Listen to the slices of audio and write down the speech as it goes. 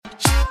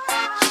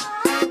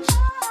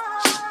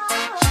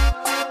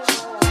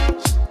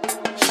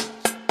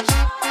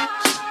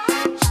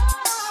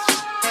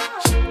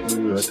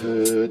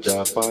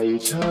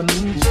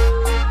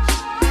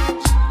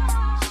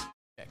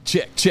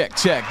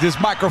Check. This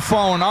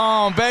microphone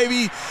on,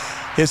 baby.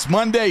 It's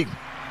Monday.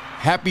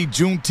 Happy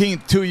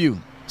Juneteenth to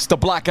you. It's the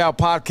Blackout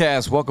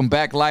Podcast. Welcome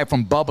back live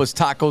from Bubba's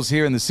Tacos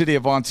here in the city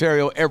of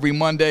Ontario every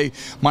Monday.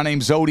 My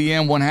name's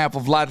ODM, one half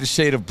of Lighter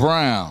Shade of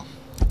Brown.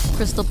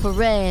 Crystal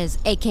Perez,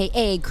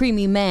 a.k.a.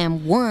 Creamy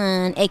Man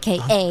 1,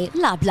 a.k.a.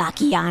 La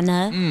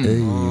Blackiana.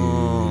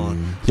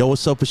 Yo,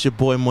 what's up? It's your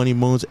boy Money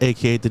Moons,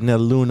 a.k.a.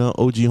 Danette Luna,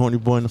 OG Horny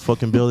Boy in the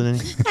fucking building.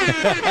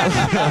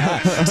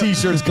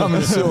 T-shirts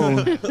coming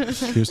soon.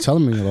 He was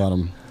telling me about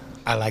him.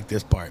 I like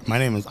this part. My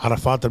name is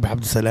Arafat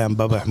Abdusalam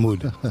Baba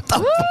Hamoud.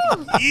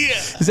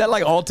 Yeah. Is that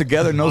like all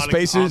together, no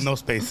spaces? No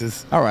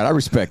spaces. All right, I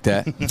respect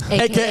that.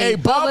 A.k.a.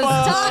 Bubba.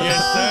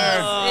 Yes,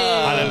 sir.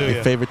 Hallelujah.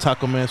 Your favorite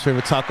taco man. Can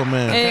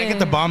I get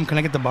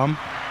the bomb?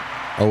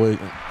 Oh, wait.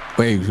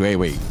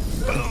 Wait.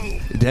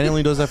 Danny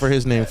only does that for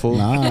his name, fool.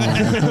 Nah,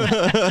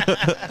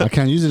 I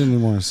can't use it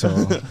anymore,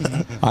 so.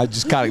 I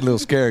just got a little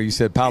scared. You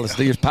said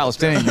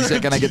Palestinian. You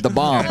said, can I get the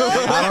bomb? I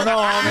don't know.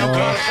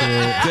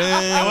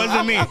 That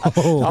wasn't me.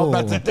 I'm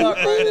about to duck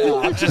right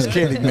now. I'm just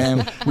kidding,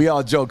 man. We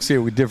all jokes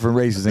here with different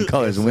races and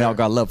colors, and we all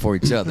got love for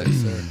each other.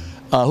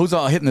 Who's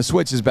all hitting the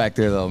switches back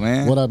there, though,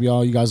 man? What up,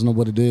 y'all? You guys know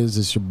what it is.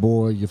 It's your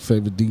boy, your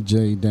favorite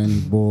DJ,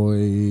 Danny Boy.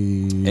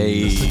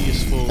 Hey.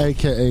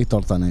 A.k.a.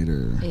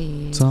 Tortanator.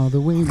 Hey. It's all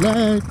the way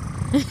back.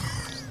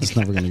 It's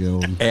never going to get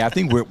old. Hey, I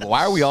think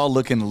why are we all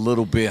looking a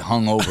little bit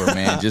hungover,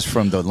 man, just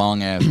from the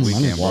long-ass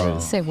weekend, bro?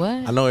 Say what?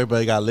 I know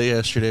everybody got lit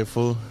yesterday,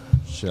 fool.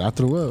 Shit, I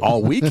threw up.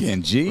 All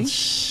weekend, G?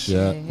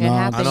 Yeah. It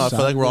happens. I know, I feel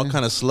like we're all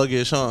kind of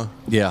sluggish, huh?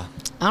 Yeah.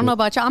 I don't know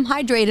about y'all. I'm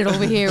hydrated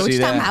over here. What See you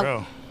talking that,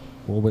 about?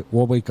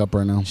 We'll wake up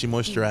right now. She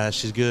moisturized.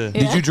 She's good.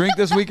 Did you drink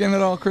this weekend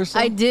at all,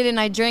 Crystal? I didn't.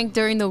 I drank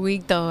during the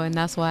week, though, and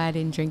that's why I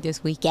didn't drink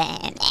this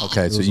weekend.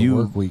 Okay, so was a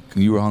work week.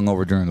 you were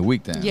hungover during the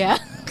week then? Yeah.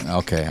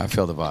 Okay, I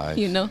feel the vibe.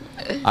 You know?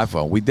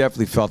 We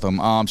definitely felt them.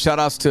 Shout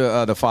outs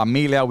to the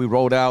familia. We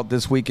rolled out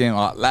this weekend.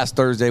 Last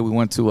Thursday, we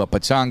went to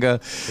Pachanga,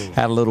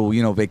 had a little,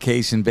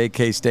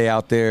 vacay stay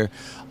out there.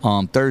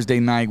 Thursday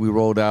night, we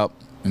rolled out.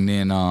 And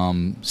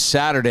then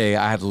Saturday,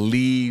 I had to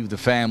leave the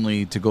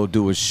family to go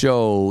do a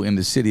show in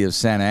the city of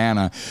Santa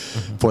Ana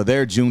for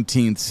their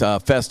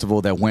Juneteenth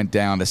festival that went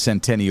down to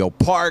Centennial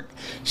Park.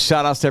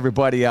 Shout outs to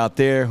everybody out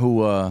there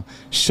who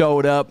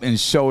showed up and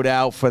showed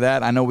out for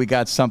that. I know we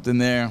got something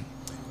there.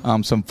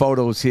 Some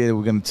photos here that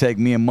we're going to take,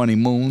 me and Money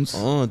Moons.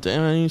 Oh,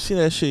 damn, I didn't see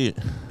that shit.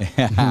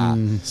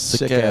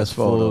 Sick-ass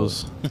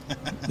photos.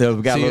 There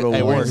we got a little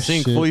Hey, work. were you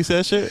seeing Fully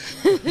said shit?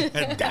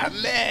 Damn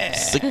it.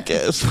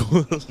 Sick-ass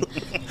photos.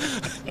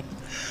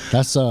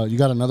 That's, you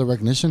got another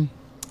recognition?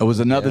 It was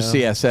another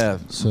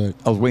CSF. Sick.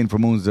 I was waiting for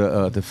Moons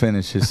to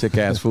finish his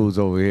sick-ass foods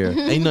over here.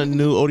 Ain't nothing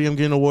new. ODM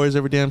getting awards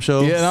every damn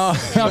show. Yeah, no,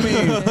 I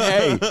mean,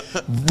 hey,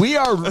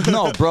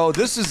 bro,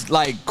 this is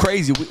like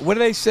crazy. What do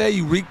they say?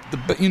 You reap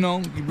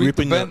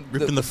Reaping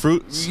the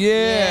fruits.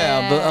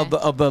 Yeah.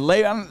 Of the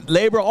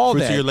labor, all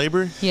Fruits that. of your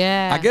labor.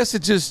 Yeah. I guess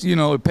it just,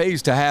 it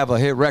pays to have a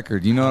hit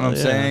record. You know what I'm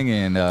saying?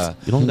 And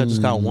you don't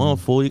just got one,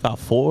 fool. You got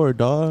four,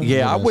 dog.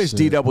 I wish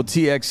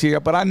DTX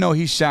here, but I know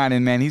he's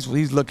shining, man.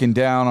 He's looking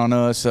down on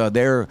us.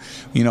 They're,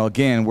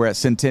 again, we're at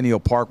Centennial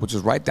Park, which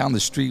is right down the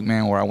street,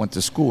 man, where I went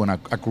to school and I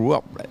grew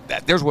up.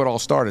 There's where it all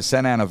started.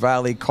 Santa Ana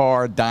Valley,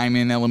 Carr,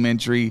 Diamond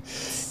Elementary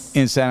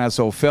in Santa Ana.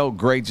 So it felt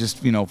great just,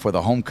 for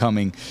the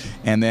homecoming.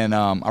 And then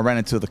I ran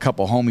into a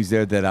couple homies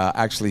there that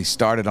actually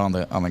started on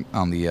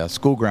the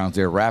school grounds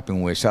there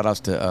rapping with. Shout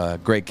outs to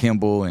Greg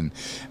Kimball and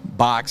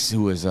Box,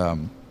 who is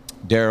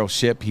Daryl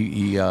Ship.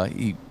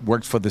 He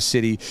works for the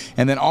city.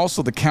 And then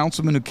also the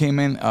councilman who came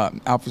in,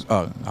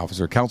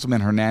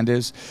 Councilman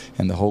Hernandez,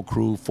 and the whole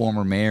crew.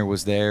 Former mayor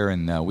was there,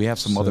 and we have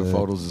some other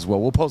photos as well.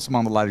 We'll post them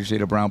on the Lighter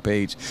Shade of Brown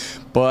page.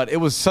 But it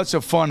was such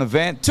a fun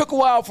event. Took a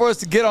while for us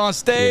to get on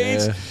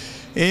stage.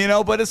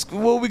 Yeah. But it's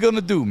what are we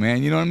gonna do,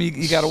 man? You know what I mean?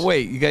 You gotta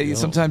wait.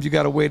 Sometimes you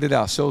gotta wait it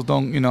out. Shows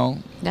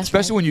don't,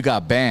 especially when you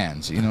got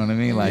bands. You know what I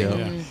mean? Like,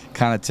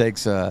 kind of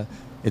takes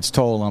its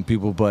toll on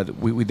people. But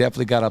we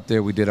definitely got up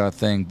there. We did our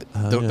thing.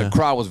 The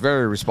crowd was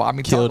very responsive. I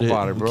mean, talk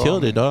about it, bro. We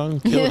killed it,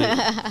 dog. Killed it.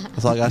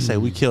 That's all I gotta say.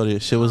 We killed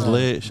it. Shit was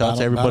lit. Shout out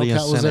to everybody in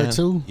Santa Ana. Battle Cat was there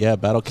too. Yeah,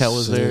 Battle Cat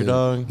was there,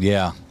 dog.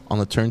 Yeah. On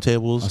the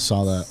turntables. I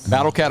saw that.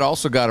 Battle Cat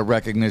also got a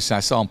recognition.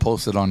 I saw him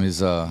posted on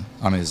his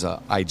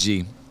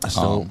IG.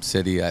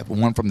 City,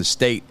 one from the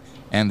state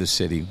and the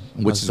city,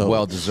 which is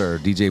well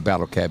deserved. DJ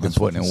Battle Cat been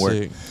putting in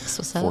work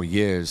for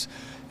years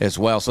as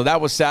well. So that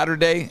was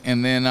Saturday,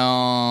 and then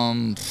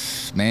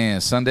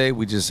Sunday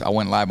I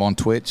went live on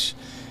Twitch,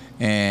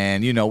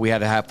 and we had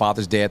to have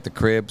Father's Day at the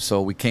crib,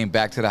 so we came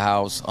back to the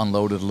house,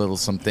 unloaded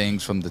some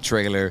things from the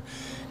trailer,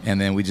 and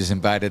then we just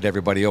invited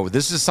everybody over.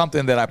 This is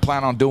something that I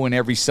plan on doing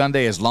every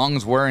Sunday as long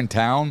as we're in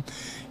town.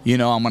 You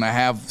know, I'm going to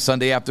have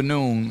Sunday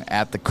afternoon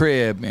at the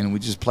crib, and we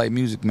just play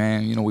music,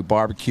 man. You know, we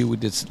barbecue. We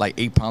did like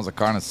 8 pounds of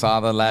carne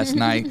asada last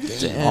night,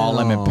 all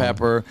lemon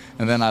pepper.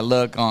 And then I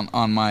look on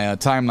my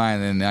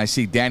timeline, and I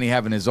see Danny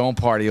having his own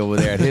party over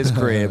there at his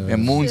crib,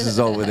 and Moons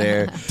is over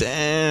there.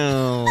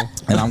 Damn.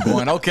 And I'm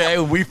going, okay,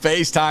 we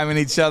FaceTiming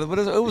each other, but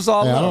it was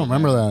all Yeah, I love. don't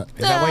remember that.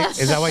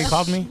 Is that why you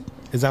called me?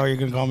 Is that why you're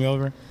gonna call me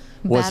over?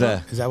 What's Battle.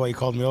 that? Is that why you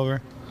called me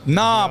over?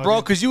 Nah,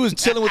 bro, because you was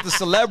chilling with the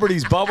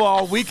celebrities, Bubba,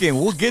 all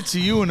weekend. We'll get to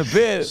you in a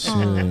bit.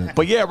 Shit.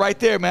 But yeah, right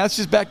there, man. That's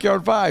just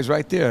backyard vibes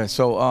right there.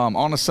 So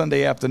on a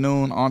Sunday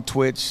afternoon on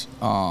Twitch,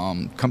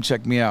 come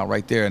check me out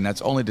right there. And that's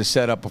only to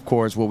set up, of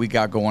course, what we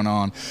got going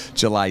on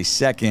July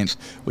 2nd,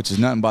 which is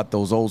nothing but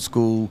those old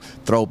school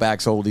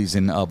throwbacks, oldies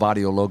in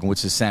Barrio Logan,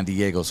 which is San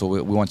Diego. So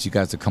we want you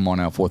guys to come on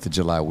out 4th of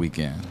July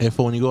weekend. Hey,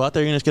 fool, when you go out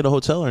there, you're going to get a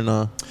hotel or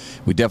no?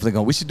 We definitely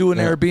going. We should do an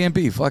Yeah.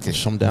 Airbnb. Fuck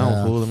it. I'm down,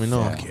 Yeah. fool. Let me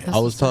know. Yeah. I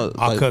was taught.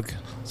 I'll cook.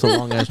 It's a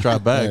long ass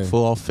drive back, Hey.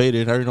 fool. All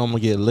faded. I already know I'm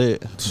going to get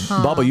lit.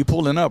 Bubba, you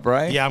pulling up,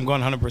 right? Yeah, I'm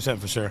going 100%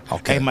 for sure.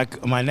 Okay. Hey,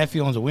 my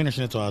nephew owns a Wiener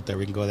Schnitzel out there.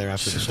 We can go there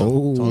after the show.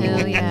 Oh,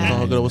 Hell yeah.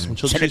 I'll go with some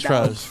chili cheese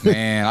fries.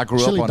 Man, I grew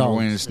Chili up on the dogs.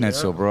 Wiener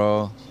Schnitzel,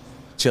 bro.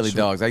 Chili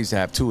dogs. I used to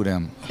have 2 of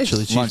them.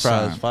 Chili cheese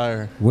Lunchtime. fries,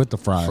 fire. with the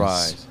fries.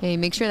 Fries. Hey,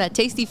 make sure that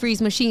Tasty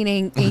Freeze machine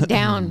ain't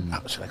down.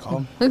 Should I call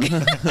him?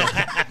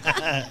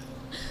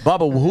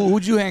 Bubba,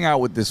 who'd you hang out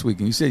with this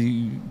weekend? You said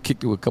you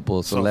kicked it with a couple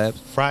of So celebs.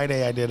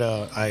 Friday, I did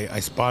I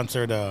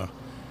sponsored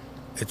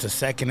it's a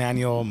second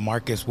annual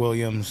Marcus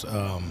Williams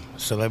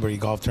celebrity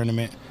golf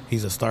tournament.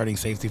 He's a starting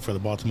safety for the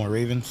Baltimore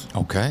Ravens.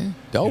 Okay. You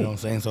Dope. know what I'm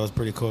saying? So it's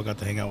pretty cool. Got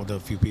to hang out with a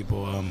few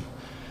people.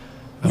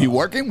 Were you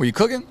working? Were you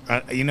cooking?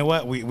 You know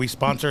what? We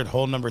sponsored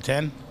hole number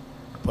 10,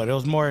 but it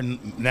was more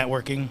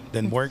networking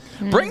than work.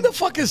 Bring the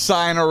fucking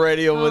sign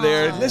already over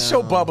there. Let's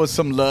show Bubba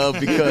some love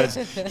because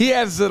he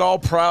has it all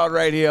proud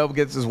right here up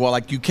against his wall.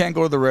 Like, you can't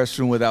go to the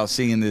restroom without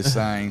seeing this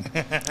sign.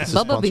 This is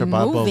Bubba be sponsored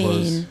by moving.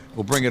 Bubba's.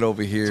 We'll bring it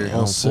over here.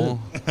 Damn, fool.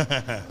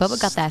 Bubba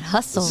got that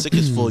hustle. Sick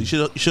as full. You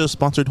should have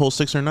sponsored hole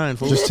 6 or 9,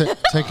 fool. Just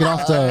take it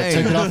off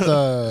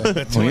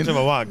the. Too much of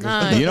a walk.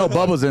 You know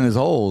Bubba's in his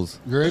holes.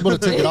 You're able to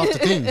take it off the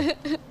thing.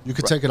 You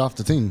could take it off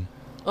the thing.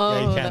 Oh,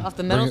 Yeah, you can. off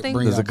the metal thing?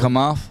 Does it come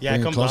off? Yeah, Bring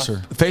it it comes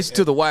closer. off. Face it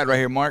to the wide right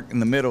here, Mark, in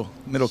the middle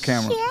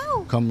camera.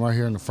 Come right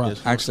here in the front.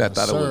 Actually, I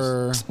thought it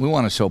was. Sir. We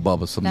want to show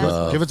Bubba some That's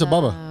love. Give it to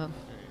Bubba.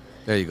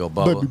 There you go,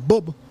 Baby Bubba.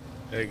 Bubba.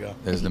 There you go.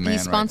 There's the He man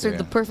sponsored right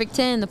the there. perfect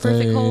 10, the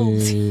perfect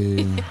holes.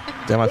 Hey.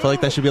 Damn, I feel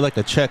like that should be like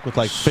a check with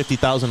like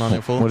 50,000 on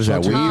it, fool. What is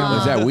that, weed?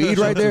 Is that weed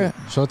right there?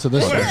 Show it to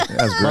this one. That's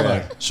great.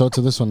 Bubba, show it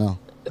to this one now.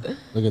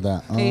 Look at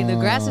that. Hey, the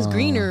grass is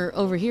greener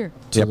over here.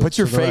 Yeah, the- put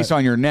your to the face right.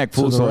 on your neck,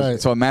 fool, To the so,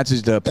 right. so it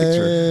matches the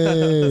picture.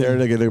 Hey. There,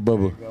 look at there,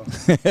 Bubba.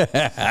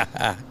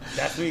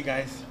 That's me,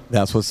 guys.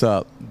 That's what's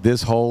up.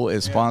 This hoe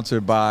is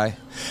sponsored by.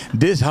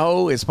 This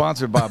hoe is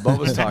sponsored by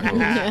Bubba's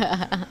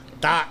Tacos.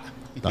 Dot.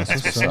 That's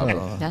what's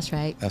up. That's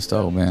right. That's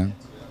dope, man.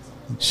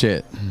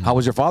 Shit. How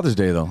was your Father's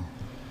Day though?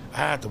 I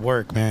had to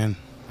work, man.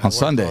 I On worked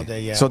Sunday. all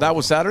day, yeah. So that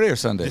was Saturday or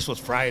Sunday? This was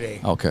Friday.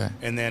 Okay.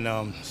 And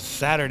then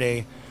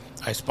Saturday,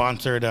 I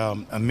sponsored a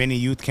mini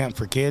youth camp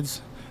for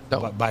kids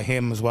Dope. by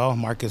him as well,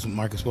 Marcus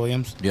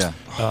Williams. Yeah.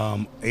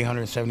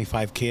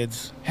 875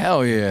 kids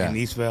Hell yeah. in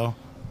Eastville.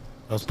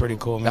 That was pretty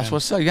cool, man. That's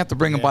what's up. You have to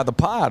bring them by the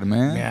pod,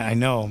 man. Yeah, I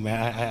know,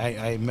 man.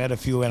 I met a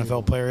few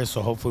NFL players,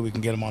 so hopefully we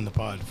can get them on the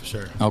pod for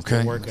sure. Okay.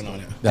 We're working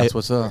on it. That's Hey,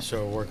 what's For up.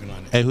 sure, we're working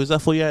on it. Hey, who's that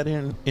fool you had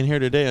in here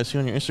today? I see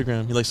on your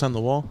Instagram. You like signed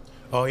the wall?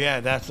 Oh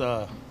yeah, that's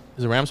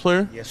Is it a Rams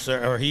player? yes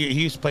sir. Or he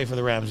used to play for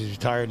the Rams. He's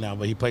retired now,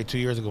 but he played 2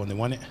 years ago when they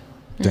won it.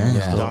 Damn.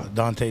 Yeah.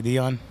 Dante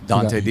Dion.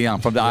 Dante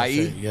Dion from the Yes,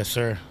 IE. sir. Yes,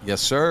 sir.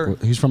 Yes, sir.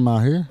 He's from out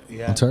here?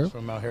 Yeah, Ontario? he's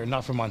from out here.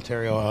 Not from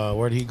Ontario.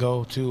 Where did he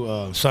go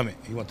to? Summit.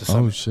 He went to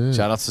Summit. Oh, shit.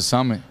 Shout out to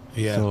Summit.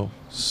 Yeah. So,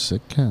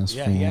 Sick ass.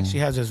 Yeah, fool. he actually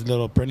has his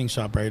little printing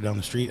shop right down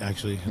the street.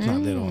 Actually, it's not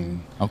little.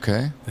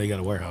 Okay. They got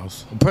a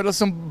warehouse. Put us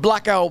some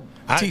blackout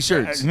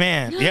T-shirts.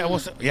 Man, yeah,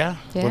 with my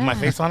Yeah.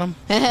 face on them.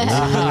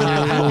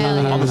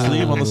 on the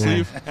sleeve, on the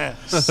sleeve.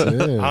 Sick.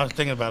 I was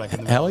thinking about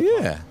it. Hell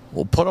yeah.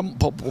 We'll put them,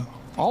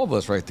 all of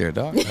us right there,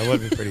 dog. That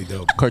would be pretty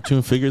dope.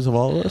 Cartoon figures of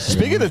all of us.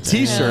 Speaking of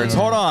T-shirts,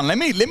 hold on. Let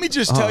me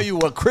just tell you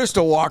what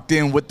Crystal walked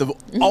in with the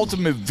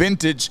ultimate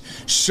vintage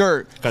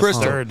shirt. That's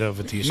Crystal, third of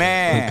a t-shirt.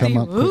 man, Come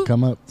up, quick,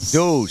 come up.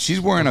 dude, she's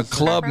wearing a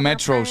Club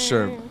Metro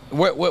shirt.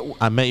 What?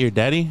 I met your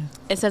daddy.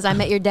 It says, I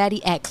met your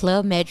daddy at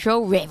Club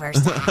Metro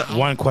Riverside.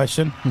 One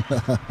question: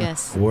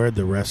 Yes. where'd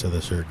the rest of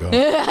the shirt go?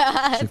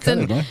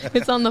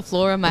 It's on the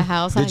floor of my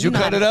house. Did you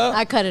cut it up?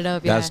 I cut it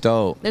up, yeah. That's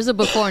dope. There's a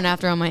before and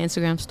after on my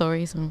Instagram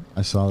story, so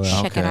I saw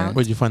that. check it Okay. out.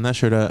 Where'd you find that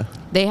shirt at?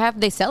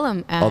 They sell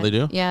them. Oh, they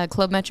do? Yeah,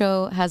 Club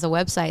Metro has a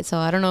website, so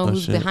I don't know Oh,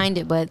 who's shit. behind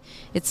it, but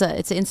it's an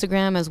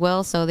Instagram as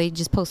well. So they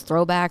just post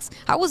throwbacks.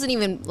 I wasn't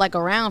even like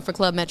around for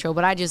Club Metro,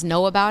 but I just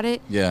know about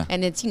it. Yeah.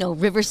 And it's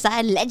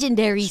Riverside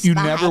legendary You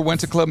never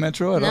went to Club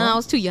Metro at all? No, I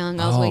was too young.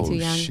 I was way too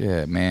young.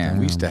 Shit, man.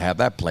 We used to have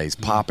that place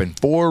popping.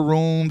 4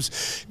 rooms.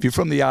 If you're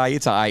from the IE,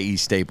 it's an IE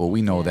staple.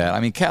 We know that. I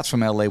mean, cats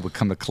from LA would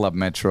come to Club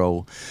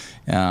Metro,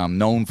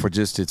 known for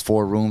just its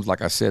 4 rooms.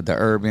 Like I said, the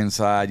urban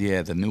side,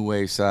 the new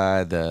wave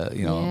side,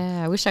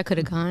 Yeah, I wish I could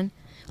have gone.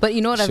 But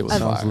you know what?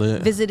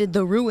 I've visited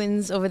the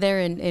ruins over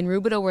there in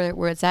Rubidoux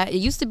where it's at.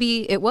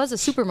 It was a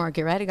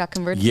supermarket, right? It got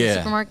converted to a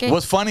supermarket.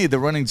 What's funny, the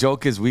running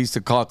joke is we used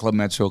to call it Club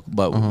Metro,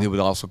 but it would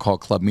also call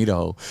Club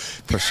Mitaho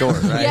for short,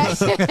 right? Yeah,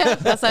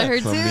 that's what I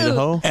heard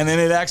too. And then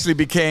it actually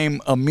became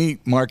a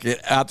meat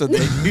market after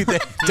they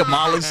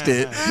demolished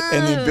it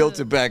and then built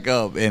it back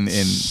up. And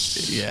then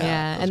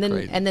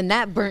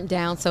that burnt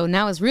down. So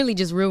now it's really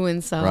just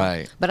ruins. So.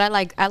 Right. But I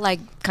like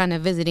kind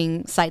of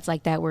visiting sites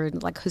like that where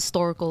like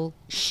historical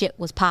shit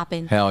was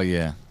popping. Hell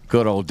yeah.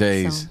 Good old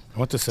days. So, I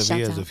went to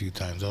Sevilla's a few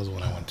times. That was the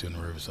one I went to in the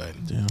Riverside.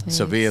 Yeah.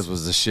 Sevilla's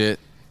was the shit.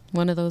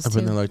 One of those I've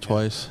been there like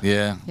twice.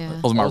 Yeah.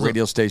 Those were my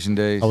radio station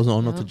days. I wasn't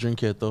old enough to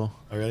drink yet, though.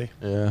 Oh, really?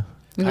 Yeah.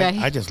 Right.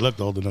 I just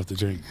looked old enough to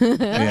drink.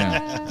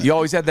 Yeah. You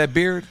always had that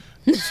beard?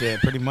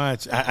 Shit, pretty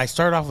much. I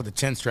started off with a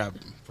chin strap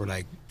for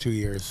like 2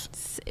 years.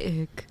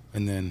 Sick.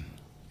 And then,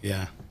 pretty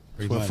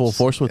Went much. full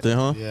force with it,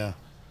 huh? Yeah.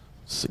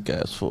 Sick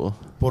ass fool.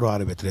 Puro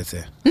árabe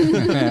 13.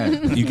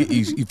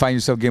 You find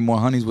yourself getting more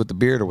honeys with the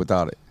beard or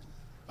without it?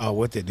 Oh,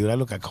 with it, dude. I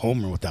look like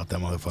Homer without that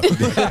motherfucker.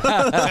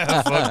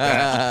 Fuck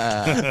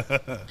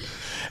that.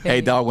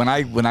 Hey, dog,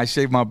 when I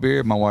shave my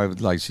beard, my wife,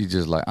 she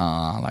just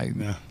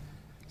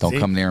don't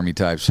come near me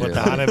type shit. Put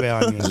the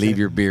árabe on you. Leave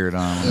your beard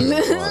on.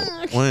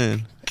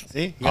 When?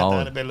 See? You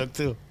got the árabe look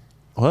too.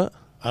 What?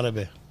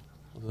 Árabe.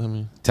 What does that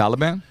mean?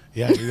 Taliban?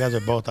 Yeah, you guys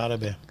are both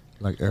árabe.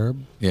 Like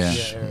Arab? Yeah.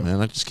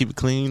 Man, I just keep it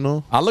clean, you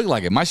know? I look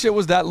like it. My shit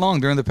was that long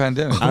during the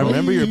pandemic. I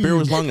remember your beard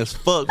was long as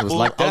fuck. It was fool.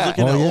 like that.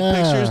 I was looking at old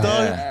pictures,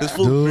 dog. Yeah. This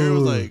fool's beard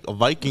was like a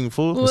Viking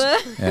fool.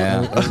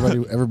 Yeah.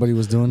 Everybody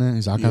was doing it.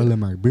 He's like, I gotta let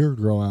my beard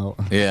grow out.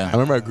 Yeah. I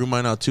remember I grew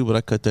mine out too, but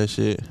I cut that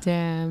shit.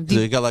 Damn.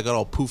 It got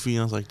all poofy, and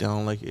I was like, I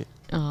don't like it.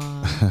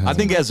 I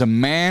think as a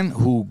man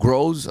who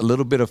grows a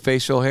little bit of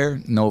facial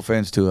hair, no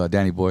offense to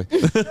Danny Boy,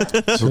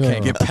 who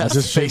can't get past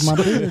just the shake my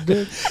facial beard,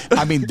 dude.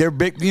 I mean, they're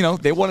big,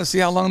 they want to see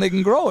how long they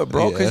can grow it,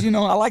 bro. Because, I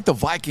like the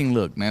Viking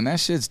look, man. That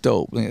shit's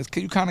dope.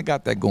 You kind of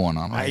got that going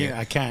on. Right?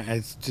 I can't.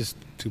 It's just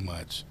too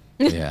much.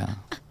 Yeah.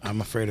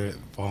 I'm afraid of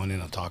falling in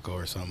a taco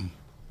or something.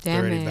 Damn it's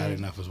already it. bad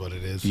enough is what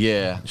it is.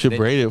 Yeah. You should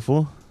braid it,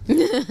 fool.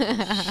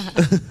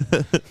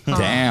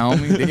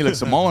 Damn. Then you look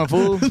Samoan,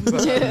 fool.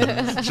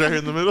 Right here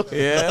in the middle?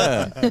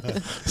 Yeah.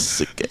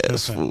 Sick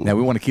ass fool. Now,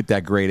 we want to keep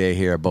that grade A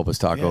here at Bubba's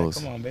Tacos.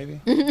 Yeah, come on,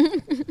 baby.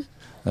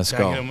 Let's I'm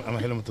go. gonna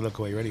hit him with the look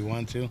away. Ready?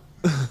 1, 2.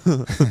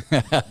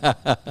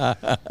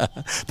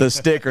 The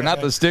sticker,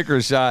 not the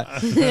sticker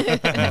shot.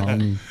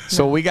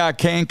 So we got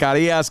Ken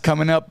Carillas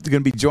coming up. They're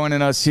going to be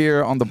joining us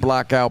here on the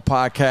Blackout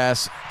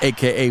Podcast,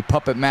 a.k.a.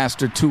 Puppet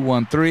Master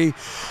 213.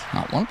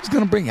 Now, one of them's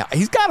going to bring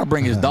he's got to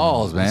bring his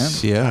dolls, man.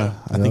 Yeah,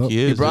 I think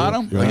he is. You brought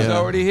him? Yeah. He's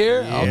already here?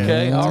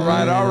 Okay. All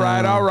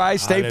right.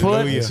 Stay put.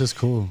 Hallelujah. This is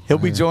cool. He'll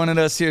be joining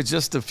us here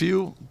just a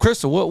few.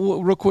 Crystal, what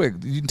real quick,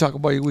 you can talk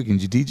about your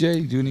weekend. You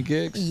DJ? You do any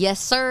gigs?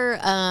 Yes, sir.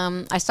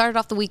 I started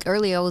off the week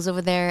early. I was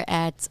over there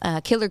at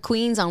Killer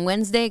Queens on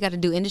Wednesday. Got to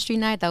do industry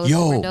night. That was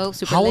super dope.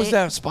 Super how lit. was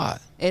that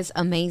spot? It's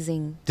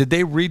amazing. Did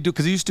they redo?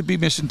 Because it used to be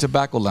Mission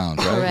Tobacco Lounge,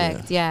 right?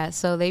 Correct. Yeah.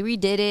 So they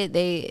redid it.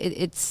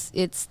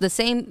 It's the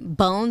same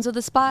bones of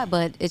the spot,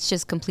 but it's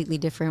just completely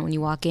different when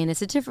you walk in.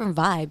 It's a different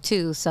vibe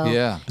too. So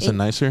Yeah. Is it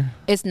nicer?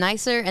 It's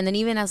nicer, and then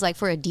even as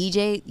for a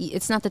DJ,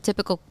 it's not the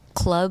typical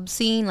club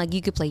scene. Like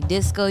you could play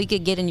disco, you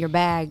could get in your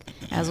bag,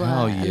 as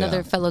well. Oh, yeah.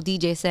 Another fellow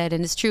DJ said,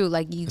 and it's true.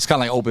 It's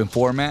kind of like open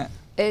format.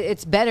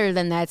 It's better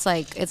than that.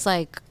 It's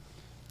like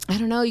I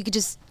don't know. You could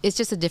just it's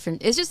just a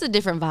different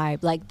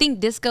vibe. Like think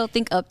disco,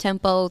 think up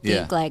tempo,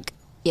 think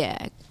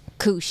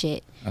cool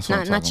shit. That's what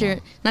I'm talking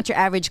about. Not your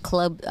average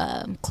club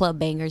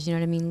bangers. You know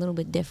what I mean? A little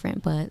bit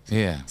different, but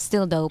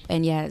still dope.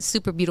 And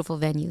super beautiful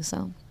venue.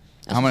 So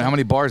How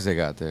many bars they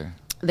got there?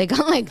 they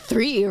got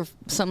 3 or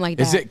something like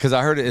that. Is it? Because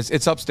I heard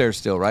it's upstairs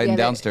still, right? And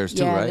downstairs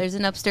too, right? There's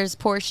an upstairs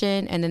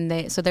portion, and then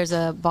there's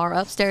a bar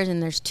upstairs,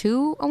 and there's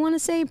 2, I want to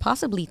say,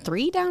 possibly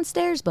 3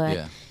 downstairs,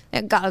 but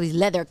they got all these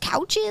leather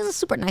couches,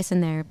 super nice in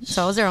there.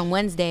 So I was there on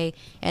Wednesday,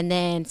 and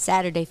then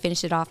Saturday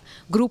finished it off.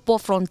 Grupo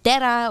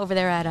Frontera over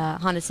there at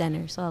Honda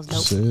Center, so that was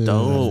dope. Shit.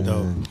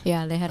 Dope.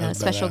 Yeah, they had a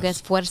special badass.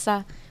 guest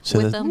Fuerza Shit,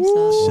 with that's- them.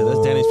 So. Shit,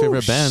 that's Danny's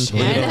favorite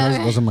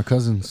band. Those are my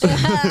cousins.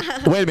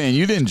 Wait a minute,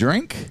 you didn't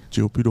drink?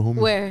 GOP the homie.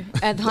 Where?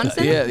 At the Honda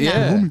Center?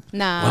 Yeah.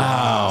 Nah.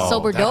 Wow.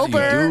 Sober That's how you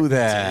doper. Do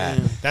that.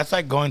 That's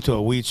like going to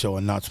a weed show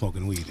and not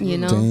smoking weed. You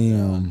know?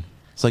 Damn.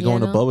 It's like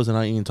going Yeah, to no. Bubba's and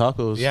not eating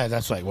tacos. Yeah,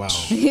 that's like, wow.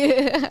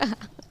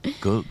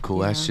 Good,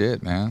 cool ass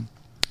shit, man.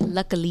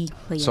 Luckily.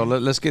 But yeah. So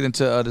let's get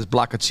into this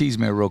block of cheese,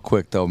 man, real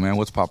quick, though, man.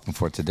 What's popping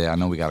for today? I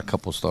know we got a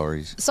couple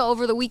stories. So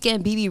over the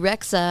weekend, BB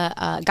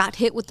Rexa got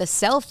hit with a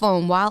cell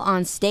phone while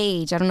on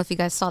stage. I don't know if you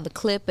guys saw the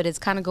clip, but it's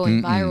kind of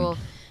going viral.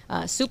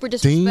 super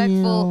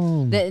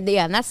disrespectful. Damn.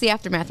 Yeah, and that's the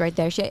aftermath right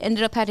there. She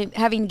ended up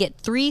having to get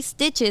 3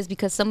 stitches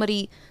because some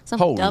Holy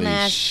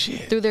dumbass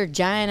shit. threw their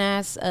giant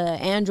ass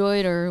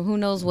Android or who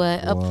knows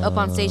what up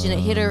on stage, and it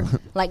hit her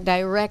like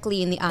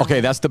directly in the eye.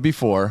 Okay, that's the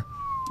before.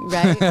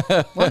 Right?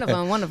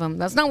 One of them.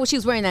 That's not what she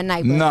was wearing that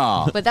night. But,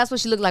 No. but that's what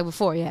she looked like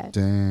before. Yeah.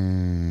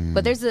 Damn.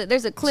 But there's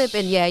a clip,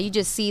 and yeah, you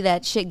just see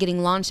that shit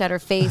getting launched at her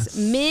face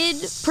mid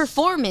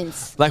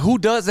performance. Like, who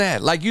does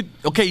that? Like, you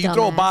throw a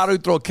Dumbass. bottle, you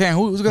throw a can.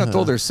 Who's going to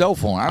throw their cell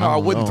phone? I know I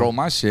wouldn't throw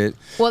my shit.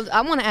 Well,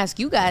 I want to ask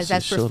you guys That's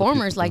as just show the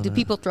performers, people like, do that.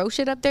 people throw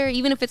shit up there,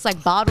 even if it's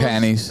like bottles?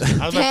 Panties. I was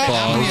about to say,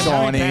 how many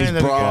Sonnies, panties does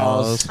it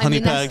bras. go? I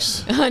mean, Honey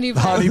that's- packs. honey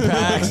packs. Honey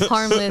packs.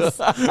 Harmless.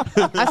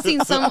 I've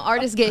seen some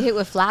artists get hit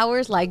with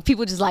flowers. Like,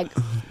 people just, like,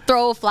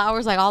 throw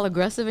flowers, like, all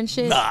aggressive and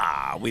shit.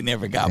 Nah, we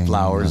never got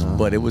flowers,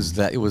 but it was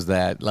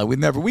that. Like,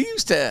 we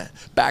used to,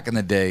 back in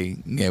the day,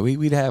 yeah,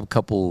 we'd have a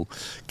couple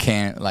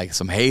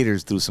some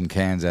haters threw some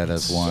cans at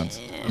us once.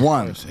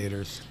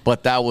 Haters.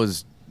 But that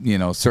was,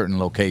 certain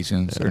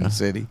location, certain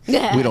city.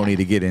 We don't need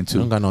to get You don't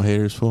into. got no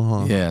haters, fool,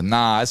 huh? Yeah,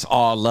 nah, it's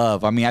all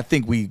love. I mean, I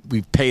think we've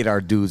paid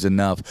our dues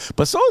enough.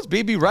 But so is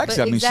BB Rex.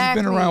 But I mean, she's been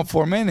exactly. around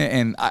for a minute.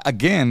 And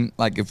again,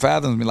 like, it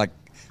fathoms me, like,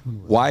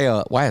 why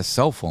a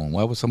cell phone?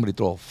 Why would somebody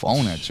throw a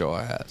phone at your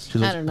ass?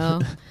 I don't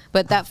know.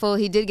 But that fool,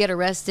 he did get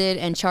arrested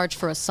and charged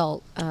for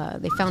assault.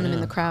 They found him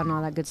in the crowd and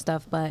all that good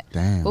stuff. But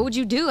Damn. what would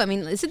you do? I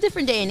mean, it's a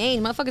different day and age.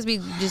 Motherfuckers be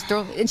just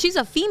throwing. And she's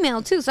a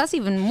female, too, so that's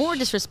even more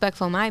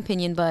disrespectful, in my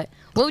opinion. But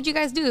what would you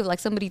guys do if, like,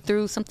 somebody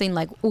threw something,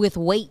 like, with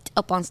weight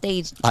up on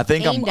stage? I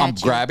think I'm aimed at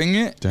you? grabbing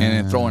it and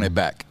then throwing it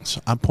back. So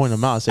I'm pointing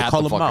them out. I say, At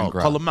call the them fucking out.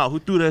 crowd. Call them out. Who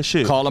threw that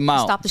shit? Call them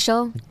out. Stop the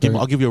show?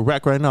 I'll give you a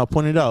rack right now.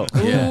 Point it out.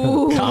 Yeah.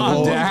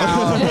 Calm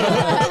down.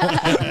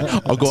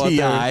 I'll go out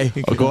there. T.I.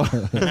 I'll go.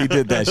 He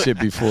did that shit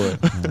before.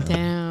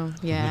 Damn,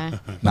 yeah.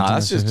 Nah,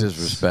 that's just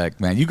disrespect,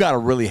 man. You got to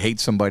really hate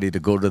somebody to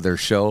go to their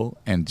show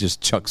and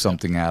just chuck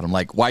something at them.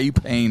 Like, why are you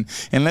paying?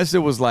 Unless it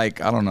was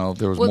like, I don't know, if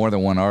there was Well- more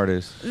than one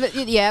artist.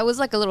 Yeah, it was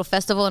like a little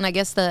festival, and I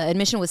guess the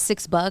admission was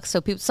 $6.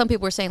 So some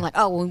people were saying like,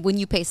 oh, when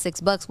you pay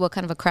 $6, what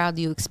kind of a crowd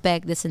do you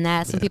expect? This and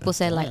that. Some people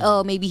said like,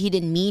 oh, maybe he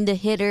didn't mean to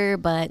hit her,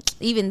 but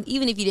even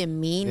if you didn't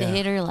mean to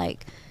hit her,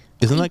 like.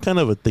 Isn't that kind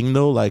of a thing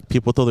though? Like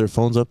people throw their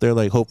phones up there,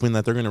 like hoping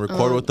that they're gonna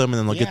record with them, and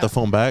then they'll get the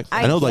phone back.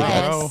 I know, like,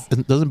 guess.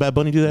 doesn't Bad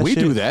Bunny do that? We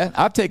shit? do that.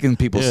 I've taken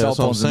people's Yeah, cell that's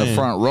what I'm phones in the saying.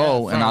 front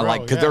row, Yeah, and I front like,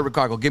 row, because yeah. they're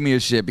recording, give me your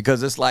shit,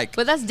 because it's like,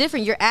 But that's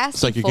different. You're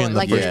asking like you're for getting it. the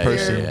Like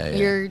first you're, person.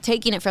 you're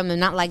taking it from them,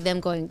 not like them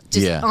going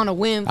just Yeah. on a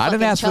whim. I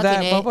didn't fucking ask for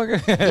that, chucking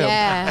it. motherfucker.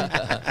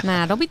 Yeah.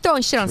 Nah, don't be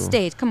throwing shit on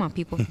stage. Come on,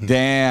 people.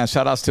 damn,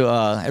 shout outs to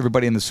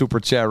everybody in the super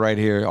chat right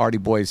here. Artie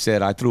Boy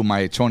said, I threw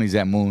my chonies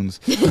at Moons.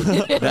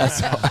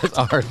 that's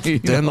Artie.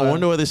 Damn, no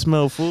wonder why they smell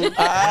food.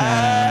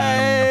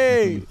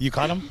 Hey! You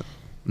caught him?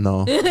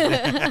 No,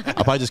 I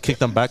probably just kicked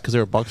them back because they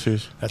were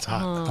boxers. That's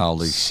hot.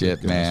 Holy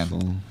shit,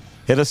 man.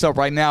 Hit us up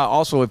right now.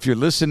 Also, if you're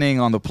listening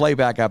on the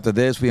playback after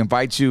this, we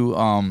invite you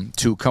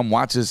to come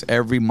watch us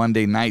every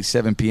Monday night,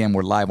 7 p.m.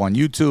 We're live on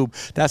YouTube.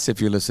 That's if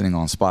you're listening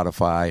on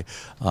Spotify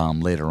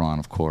later on,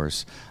 of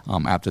course,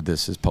 after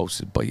this is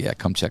posted. But, yeah,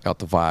 come check out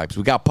the vibes.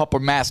 We got Pupper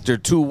Master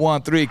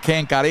 213,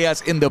 Ken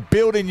Carillas in the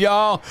building,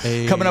 y'all.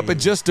 Hey. Coming up in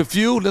just a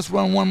few. Let's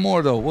run one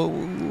more, though.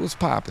 What's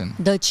popping?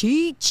 The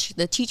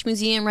Cheech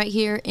Museum right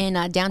here in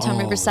downtown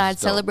Riverside,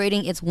 that's dope.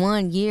 celebrating its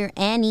 1 year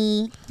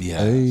Annie. Yeah.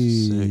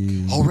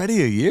 Hey.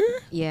 Already a year?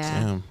 Yeah.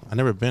 Damn, I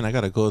never been. I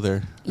gotta go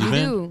there. You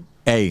been? do.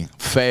 Hey,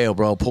 fail,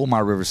 bro. Pull my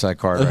Riverside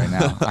card right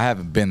now. I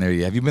haven't been there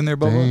yet. Have you been there,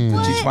 Bubba? The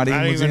Cheech I Marine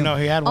didn't Museum? even know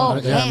he had Oh,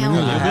 one. damn.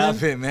 I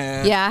haven't,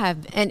 man. Yeah, I have.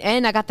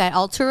 And I got that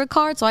Altura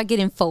card, so I get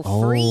in for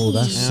free.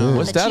 that's sick.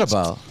 What's The that Cheech-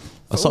 about?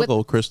 I saw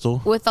Gold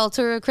Crystal. With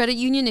Altura Credit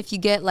Union, if you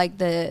get like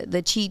the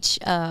Cheech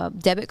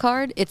debit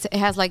card, it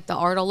has like the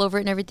art all over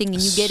it and everything,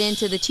 and you get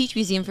into the Cheech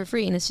Museum for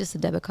free, and it's just a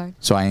debit card.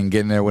 So I ain't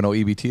getting there with no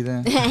EBT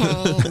then? No,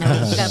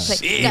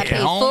 you gotta pay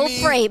full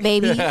homie. freight,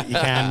 baby. You can be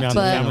on the But-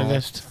 family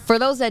list. For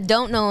those that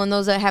don't know and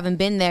those that haven't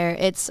been there,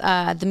 it's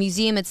the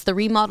museum. It's the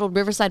remodeled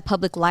Riverside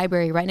Public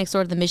Library right next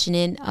door to the Mission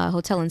Inn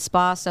Hotel and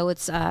Spa. So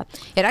it's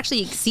it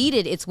actually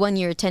exceeded its 1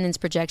 year attendance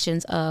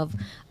projections of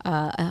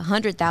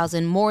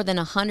 100,000, more than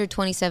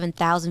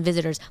 127,000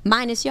 visitors,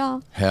 minus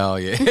y'all. Hell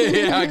yeah.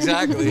 Yeah,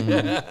 exactly. We So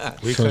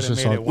could it's have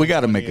just made like- it. We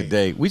got to make a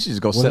date. We should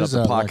just go set up is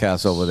the that, like?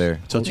 podcast over there.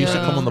 So you should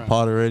come on the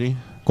pod already.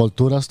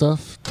 Cultura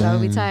stuff. That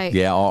would be Damn. tight.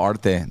 Yeah, all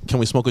arte. Can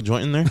we smoke a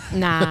joint in there?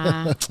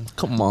 Nah.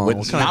 Come on. With,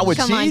 what kind not of- with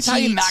Come on, cheese? How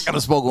you Cheech. not going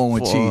to smoke one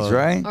with Fuck. cheese,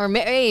 right? Or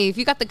hey, if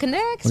you got the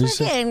connects, What do you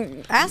say?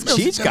 fucking ask them.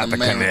 Cheese got the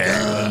connect.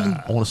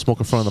 I want to smoke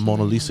in front of the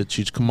Mona Lisa.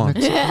 Cheech, come on.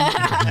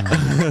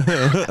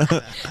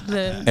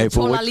 Hey, for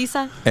Mona what-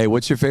 Lisa. Hey,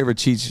 what's your favorite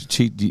Cheech?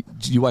 Do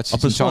you watch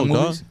Up in Cheech Chong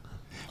Smoke, movies?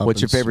 dog.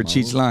 What's your Up in favorite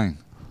Smoke. Cheech line?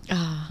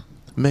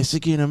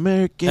 Mexican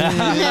American.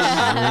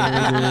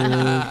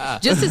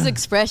 Just his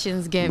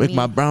expressions get Make me.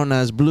 my brown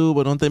eyes blue,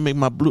 but don't they make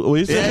my blue? What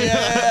you say?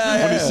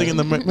 When he's singing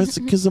the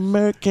Mexicans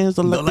Americans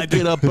don't like to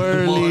get up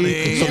early,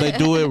 morning. so they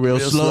do it real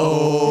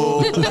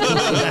slow.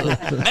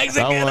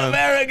 Mexican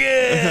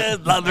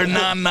Americans love their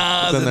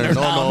nanas and their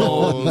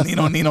no-nos.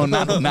 nanos. Nino,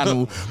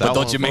 nano. But That don't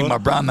one, you make fool. my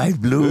brown eyes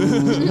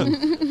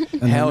blue?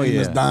 And Hell her name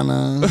is yeah.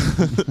 Donna.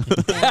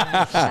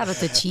 Shout out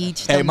to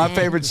Cheech. Hey, the my man.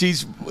 favorite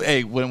Cheech.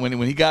 Hey, when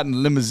he got in the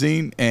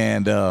limousine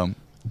and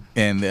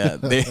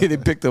they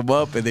picked him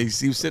up and he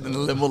was sitting in the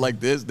limo like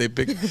this. They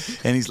picked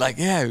and he's like,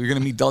 "Yeah, you're gonna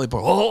meet Dolly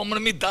Parton." Oh, I'm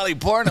gonna meet Dolly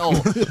Parton.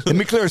 Oh, let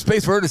me clear a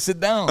space for her to sit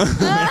down.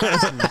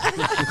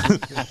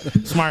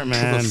 Smart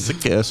man.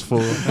 Sick ass fool.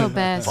 The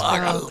best,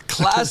 bro.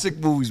 Classic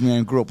movies,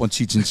 man. Grew up on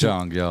Cheech and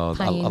Chong, y'all.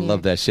 I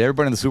love that shit.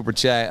 Everybody in the super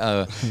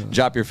chat,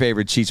 drop your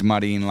favorite Cheech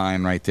Marin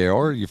line right there,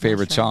 or your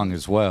favorite Chong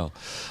as well.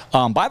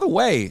 By the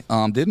way,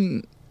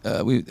 didn't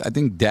I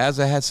think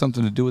Daza had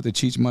something to do with the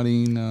Cheech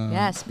Marin?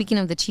 Yeah, speaking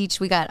of the Cheech,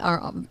 we got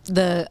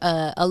the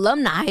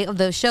alumni of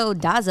the show,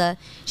 Daza.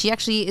 She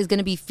actually is going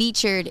to be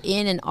featured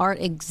in an art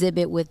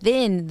exhibit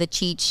within the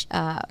Cheech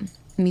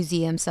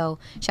museum. So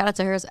shout out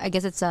to her. I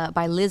guess it's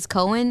by Liz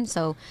Cohen.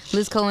 So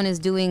Liz Cohen is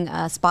doing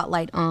a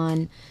spotlight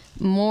on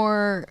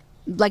more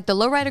like the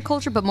lowrider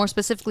culture, but more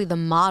specifically the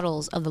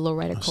models of the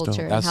lowrider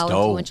culture and how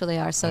influential they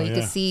are. So you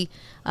can see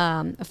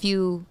a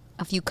few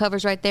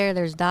covers right there.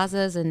 There's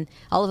Daza's, and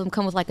all of them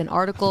come with like an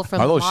article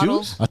from Are the those model.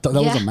 shoes? I thought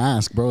that was a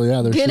mask, bro.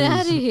 Yeah, they're Get shoes.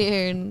 out of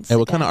here. Hey,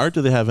 what kind of art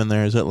do they have in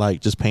there? Is it like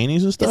just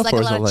paintings and stuff, It's like a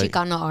or is lot it of like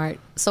Chicano art.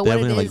 So they what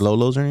have it any is, like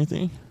Lolos or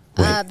anything?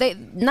 they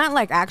not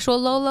like actual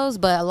Lolos,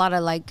 but a lot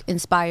of like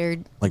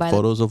inspired Like by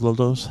photos of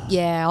Lolos?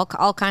 yeah,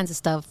 all kinds of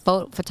stuff,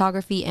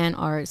 photography and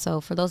art. So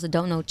for those that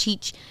don't know,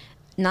 Cheech,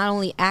 not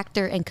only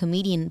actor and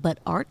comedian, but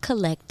art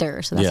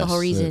collector. So that's the Yes. whole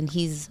reason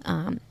he's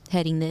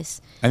heading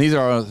this. And these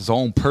are his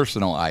own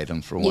personal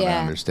items, from what I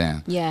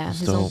understand. Yeah,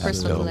 his dope. own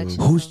personal That's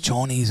collection. Whose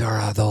chonies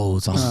are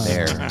those on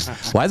there?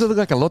 Why does it look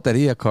like a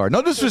loteria card?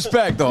 No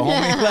disrespect, though,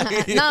 homie.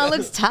 Like, No, it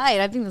looks tight.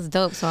 I think that's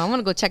dope. So I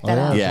want to go check that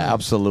out. yeah,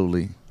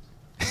 absolutely.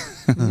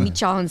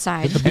 Meet y'all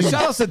inside. And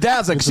shout out to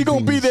Daza. She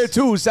gonna be there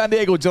too. San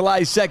Diego,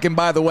 July 2nd,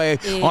 by the way,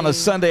 on a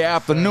Sunday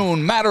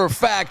afternoon. Matter of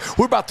fact,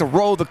 we're about to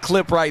roll the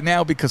clip right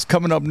now because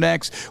coming up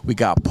next, we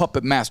got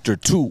Puppet Master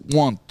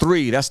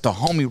 213. That's the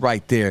homie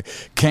right there.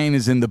 Kane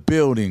is in the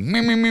building.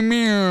 Meow, meow, meow,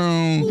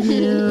 meow.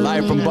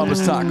 Live from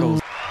Bubba's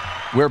Tacos.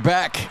 We're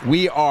back.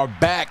 We are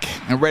back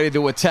and ready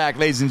to attack,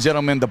 ladies and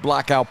gentlemen, the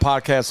Blackout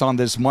Podcast on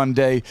this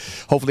Monday.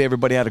 Hopefully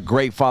everybody had a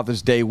great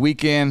Father's Day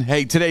weekend.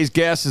 Hey, today's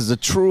guest is a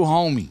true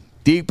homie,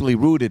 deeply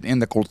rooted in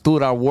the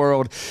cultura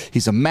world.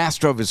 He's a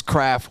master of his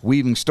craft,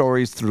 weaving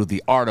stories through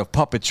the art of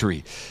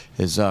puppetry.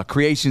 His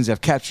creations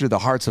have captured the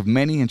hearts of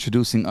many,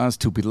 introducing us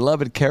to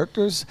beloved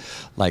characters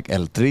like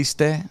El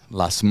Triste,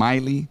 La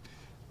Smiley,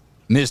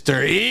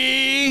 Mr.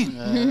 E,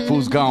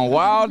 Who's Gone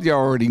Wild. You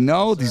already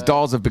know. These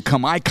dolls have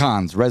become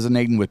icons,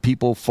 resonating with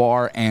people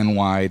far and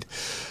wide.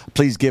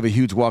 Please give a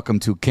huge welcome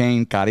to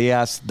Kane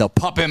Carillas, the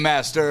Puppet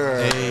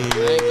Master. Thank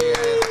you, guys.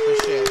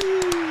 Appreciate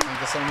it.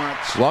 Thank you so much.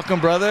 Welcome,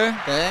 brother.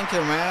 Thank you,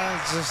 man.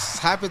 Just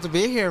happy to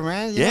be here,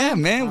 man. You Yeah, know?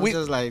 man. I'm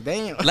just like,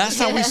 damn. Last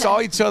time we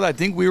saw each other, I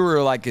think we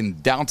were like in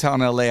downtown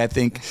LA. I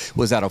think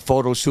was at a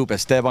photo shoot.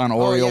 Esteban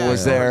Oriol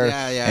was there,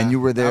 and you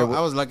were there. I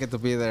was lucky to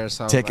be there.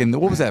 So taking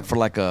like, what was that for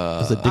like a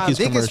It's a Dickies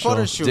commercial.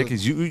 photo shoot.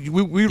 Dickies?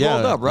 We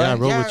rolled up, right? Yeah, I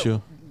rolled with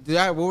you.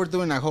 Yeah, we were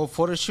doing a whole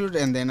photo shoot,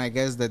 and then I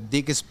guess the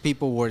Dickies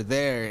people were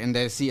there, and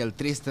they see El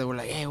Triste. We're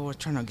like, hey, we're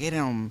trying to get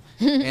him.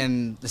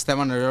 And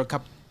Esteban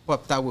Oriol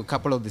popped out with a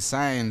couple of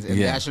designs, and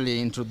they actually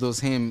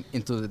introduced him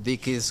into the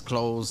Dickies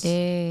clothes.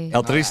 Hey.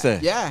 El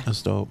Triste. Yeah.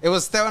 That's dope. It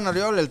was Esteban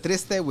Oriol, El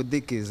Triste with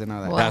Dickies and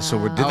all that. Wow. Yeah, so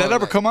did that Oh, ever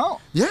like- come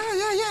out? Yeah.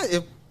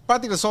 It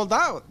practically sold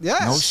out. Yeah.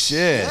 No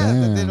shit. Yeah, they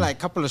Damn. did like a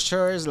couple of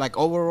shirts, like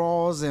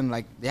overalls, and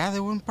like they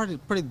went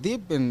pretty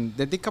deep, and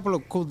they did a couple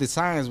of cool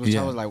designs, which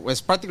Yeah. I was like, well,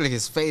 it's practically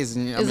his face.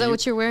 And, Is that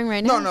what you're wearing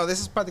right now? No,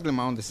 this is practically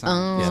my own design.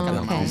 Oh, It's kind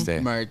of my okay.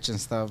 own merch and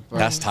stuff. But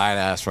That's tight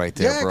ass right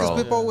there, yeah, bro.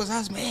 because people always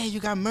ask me, hey, you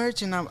got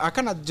merch? And I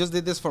kind of just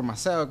did this for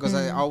myself because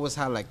I always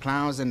had like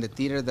clowns in the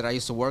theater that I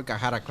used to work. I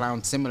had a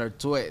clown similar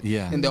to it.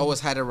 Yeah. And they always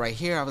had it right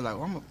here. I was like,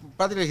 well,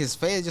 practically his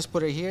face, just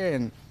put it here.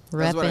 And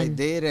that's what I Reppin'.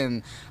 did.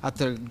 And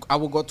after I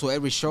would go to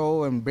every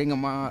show and bring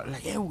them out, like,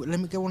 hey, let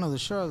me get one of the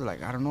shirts.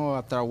 Like, I don't know,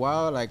 after a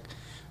while, like,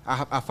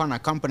 I found a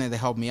company that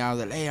helped me out.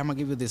 That, hey, I'm going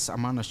to give you this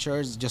amount of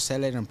shirts. Just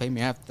sell it and pay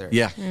me after.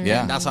 Yeah,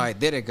 yeah. And that's how I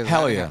did it. Cause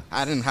Hell I, yeah.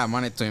 I didn't have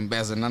money to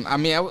invest in. I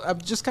mean, I'm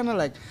just kind of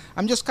like,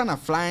 I'm just kind of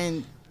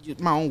flying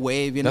my own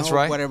wave, you know. That's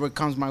right. Whatever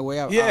comes my way,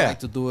 I Yeah. like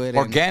to do it and-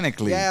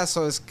 Organically. yeah,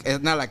 so it's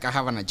not like I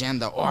have an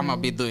agenda. Oh, I'm gonna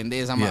be doing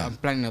this. I'm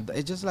planning.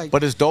 It's just like.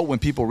 But it's dope when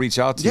people reach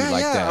out to you Yeah,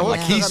 like yeah, that. I was-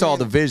 Like he I saw mean-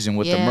 the vision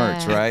with the Yeah.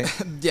 merch,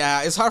 right?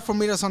 yeah, it's hard for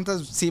me to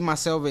sometimes see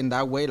myself in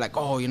that way. Like,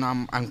 oh, you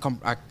know,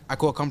 I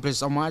could accomplish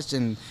so much,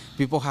 and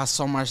people have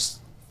so much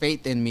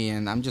faith in me,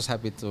 and I'm just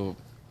happy to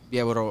be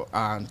able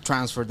to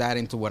transfer that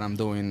into what I'm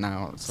doing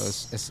now.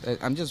 So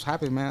I'm just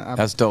happy, man.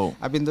 That's dope.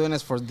 I've been doing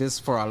this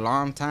for a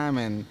long time,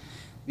 and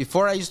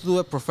before I used to do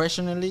it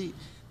professionally.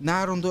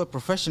 Now I don't do it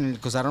professionally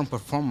because I don't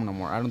perform no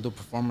more. I don't do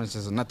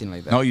performances or nothing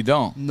like that. No, you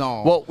don't.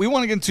 No. Well, we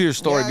want to get into your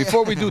story. Yeah, yeah.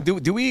 Before we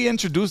do we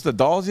introduce the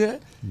dolls yet?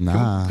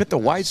 Nah. Put the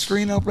white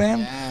screen up, man.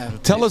 Yeah.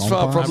 Tell us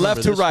I from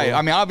left to this right. fool.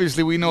 I mean,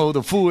 obviously we know who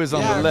the fool is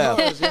on the of left.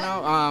 course, you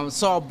know.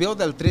 So I built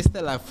El Triste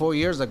like 4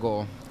 years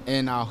ago,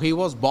 and he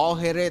was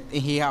bald headed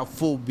and he had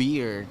full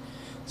beard.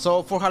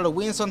 So for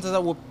Halloween, sometimes I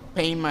would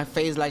paint my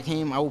face like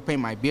him. I would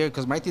paint my beard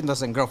because my thing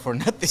doesn't grow for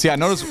nothing. See, I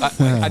noticed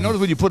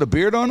when you put a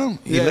beard on him,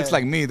 he looks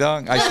like me,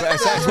 dog.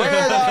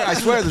 I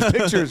swear, there's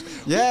pictures.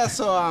 Yeah,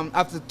 so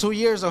after 2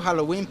 years of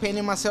Halloween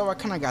painting myself, I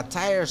kind of got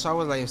tired. So I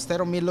was like,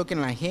 instead of me looking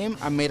like him,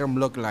 I made him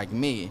look like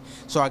me.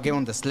 So I gave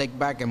him the slick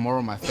back and more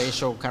of my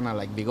facial, kind of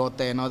like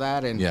bigote and all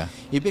that. And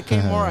it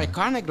became more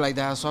iconic like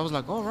that. So I was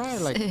like, all right,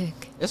 like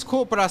it's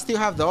cool. But I still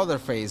have the other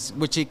face,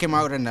 which he came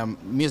out in the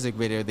music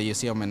video that you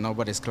see him in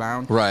Nobody's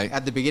Clown. Right.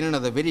 At the beginning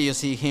of the video, you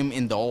see him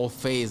in the old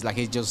phase, like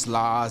he's just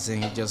lost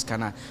and he's just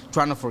kind of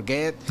trying to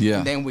forget. Yeah.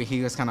 And then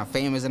he was kind of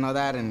famous and all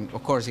that. And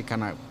of course, he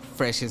kind of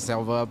freshed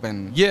himself up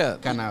and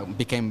kind of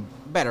became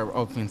better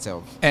of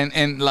himself.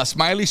 And La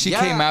Smiley, she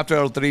came after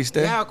El Triste?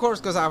 Yeah, of course,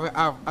 because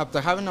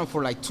after having him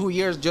for like 2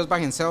 years just by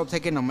himself,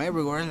 taking him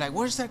everywhere, like,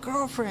 where's that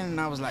girlfriend?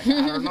 And I was like,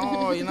 I don't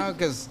know,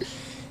 because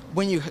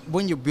when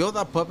you build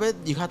a puppet,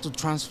 you have to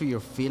transfer your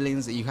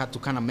feelings. You have to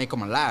kind of make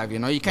them alive. You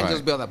can't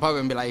just build a puppet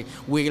and be like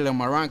wiggle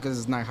them around because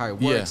it's not how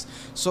it works.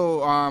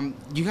 So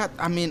you have.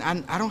 I mean,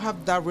 I don't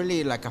have that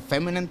really like a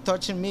feminine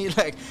touch in me.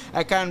 Like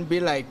I can't be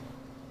like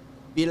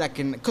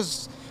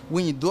because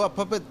when you do a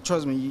puppet,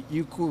 trust me,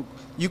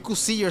 you could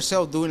see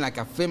yourself doing like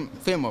a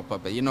female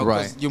puppet.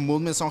 Because your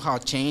movements somehow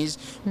change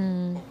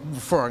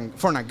for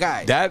a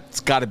guy.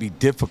 That's got to be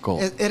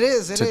difficult. It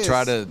is. To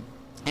try to.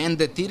 And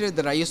the theater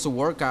that I used to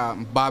work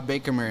at, Bob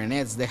Baker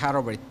Marionettes, they had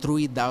over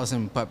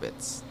 3,000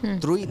 puppets.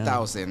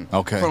 3,000.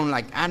 Okay. From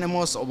like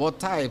animals of all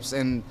types.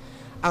 And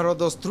out of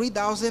those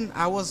 3,000,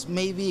 I was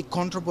maybe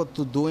comfortable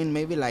to doing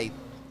maybe like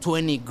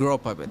 20 girl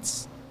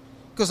puppets.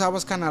 Because I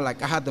was kind of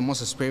like, I had the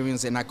most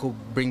experience and I could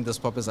bring those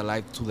puppets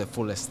alive to the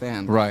full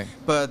extent. Right.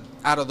 But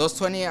out of those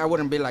 20, I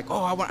wouldn't be like,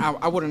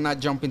 I would not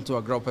jump into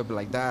a girl puppet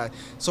like that.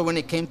 So when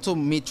it came to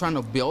me trying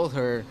to build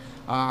her,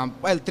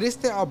 El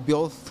Triste, I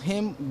built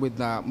him with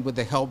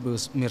the help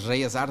of Mis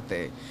Reyes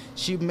Arte.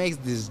 She makes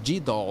these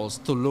G dolls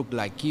to look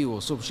like you.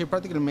 So she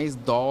practically makes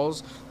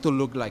dolls to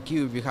look like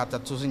you. If you have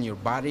tattoos in your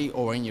body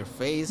or in your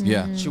face,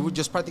 she would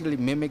just practically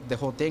mimic the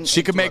whole thing.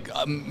 She could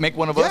make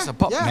one of us a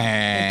puppet.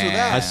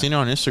 Man. I've seen her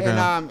on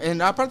Instagram.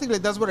 And I practically,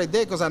 that's what I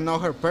did because I know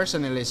her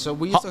personally. So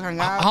we used to hang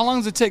out. How long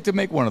does it take to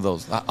make one of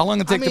those? How long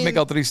does it take to make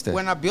El Triste?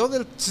 When I build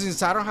it,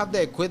 since I don't have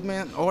the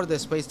equipment or the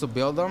space to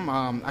build them,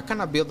 I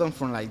kind of build them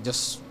from like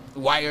just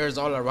wires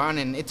all around,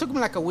 and it took me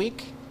like a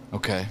week.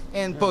 Okay.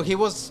 But he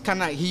was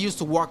he used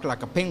to walk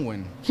like a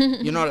penguin,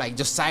 like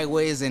just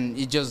sideways, and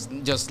he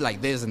just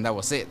like this, and that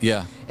was it.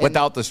 Yeah. And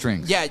without the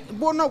strings. Yeah.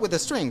 Well, not with the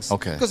strings.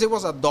 Okay. Because it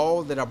was a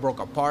doll that I broke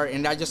apart,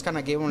 and I just kind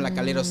of gave him like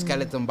a little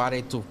skeleton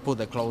body to put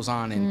the clothes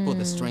on and put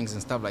the strings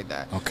and stuff like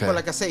that. Okay. But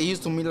like I said, he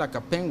used to me like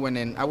a penguin,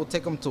 and I would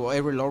take him to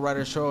every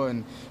lowrider show,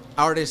 and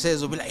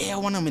artists would be like, hey, I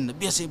want him in the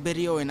music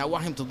video, and I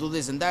want him to do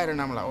this and that, and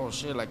I'm like, oh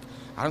shit, like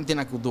I don't think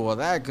I could do all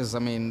that, because I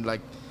mean,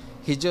 like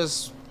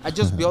I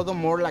just build them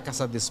more like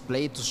as a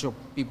display to show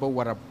people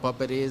what a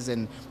puppet is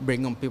and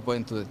bring them people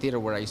into the theater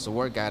where I used to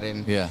work at.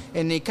 And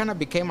it kind of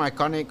became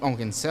iconic on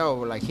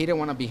himself. Like, he didn't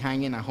want to be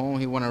hanging at home.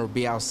 He wanted to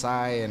be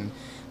outside. And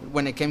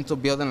when it came to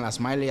building La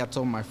Smiley, I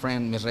told my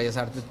friend Mis Reyes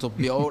Arte to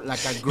build like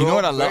a girl. You know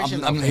what I love?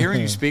 version I'm of hearing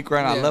him. you speak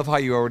right now. I love how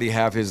you already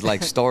have his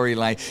like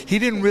storyline. He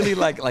didn't really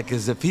like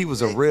as if he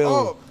was a real.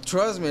 Oh,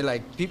 trust me,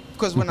 like,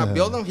 because when I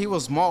built him, he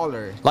was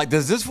smaller. Like,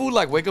 does this fool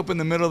like wake up in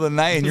the middle of the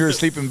night and you're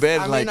asleep in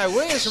bed? I like, mean, I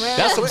wish, man.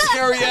 that's some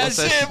scary ass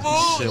shit, fool.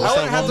 What's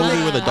that one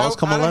movie where the dolls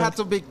come I don't alive? have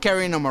to be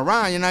carrying him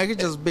around, he could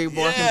just be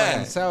working by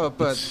himself.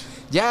 But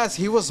yes,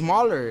 he was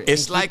smaller.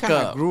 It's and like he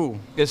kinda grew.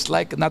 It's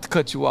like, not to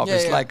cut you off. Yeah,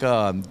 it's yeah. like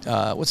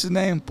what's his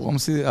name? Let me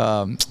see.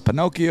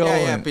 Pinocchio.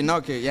 Yeah, and-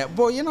 Pinocchio. Yeah,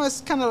 well,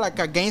 it's kind of like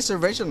a gangster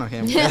version of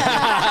him. even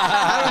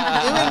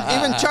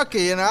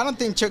Chucky, I don't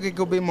think Chucky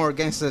could be more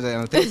gangster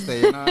than Triste.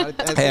 I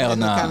think Hell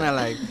no. Kind of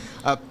like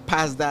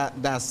past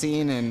that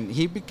scene,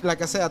 and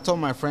like I said, I told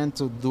my friend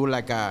to do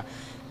like a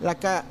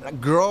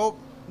girl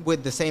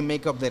with the same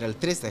makeup that El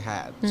Triste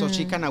had. So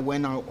she kind of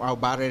went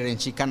about it, and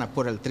she kind of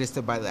put El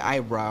Triste by the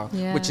eyebrow,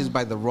 which is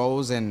by the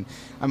rose. And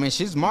I mean,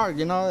 she's smart,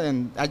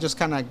 and I just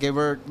kind of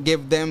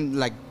give them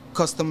like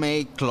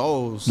custom-made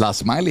clothes. La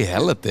Smiley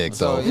hella thick,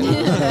 though. True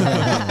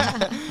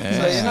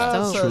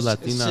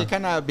Latina. She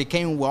kind of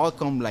became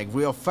welcome like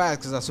real fast,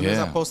 because as soon as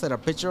I posted a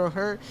picture of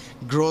her,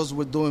 girls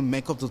were doing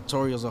makeup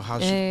tutorials of how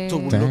she to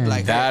look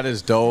like That her.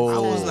 is dope. I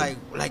was like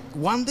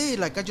one day,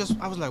 like I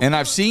was like, And what?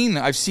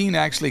 I've seen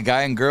actually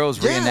guy and girls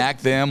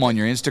reenact them on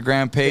your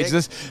Instagram page.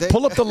 They-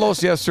 Pull up the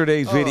Los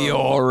Yesterday's video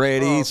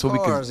already, of so we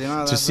course, can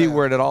to that's see it.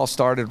 where it all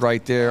started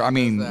right there. I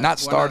mean, That's not that.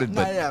 started,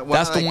 but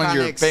that's the one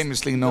you're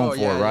famously known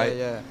for, right?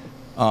 Yeah.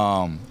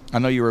 I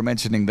know you were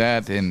mentioning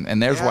that,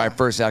 and there's where I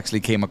first actually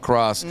came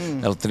across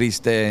El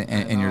Triste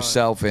and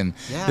yourself, and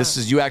this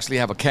is, you actually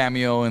have a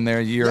cameo in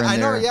there. You're in I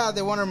know, there.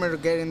 they wanted me to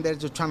get in there,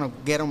 just trying to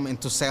get them and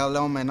to sell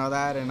them and all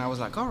that, and I was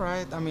like, all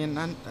right. I mean,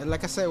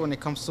 like I said, when it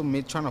comes to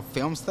me trying to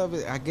film stuff,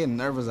 I get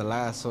nervous a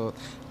lot, so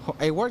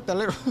it worked a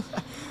little.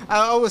 I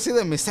always see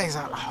the mistakes.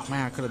 I'm like, oh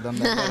man, I could have done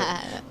that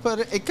better.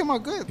 But it came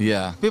out good.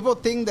 Yeah. People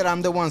think that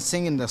I'm the one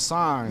singing the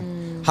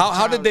song.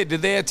 How did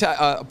they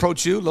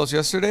approach you, Los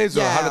Yesterdays,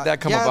 or how did that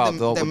come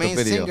about? The the main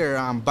video.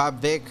 singer,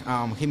 Bob Vick,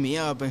 hit me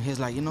up and he's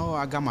like,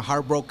 I got my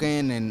heart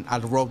broken and I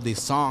wrote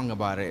this song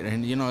about it.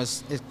 And,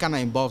 it kind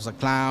of involves a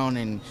clown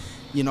and,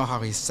 how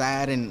he's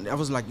sad. And I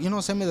was like,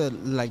 send me the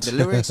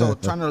lyrics or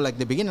trying to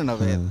the beginning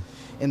of it.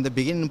 And the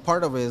beginning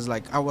part of it is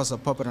like, I was a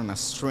puppet on a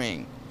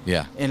string.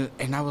 Yeah.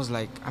 And I was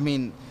like,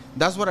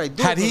 that's what I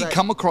do. Had he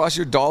come across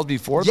your dolls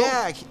before, though?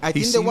 Yeah, I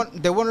think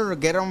they wanted to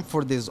get him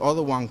for this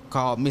other one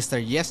called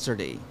Mr.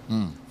 Yesterday.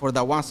 For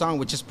that one song,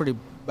 which is pretty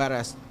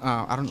badass.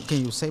 I don't.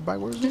 Can you say bad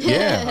words?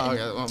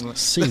 Yeah.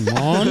 Simon.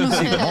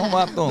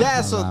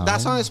 Yeah, so that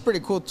song is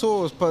pretty cool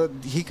too. But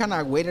he kind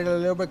of waited a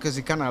little bit because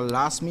he kind of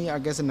lost me, I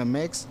guess, in the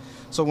mix.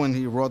 So when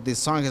he wrote this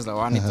song, he's like,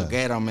 I need to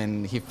get him,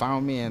 and he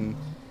found me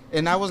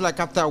and I was like,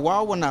 after a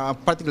while, when I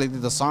practically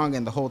did the song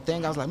and the whole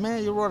thing, I was like,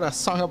 man, you wrote a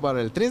song about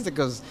El Triste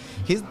because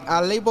I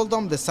labeled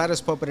him the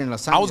saddest puppet in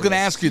Los Angeles. I was going to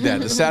ask you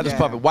that, the saddest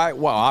puppet. Why?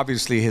 Well,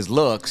 obviously his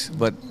looks,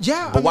 but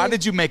why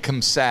did you make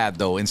him sad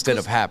though instead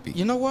of happy?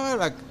 You know what?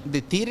 Like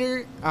the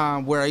theater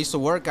where I used to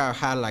work, I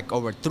had like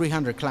over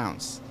 300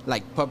 clowns,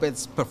 like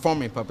puppets,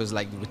 performing puppets,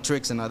 like with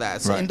tricks and all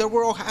that. So, and they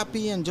were all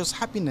happy and just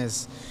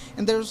happiness.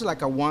 And there's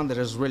like a one that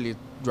is really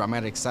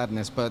dramatic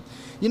sadness, but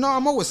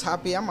I'm always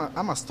happy. I'm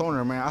a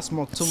stoner, man. I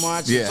smoke too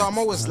much, so I'm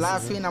always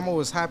laughing. I'm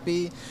always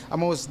happy.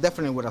 I'm always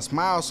definitely with a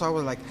smile. So I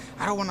was like,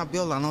 I don't want to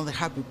build another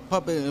happy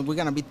puppet, and we're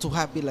gonna be too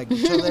happy like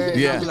each other.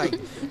 And I was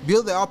like,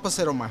 build the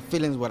opposite of my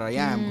feelings, what I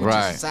am, which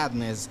is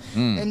sadness.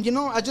 And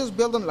I just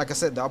build them, like I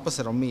said, the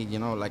opposite of me.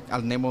 Like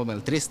I'll name him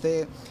El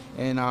Triste,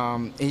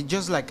 and it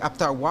just like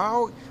after a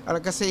while,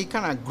 like I said, he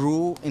kind of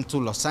grew into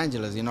Los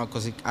Angeles,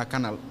 because I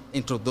kind of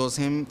introduced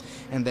him,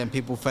 and then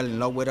people fell in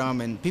love with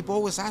him, and people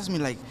always ask me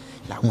like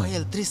why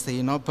El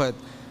Triste, but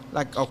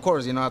like of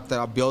course, after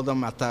I built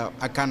him, after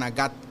I kind of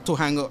got to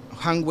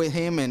hang with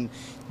him, and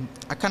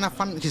I kind of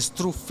found his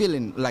true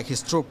feeling, like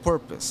his true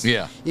purpose.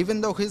 Yeah. Even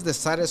though he's the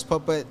saddest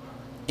puppet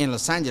in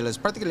Los Angeles,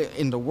 particularly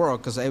in the world,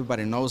 because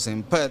everybody knows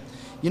him, but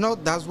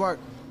that's what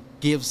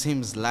gives him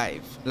his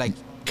life, like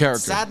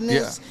character.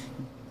 Sadness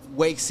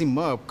wakes him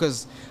up,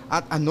 because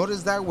I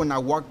noticed that when I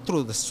walk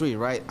through the street,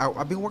 right?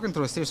 I've been walking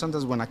through the street.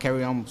 Sometimes when I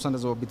carry on,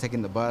 sometimes I'll be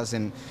taking the bus,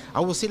 and I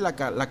will see like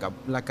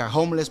a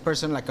homeless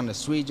person like on the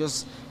street,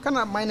 just kind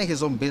of minding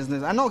his own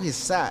business. I know he's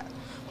sad,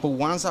 but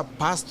once I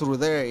pass through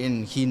there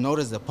and he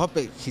noticed the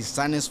puppet, his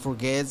sadness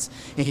forgets,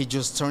 and he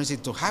just turns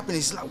into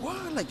happiness. He's like,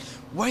 what? Like,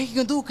 what are you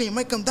gonna do? Can you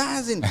make him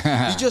dance? And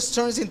he just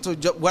turns into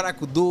what I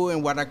could do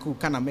and what I could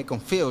kind of make him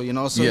feel,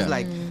 So it's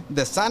like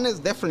the sadness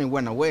definitely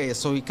went away.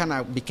 So he kind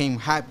of became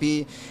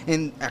happy,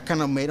 and I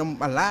kind of made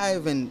him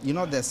alive. And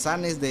the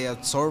sadness, they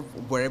absorb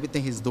where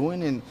everything he's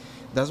doing, and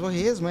that's what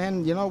he is,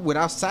 man.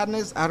 Without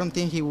sadness, I don't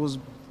think he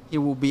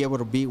will be able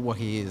to be what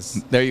he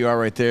is. There you are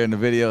right there in the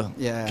video.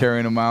 Yeah.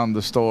 Carrying him out in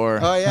the store.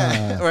 Oh,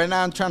 yeah. Right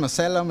now I'm trying to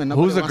sell him, and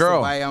nobody wants to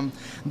buy him.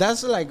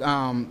 That's like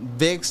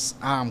Vic's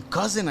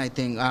cousin, I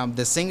think.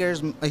 The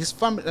singers, his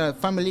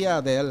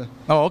familia de él.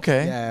 Oh,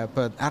 okay. Yeah,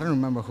 but I don't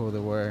remember who they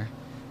were.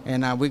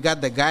 And we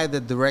got the guy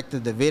that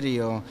directed the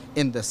video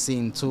in the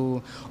scene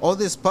too. All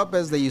these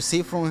puppets that you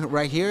see from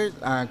right here,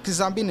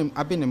 because I've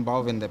been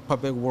involved in the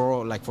puppet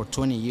world like for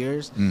 20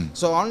 years.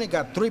 So I only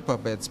got 3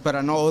 puppets, but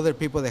I know other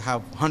people that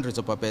have hundreds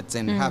of puppets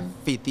and have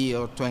 50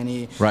 or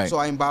 20. Right. So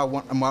I involved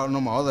one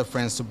of my other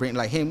friends to bring,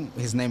 like him.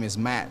 His name is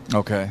Matt.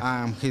 Okay.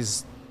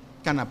 His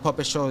kind of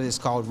puppet show is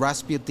called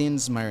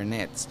Rasputin's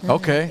Marionettes.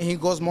 Okay. And he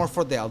goes more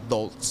for the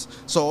adults.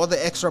 So all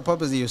the extra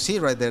puppets that you see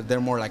right there, they're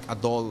more like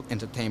adult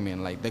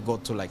entertainment. Like they go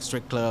to like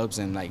strip clubs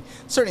and like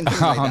certain things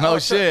like that. No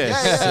shit.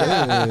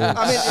 Yeah.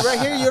 I mean, right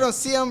here you don't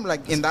see them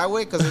like in that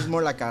way because it's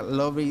more like a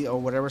lovey or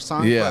whatever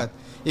song. Yeah. But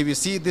if you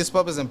see these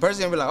puppets in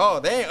person, you'll be like,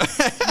 oh, damn.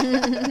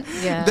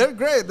 Yeah. They're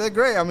great. They're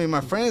great. I mean,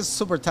 my friend is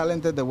super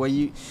talented.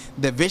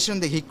 The vision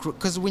that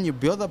because when you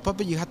build a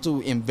puppet, you have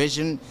to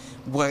envision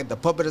what the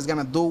puppet is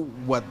gonna do,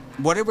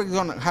 whatever is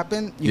gonna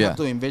happen. You have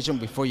to envision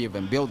before you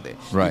even build it.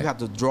 Right. You have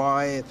to draw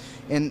it.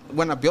 And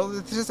when I built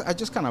it, I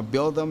just kind of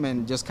built them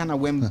and just kind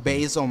of went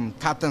based on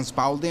Captain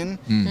Spaulding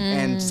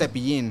and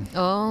Cepillín.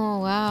 Oh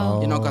wow!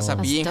 Because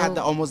Cepillín had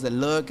almost the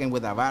look and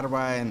with the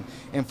barba,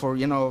 and for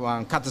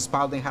Captain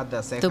Spaulding had the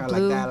ceja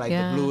like that, like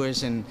the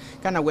bluish, and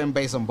kind of went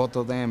based on both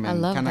of them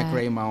and kind of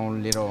create my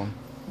own little.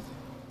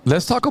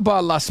 Let's talk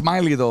about La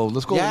Smiley though.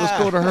 Let's go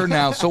to her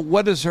now. So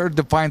what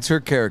defines her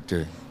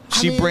character?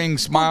 She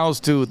brings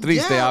smiles to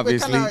Triste,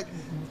 obviously.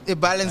 It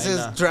balances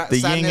the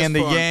yin and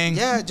the yang.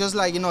 Yeah, just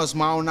like,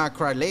 smile now,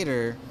 cry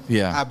later.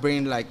 Yeah. I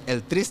bring like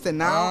El Triste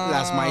now,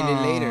 La Smiley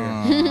later.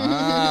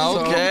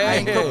 Okay. So I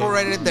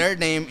incorporated their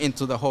name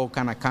into the whole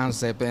kind of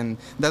concept, and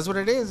that's what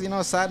it is.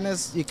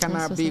 Sadness, you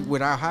cannot be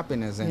without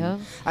happiness.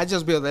 And I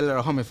just built a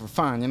little homie for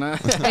fun,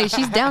 Hey,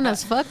 she's down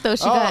as fuck though.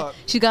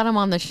 She got him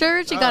on the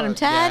shirt. She got him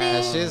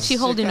tatted. Yeah, she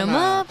holding him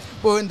up.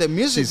 Well, in the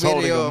music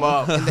video,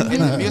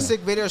 in the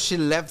music video, she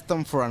left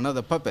them for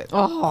another puppet.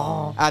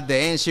 Oh. At the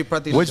end, she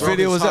practically. Which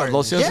video was that?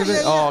 Los Angeles?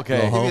 Yeah. Oh,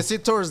 okay. If you see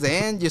towards the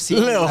end, you see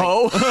little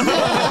hoe.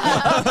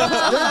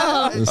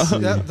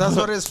 That's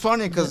what is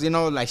funny because,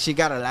 like she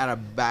got a lot of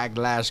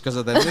backlash because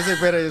of the music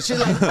video. She's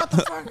like, what the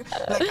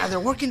fuck? Like, are they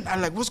working?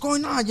 I'm like, what's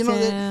going on?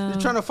 They're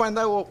trying to find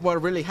out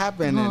what really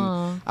happened.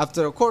 And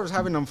after, of course,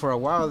 having them for a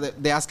while,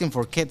 they're asking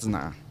for kids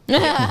now. They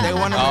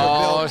want to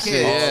build kids.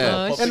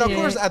 Yeah. And of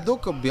course, I do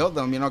could build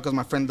them, because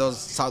my friend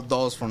does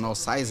dolls for no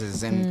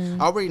sizes. And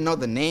I already know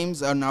the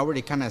names and I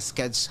already kind of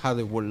sketched how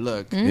they would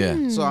look.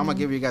 Yeah. So I'm going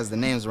to give you guys the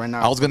names right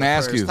now. I was going to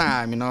ask you.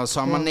 Time,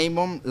 So I'm going to name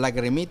them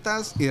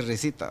Lagrimitas y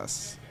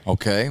Risitas.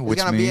 Okay, which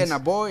it's gonna means? be a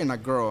boy and a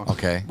girl.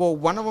 Okay. Well,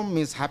 one of them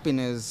is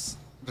happiness.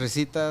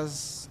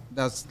 Risitas,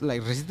 that's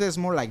like Risitas is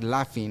more like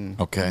laughing.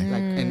 Okay.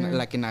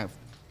 Like in a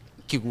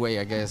cute way,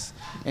 I guess.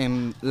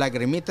 And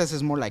Lagrimitas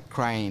is more like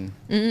crying.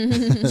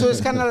 So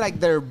it's kind of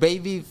like their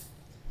baby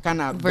kind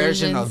of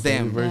version of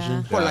them.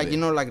 Version. Or like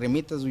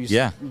Lagrimitas, we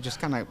just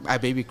kind of a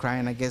baby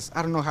crying, I guess.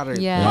 I don't know how to.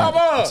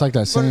 It's like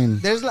that saying.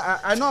 There's,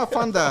 I know I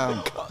found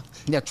the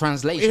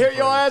translation. You hear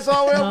your ass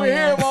all the way over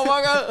here,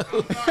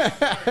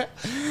 motherfucker.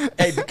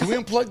 Hey, can we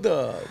unplug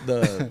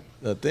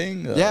the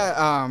thing? So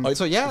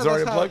yeah, it's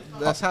already plugged?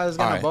 That's how it's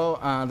gonna go.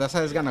 That's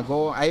how it's gonna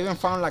go. I even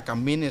found like a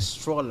mini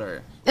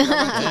stroller.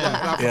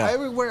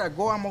 Everywhere I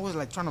go, I'm always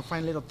like trying to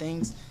find little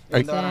things.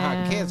 Even though I don't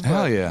have kids.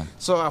 Hell yeah.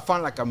 So I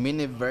found like a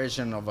mini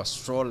version of a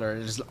stroller.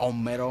 It's all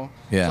metal.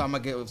 Yeah. So I'm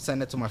gonna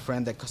send it to my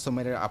friend that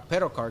custom-made a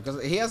pedal car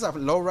because he has a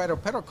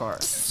lowrider pedal car.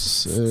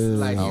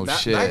 Like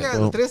shit. that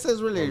guy, Triste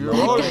is really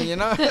rolling,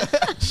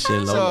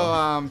 Shit,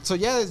 So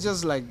yeah, it's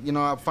just like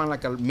I found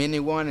like a mini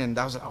one, and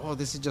I was like, oh,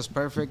 this is just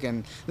perfect.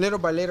 And little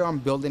by little, I'm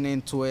building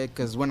into it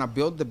because when I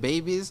build the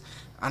babies,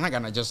 I'm not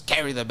gonna just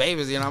carry the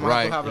babies, I'm gonna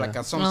have to have like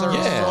some sort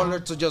of stroller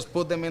to just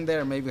put them in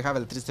there, and maybe have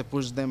El Triste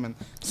push them and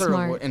sort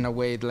of in a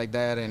way like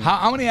that. And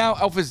how many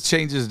outfit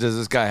changes does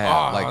this guy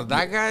have? like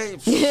that guy,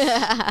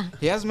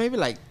 he has maybe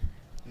like,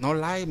 no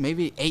lie,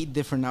 maybe 8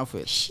 different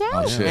outfits.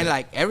 Oh, shit. And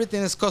like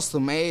everything is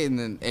custom made,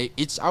 and then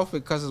each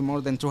outfit costs more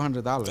than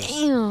 $200.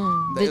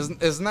 Damn.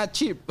 It's not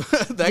cheap.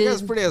 That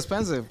guy's pretty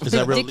expensive. Is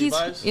that real Dickies?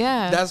 Levi's?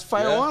 Yeah. That's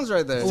 501s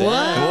right there. What?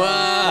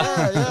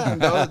 Yeah.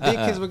 And those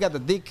Dickies, we got the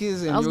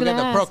Dickies, and we got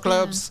the Pro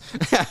Clubs.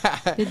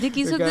 The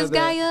Dickies hooked this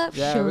guy up?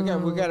 Yeah, Sure.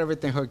 we got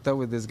everything hooked up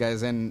with these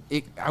guys, and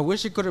I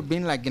wish it could have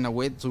been like in a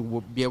way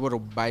to be able to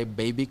buy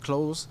baby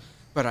clothes.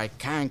 But I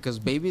can't because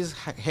babies'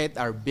 head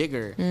are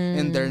bigger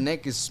and their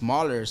neck is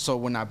smaller. So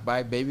when I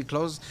buy baby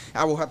clothes,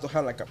 I will have to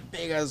have like a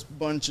big ass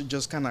bunch of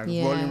just kind of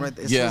rolling right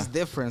there. It's just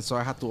different. So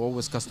I have to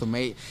always custom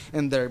make.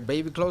 And their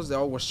baby clothes, they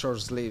always short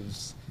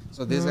sleeves.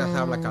 So these guys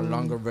have like a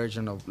longer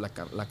version of like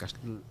a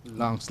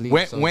long sleeve.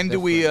 When do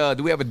we have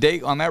a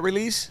date on that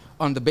release?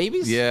 On the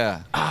babies?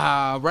 Yeah.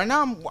 Right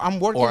now I'm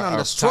working on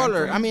the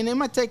stroller. I mean, it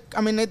might take.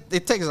 I mean,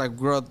 it takes like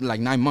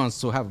 9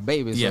 months to have a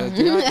baby. So,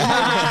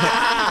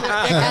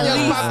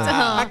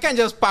 I can't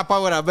just pop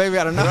out with a baby.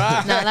 I don't know.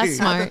 Right. No, that's I have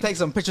smart. to take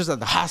some pictures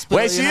at the hospital.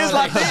 Wait, she is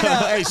Latina.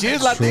 Hey, she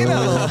is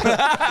Latina.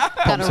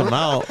 Pumps them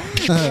out.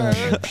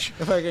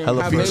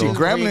 Hella fertile.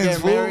 Gremlins,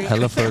 fool.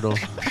 Hella fertile.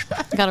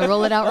 Gotta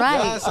roll it out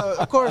Yeah, right. so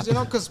of course,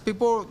 because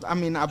people, I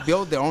mean, I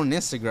built their own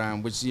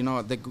Instagram, which, you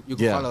can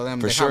follow them.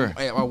 For They sure.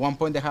 At one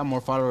point, they have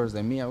more followers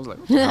than me. I was like,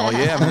 Oh,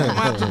 yeah, man.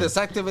 I have to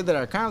deactivate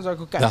their accounts so I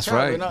could catch That's up,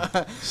 right.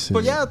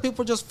 But yeah,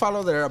 people just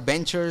follow their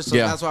adventures. So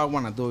that's what I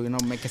want to do,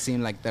 make it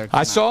seem like they're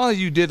I saw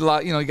you did a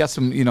lot, you got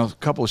some, a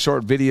couple of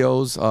short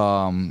videos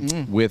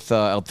with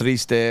El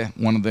Triste,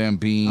 one of them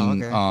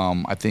being,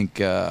 I think,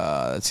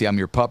 let's see, I'm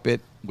Your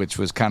Puppet, which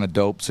was kind of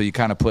dope. So you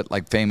kind of put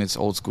like famous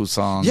old school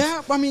songs.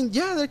 Yeah, I mean,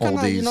 they're kind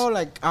of, Oldies.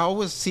 like I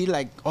always see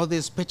like all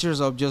these pictures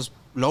of just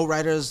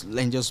lowriders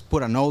and just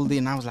put an oldie,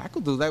 and I was like, I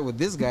could do that with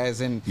these guys,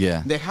 and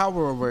they have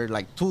over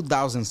like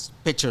 2,000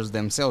 pictures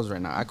themselves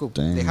right now.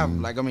 They have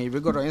like, I mean, if you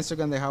go to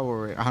Instagram, they have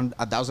over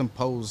 1,000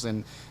 posts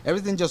and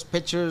everything, just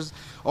pictures.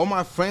 All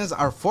my friends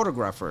are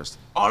photographers,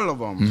 all of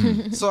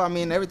them. So I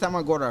mean, every time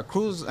I go to a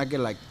cruise, I get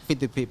like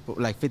 50 people,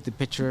 like 50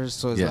 pictures.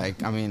 So it's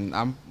like, I mean,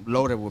 I'm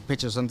loaded with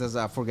pictures. Sometimes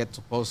I forget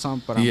to post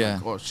some, but I'm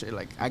like, oh shit,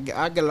 like I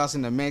get lost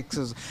in the mix.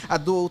 I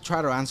do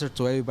try to answer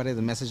to everybody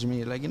that message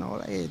me, like,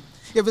 like,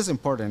 if it's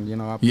important,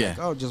 I'll be like,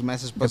 oh, just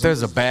message. If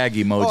there's a bag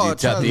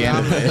emoji at the end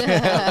of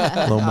it.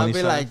 I'll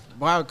be like,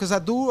 wow, because I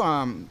do,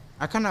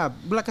 I kind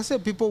of, like I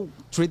said, people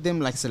treat them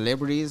like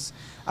celebrities.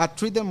 I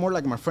treat them more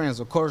like my friends,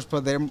 of course,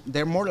 but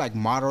they're more like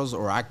models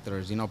or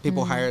actors.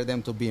 People hire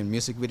them to be in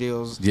music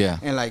videos. Yeah.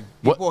 And like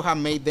people have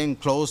made them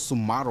close to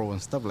model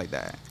and stuff like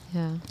that.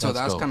 Yeah. So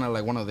that's kind of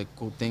like one of the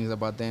cool things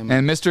about them.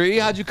 And Mr. E,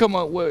 how'd you come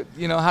up with,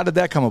 how did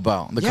that come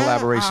about? The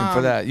collaboration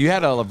for that? You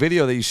had a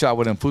video that you shot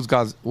with him, Foos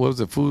God's, what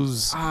was it,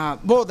 Foos?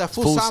 Well, the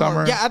Foos Summer.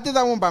 Summer. Yeah, I did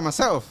that one by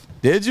myself.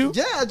 Did you?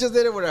 Yeah, I just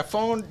did it with a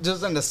phone,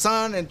 just in the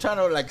sun, and trying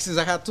to, like, since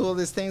I had two of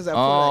these things, I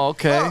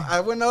I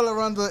went all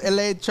around the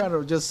LA trying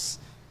to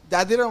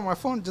I did it on my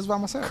phone just by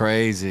myself.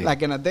 Crazy.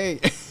 Like in a day.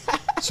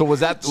 So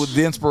was that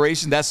the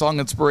inspiration? That song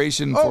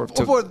inspiration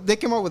They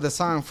came up with the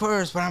song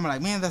first, but I'm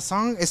like, man, that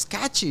song is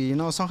catchy. You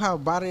know, somehow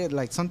about it,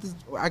 like something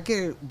I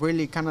get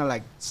really kind of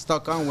like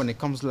stuck on when it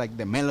comes to like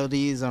the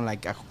melodies and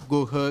like a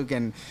good hook.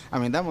 And I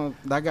mean,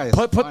 that guy is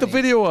put the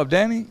video up,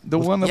 Danny. The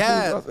one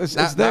that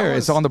it's there.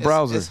 It's on the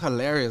browser. It's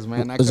hilarious,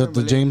 man. Is it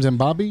the James and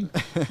Bobby?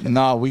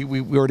 No,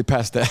 we already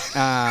passed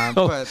that.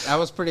 But I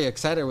was pretty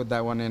excited with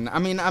that one. And I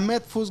mean, I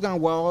met Food's Gone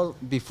Wild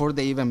before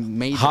they even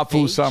made Hot the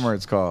page. Food Summer,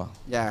 it's called.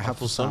 Yeah, Hot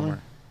Food Summer.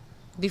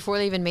 Before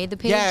they even made the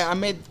page? Yeah, I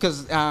made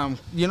because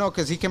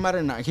because he came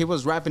out he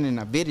was rapping in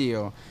a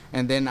video,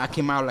 and then I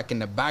came out like in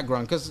the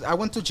background because I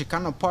went to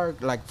Chicano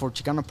Park like for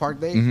Chicano Park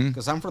Day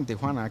because I'm from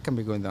Tijuana. I can't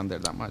be going down there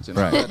that much. You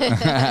know? Right.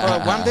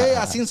 But one day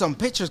I seen some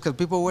pictures because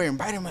people were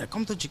inviting me to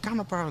come to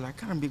Chicano Park. I was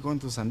like, I can't be going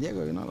to San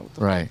Diego. You know.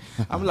 Right.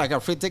 I'm like a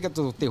free ticket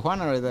to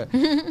Tijuana right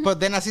there. But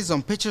then I see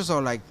some pictures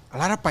of like a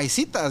lot of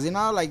paisitas. You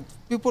know, like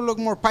people look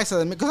more paisa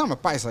than me because I'm a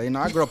paisa. You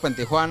know, I grew up in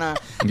Tijuana.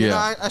 You know,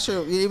 I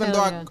should even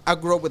though I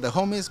grew up with the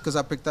homies because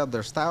I picked up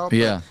their style.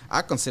 Yeah.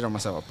 I consider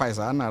myself a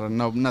paisa. I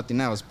know nothing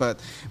else. But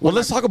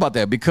let's talk about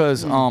that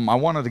because I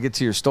wanted to get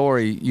to your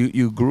story.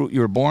 You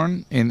were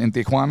born in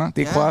Tijuana,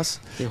 Tijuas,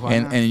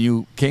 Tijuana. and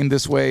you came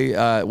this way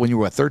when you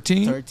were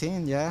 13.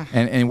 13, yeah.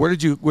 And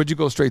where'd you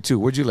go straight to?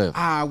 Where'd you live?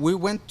 We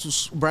went to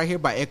right here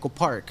by Echo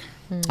Park.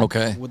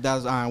 Okay. We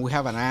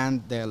have an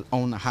aunt that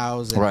owned a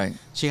house. And right.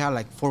 She had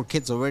like 4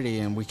 kids already,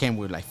 and we came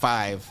with like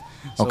 5.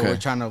 So we're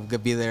trying to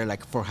be there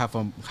like for half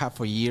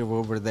a year. We're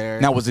over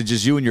there. Now, was it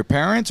just you and your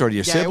parents or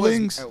your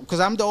siblings? Because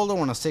I'm the older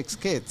one of 6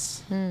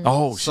 kids.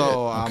 Oh,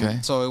 so, shit. Okay.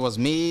 So it was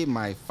me,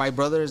 my 5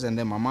 brothers, and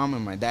then my mom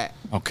and my dad.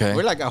 Okay.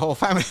 We're like a whole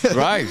family.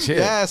 Right. Shit.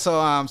 Yeah.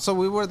 So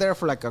we were there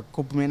for like a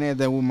couple minutes.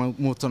 Then we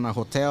moved to a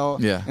hotel.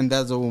 Yeah. And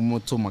that's when we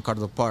moved to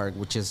MacArthur Park,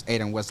 which is 8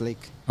 and Westlake.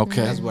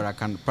 Okay. That's where I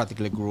kind of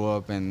practically grew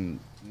up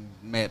and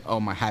met all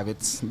my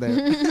habits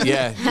there.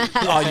 Yeah,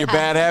 all your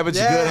bad habits,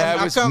 your good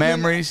habits,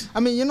 memories. I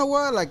mean, you know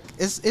what? Like,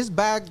 it's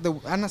bad.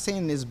 I'm not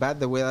saying it's bad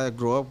the way I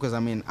grew up because I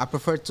mean, I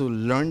prefer to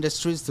learn the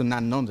streets to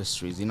not know the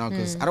streets. You know,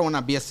 because I don't want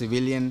to be a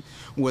civilian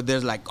where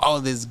there's like all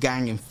this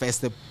gang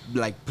infested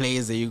like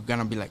place that you're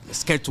gonna be like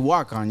scared to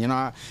walk on. You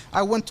know,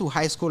 I went to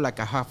high school like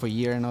a half a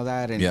year and all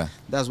that, and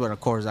that's where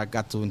of course I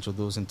got to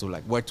introduce into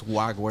like where to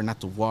walk, where not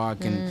to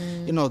walk,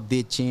 and you know,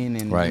 ditching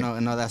and you know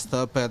and all that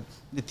stuff. But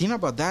the thing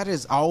about that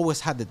is I always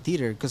had the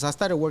theater because I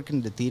started working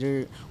in the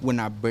theater when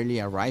I barely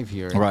arrived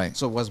here. Right.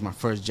 So it was my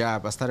first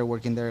job. I started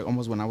working there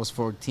almost when I was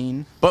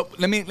 14. But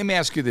let me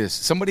ask you this: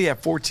 somebody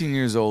at 14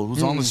 years old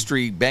who's on the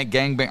street,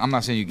 gang bang. I'm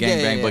not saying you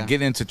gang bang, but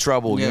get into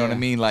trouble. You know what I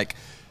mean? Like,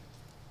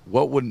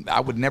 I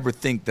would never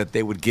think that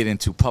they would get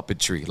into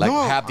puppetry, like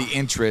have the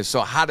interest.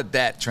 So how did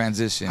that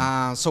transition?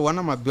 So one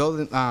of my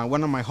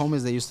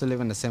homies that used to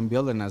live in the same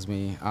building as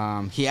me,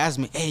 he asked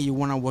me, "Hey, you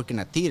want to work in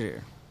a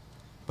theater?"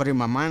 But in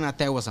my mind, I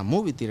thought it was a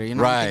movie theater, you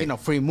know, right. thinking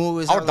of free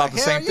movies. I thought the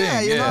same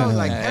thing, you know,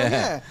 like hell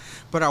yeah.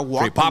 But I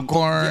walked free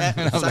popcorn.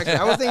 Exactly.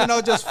 I was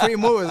thinking, just free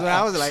movies. But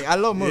I was like, I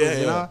love movies,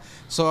 you know.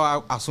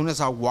 So as soon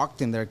as I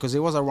walked in there, because it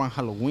was around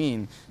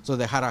Halloween, so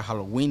they had a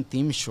Halloween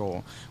theme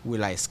show with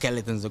like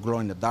skeletons that glow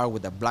in the dark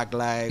with the black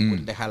light.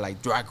 They had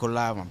like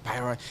Dracula,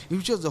 vampire. It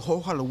was just the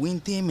whole Halloween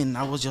theme, and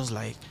I was just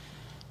like,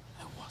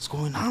 what's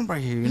going on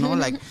right here, you know,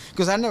 like,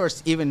 because I never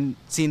even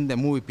seen the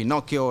movie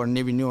Pinocchio or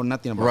never knew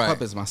nothing about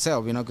puppets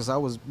myself, you know, because I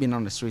was being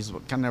on the streets,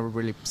 but can never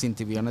really seen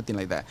TV or nothing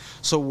like that.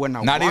 So when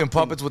I not even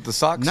puppets with the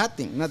socks,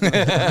 nothing.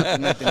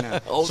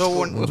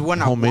 So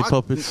when I homemade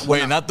puppets,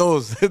 wait, not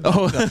those.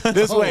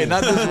 This way,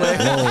 not this way.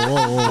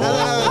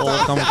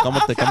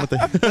 Cámate.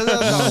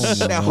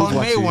 The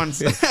homemade ones.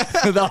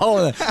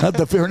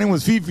 Her name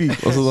was Fifi.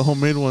 Those are the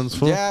homemade ones.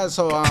 Fool. Yeah,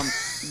 so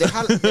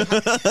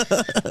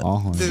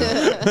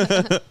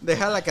they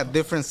had like a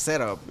different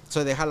setup.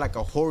 So they had like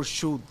a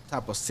horseshoe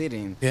type of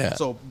sitting. Yeah.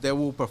 So they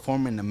will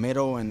perform in the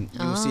middle, and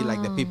you will see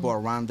like the people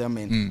around them,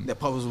 and the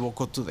puppets will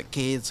go to the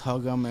kids,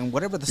 hug them, and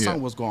whatever the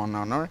song was going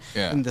on. Right?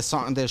 Yeah. And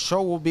the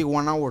show will be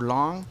 1 hour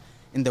long,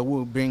 and they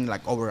will bring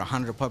like over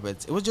 100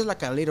 puppets. It was just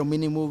like a little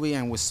mini movie,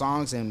 and with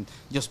songs and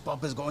just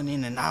puppets going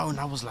in and out. And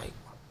I was like,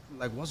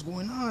 what's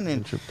going on?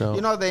 And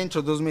you know, they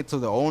introduced me to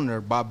the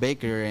owner, Bob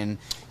Baker, and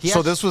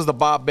this was the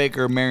Bob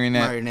Baker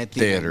Marionette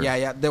Theater.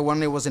 Yeah, the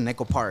one that was in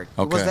Echo Park.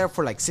 Okay. It was there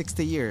for like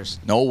 60 years.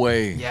 No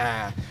way.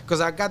 Yeah,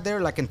 because I got there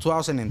like in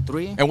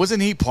 2003. And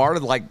wasn't he part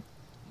of like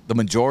the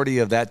majority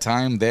of that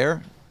time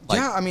there?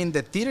 Yeah, I mean,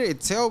 the theater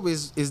itself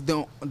is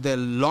the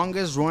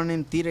longest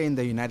running theater in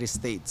the United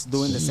States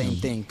doing the same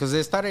thing, because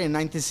they started in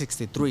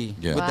 1963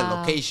 with the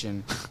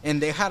location,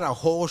 and they had a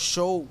whole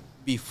show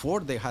before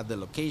they had the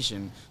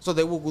location. So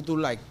they would go do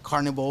like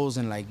carnivals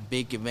and like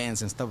big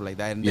events and stuff like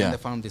that. And then they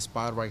found this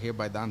spot right here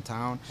by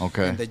downtown.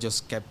 Okay. And they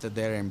just kept it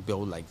there and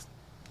built like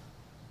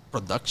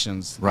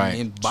productions. Right.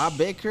 And Bob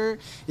Baker,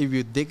 if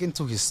you dig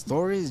into his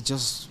story, it's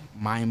just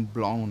mind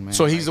blown, man.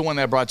 So he's the one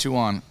that brought you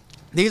on.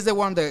 He's the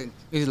one that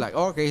is like,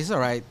 okay, he's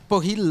all right. But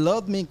he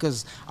loved me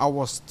because I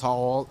was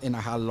tall and I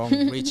had long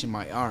reach in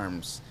my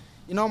arms.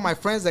 you know, my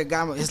friends that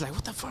got me, it's like,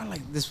 what the fuck,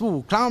 like this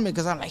fool clown me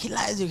because I'm like, he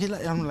lies you.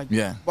 I'm like,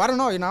 yeah. Well, I don't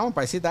know, you know,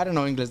 I didn't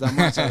know English that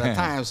much at the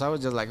time, so I was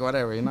just like,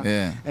 whatever, you know.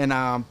 Yeah. And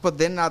but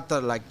then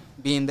after like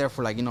being there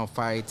for like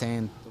 5,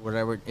 10,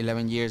 whatever,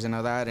 11 years and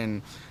all that,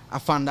 and I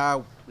found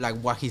out like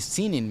what he's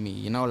seen in me,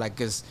 you know, like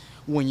because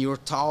when you're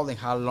tall and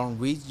have long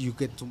reach, you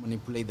get to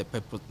manipulate the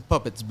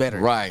puppets better.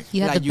 Right.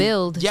 You have to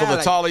build. Yeah, so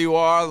the taller you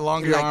are, the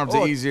longer your arms,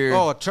 the easier.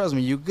 Oh, trust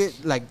me, you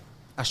get like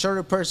a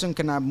shorter person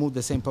cannot move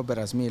the same puppet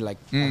as me. Like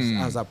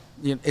as a,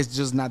 it's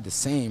just not the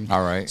same.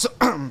 All right. So,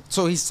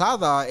 so he saw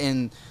that,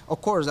 and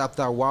of course,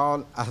 after a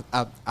while,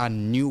 I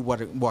knew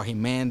what he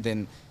meant,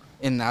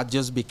 and I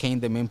just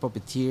became the main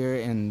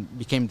puppeteer and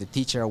became the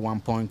teacher at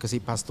one point because he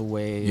passed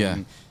away. Yeah.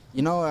 And,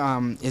 you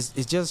know,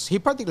 it's just he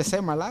practically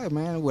saved my life,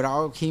 man.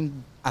 Without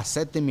him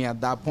accepting me at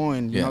that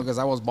point, you know, because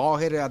I was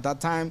bald headed at that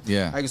time.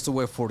 Yeah. I used to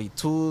wear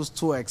 42s,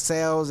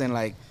 2XLs, and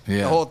like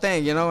the whole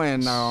thing, you know,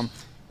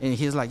 and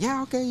he's like,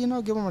 yeah, okay, you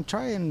know, give him a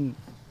try. And,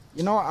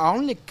 you know, I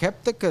only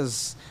kept it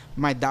because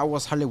my dad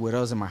was hardly with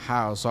us in my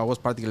house, so I was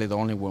practically the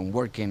only one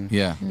working.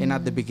 Yeah. And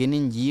at the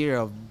beginning year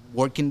of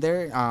working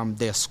there,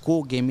 the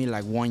school gave me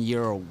like 1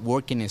 year of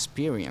working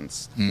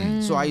experience.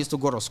 So I used to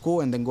go to school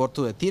and then go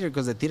to the theater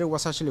because the theater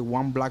was actually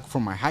 1 block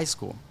from my high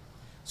school.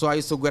 So I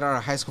used to get out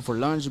of high school for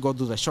lunch, go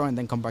do the show, and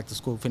then come back to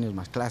school, finish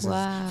my classes.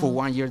 Wow. For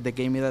 1 year, they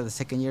gave me that. The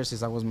second year,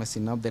 since I was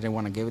messing up, they didn't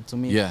want to give it to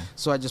me. Yeah.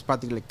 So I just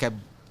practically kept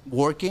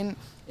working,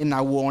 and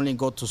I will only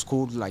go to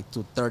school like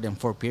to 3rd and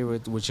 4th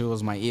period, which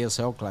was my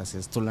ESL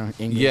classes to learn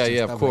English. Yeah, and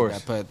yeah, stuff of course.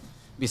 Like that. But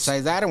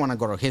besides that, I didn't want to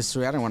go to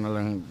history. I didn't want to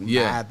learn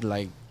math,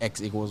 like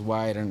X equals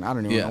Y, and I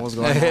don't even know what's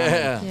going on.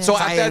 Yeah. So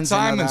at that Science time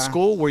and all in that.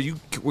 school,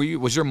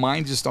 was your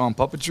mind just on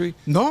puppetry?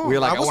 No, Were you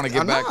like, I want to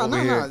get back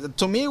over here? No.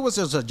 To me, it was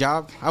just a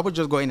job. I would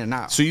just go in and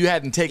out. So you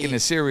hadn't taken it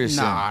serious?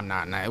 No.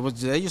 It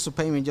was they used to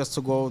pay me just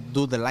to go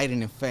do the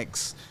lighting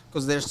effects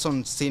because there's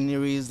some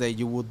sceneries that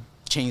you would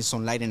change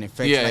some lighting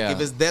effects. Yeah, like yeah. if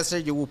it's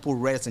desert, you will put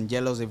reds and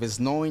yellows. If it's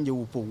snowing, you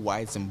will put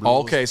whites and blues. Oh,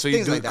 okay, so you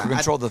things do like that.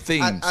 control the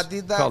themes, I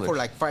did that colors. for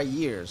like 5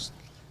 years,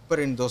 but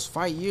in those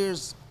 5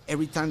 years,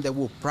 every time that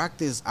we'll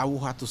practice, I will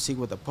have to see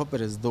what the puppet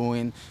is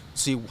doing,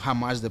 see how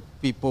much the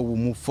people will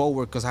move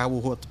forward, because I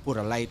will have to put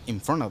a light in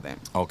front of them.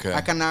 Okay.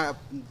 I cannot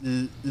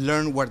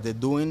learn what they're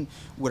doing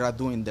without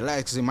doing the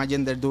lights. Because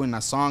imagine they're doing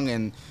a song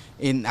and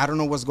I don't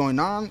know what's going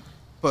on,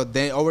 but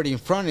they're already in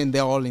front and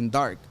they're all in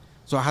dark.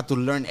 So I had to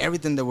learn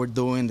everything they were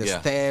doing, the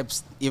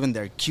steps, even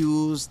their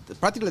cues,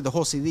 practically the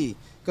whole CD.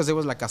 Because it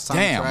was like a soundtrack.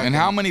 Damn, and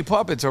how many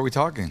puppets are we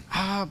talking?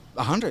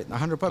 100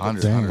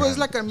 puppets. 100. Well,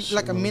 it's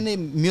like a mini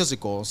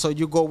musical. So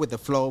you go with the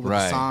flow with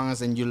the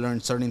songs and you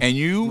learn certain And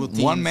you,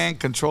 routines. one man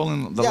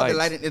controlling the lights. The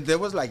lighting. There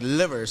was like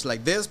levers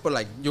like this, but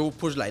like you would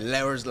push like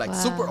levers, like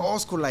super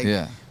old school,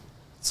 like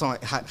so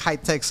high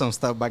tech some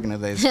stuff back in the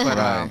days.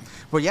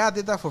 But yeah, I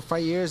did that for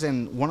 5 years,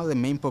 and one of the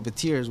main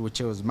puppeteers, which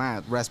was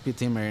Matt,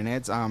 Rasputin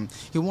Marionettes,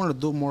 he wanted to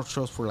do more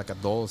shows for like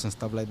adults and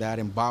stuff like that,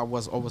 and Bob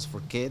was always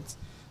for kids.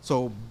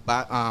 So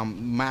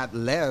Matt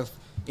left,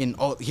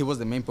 he was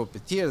the main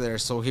puppeteer there.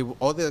 So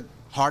all the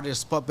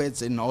hardest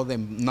puppets and all the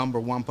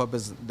 #1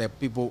 puppets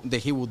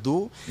that he would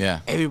do,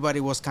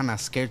 everybody was kind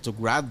of scared to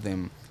grab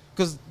them.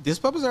 Because these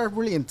puppets are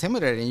really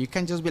intimidating. You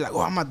can't just be like,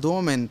 oh, I'm going to do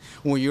them. And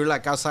when you're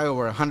like outside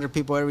over 100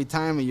 people every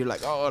time, and you're like,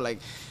 oh, like,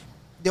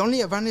 the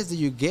only advantage that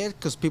you get,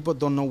 because people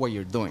don't know what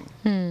you're doing.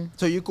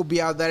 So you could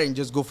be out there and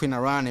just goofing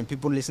around, and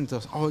people listen to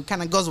us, oh, it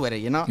kind of goes with it,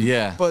 you know?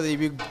 Yeah. But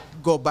if you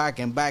go back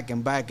and back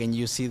and back, and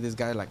you see this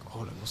guy like, oh,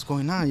 like, what's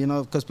going on, you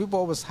know? Because people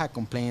always had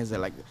complaints. They're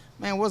like,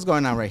 man, what's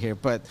going on right here?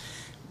 But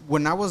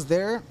when I was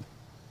there...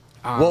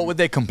 what would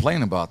they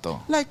complain about, though?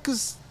 Like,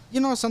 because,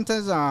 you know,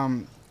 sometimes,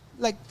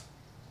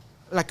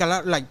 like a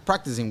lot, like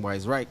practicing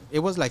wise, right? It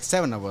was like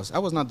 7 of us. I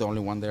was not the only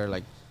one there.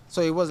 Like,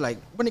 so it was like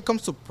when it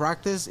comes to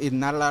practice, if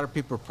not a lot of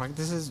people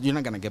practices, you're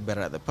not gonna get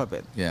better at the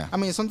puppet. Yeah. I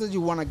mean, sometimes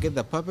you want to get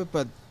the puppet,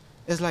 but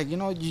it's like, you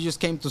know, you just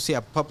came to see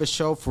a puppet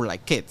show for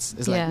like kids.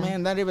 It's like,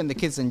 man, not even the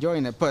kids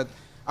enjoying it. But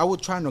I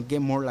would try to get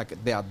more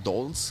like the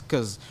adults,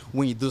 because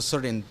when you do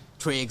certain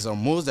tricks or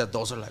moves, the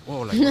adults are like,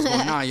 oh, like what's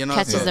going on? You know,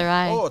 catches their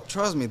eye. Oh,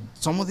 trust me,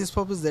 some of these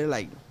puppets, they're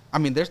like, I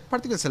mean, they're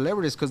particular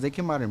celebrities because they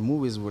came out in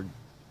movies with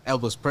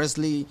Elvis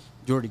Presley,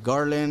 Jordy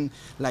Garland,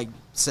 like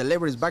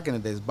celebrities back in the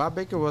days. Bob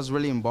Baker was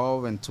really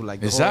involved into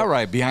like. Is that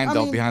right?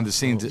 Behind the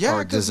scenes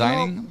or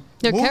designing? You know,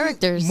 They're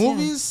characters.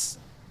 Movies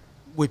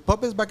with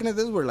puppets back in the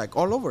days were like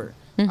all over.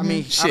 I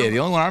mean, shit. The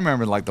only one I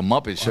remember like the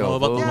Muppet Show.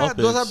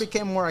 Those have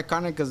became more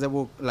iconic because they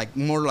were like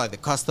more like the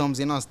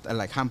customs, you know,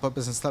 like hand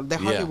puppets and stuff. They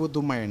hardly would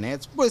do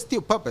marionettes, but it's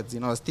still puppets, you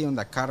know, still in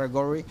that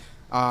category.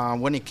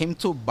 When it came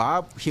to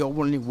Bob, he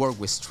only worked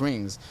with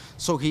strings.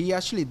 So he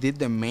actually did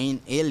the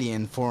main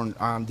alien for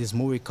this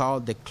movie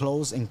called The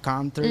Close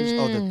Encounters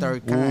of the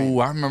Third Kind. Ooh,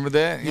 I remember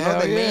that. You know,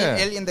 the main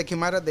alien that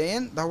came out at the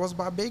end, that was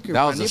Bob Baker.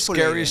 That was the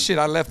scariest shit.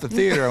 I left the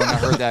theater when I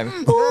heard that.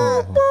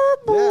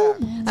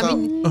 I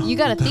mean, you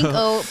got to think,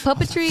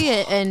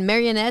 puppetry and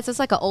marionettes, it's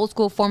like an old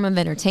school form of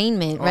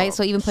entertainment, right?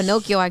 So even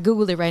Pinocchio, I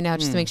Googled it right now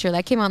just to make sure.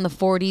 That came out in the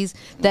 40s.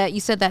 That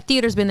you said that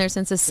theater's been there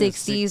since the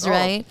 60s,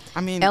 right?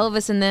 I mean,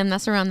 Elvis and them,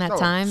 that's around that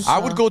time. I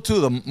would go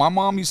to my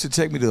mom used to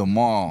take me to the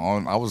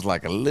mall. I was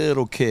like a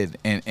little kid,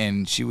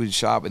 and she would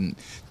shop, and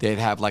they'd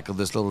have like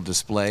this little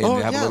display, and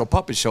they'd have a little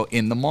puppet show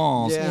in the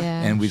malls,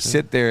 and we'd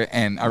sit there,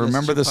 and I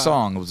remember the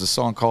song. It was a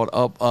song called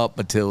Up, Up,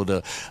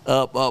 Matilda,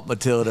 Up, Up,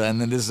 Matilda,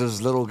 and then this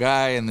little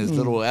guy and this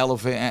little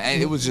elephant,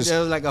 and it was just,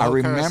 like I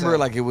remember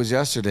like it was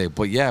yesterday,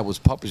 but yeah, it was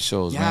puppet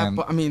shows, man.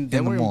 But I mean,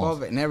 they were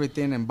involved in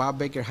everything, and Bob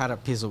Baker had a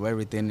piece of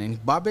everything,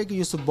 and Bob Baker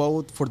used to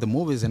vote for the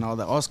movies and all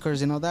the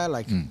Oscars and all that.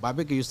 Like Bob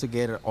Baker used to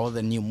get all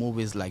the new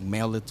movies, like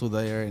mailed it to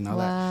there and all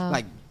that.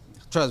 Like,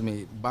 trust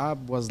me,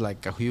 Bob was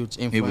like a huge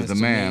influence. He was the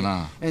man,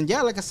 huh? And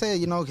yeah, like I said,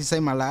 he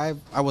saved my life.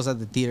 I was at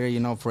the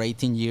theater, for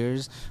 18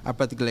 years. I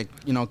practically,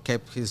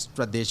 kept his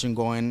tradition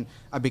going.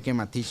 I became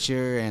a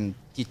teacher and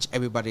teach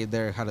everybody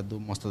there how to do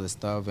most of the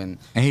stuff. And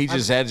he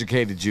just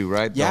educated you,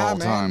 right? The whole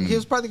time. He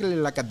was practically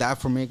like a dad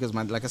for me because,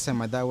 like I said,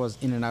 my dad was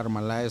in and out of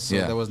my life. So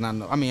there was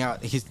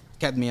not, he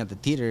kept me at the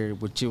theater,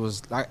 which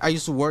was, I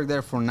used to work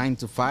there from 9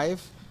 to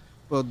 5.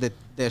 But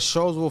the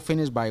shows will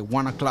finish by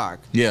 1 o'clock.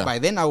 Yeah. By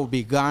then I will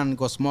be gone,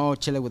 go smoke,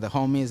 chill with the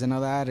homies and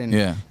all that,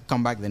 and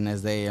come back the next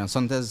day. And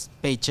sometimes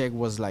paycheck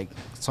was like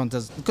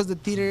because the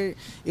theater,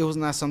 it was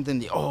not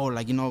something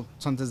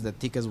sometimes the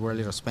tickets were a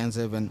little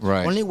expensive, and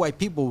only white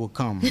people will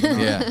come.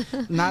 Yeah.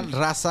 Not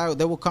raza,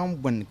 they will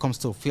come when it comes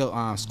to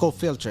school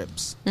field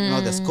trips.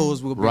 The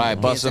schools will bring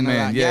bus them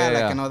in.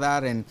 And all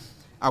that. And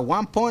at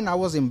one point I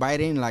was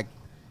inviting like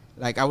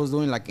I was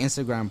doing like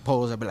Instagram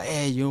posts. I'd be like,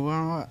 hey,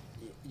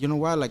 you know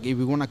what? Like, if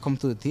you want to come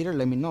to the theater,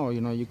 let me know.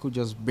 You could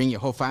just bring your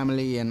whole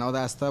family and all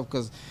that stuff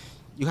because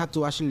you had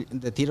to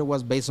the theater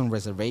was based on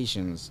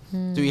reservations.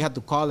 So you had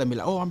to call and be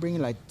like, oh, I'm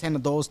bringing like 10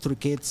 adults, 3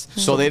 kids.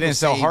 So they didn't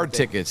sell hard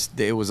tickets.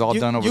 It was all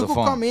done over the phone.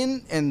 You could come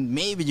in and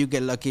maybe you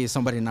get lucky if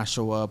somebody not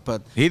show up.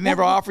 But he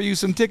never offer you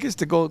some tickets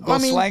to go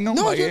slang them?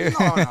 No, no.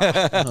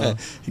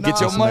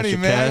 Get your money,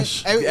 man.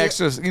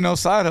 Extra,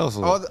 side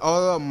hustle.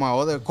 All of my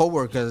other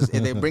coworkers,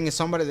 if they bring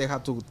somebody, they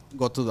have to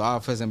go to the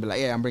office and be like,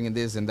 yeah, I'm bringing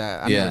this and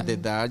that. I never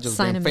did that. I just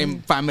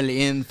bring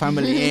family in.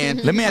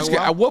 Let me ask you,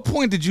 at what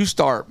point did you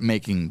start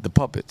making the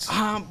puppets?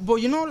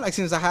 But like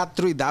since I had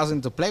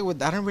 $3,000 to play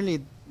with, I didn't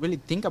really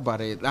think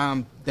about it. You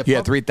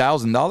had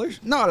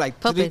 $3,000? No, like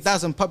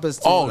 3,000 puppets.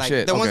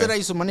 Shit. The ones that I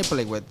used to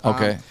manipulate with.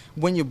 Okay.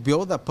 When you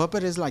build a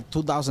puppet, it's like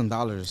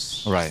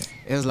 $2,000. Right.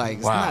 It's like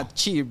it's not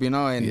cheap,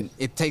 and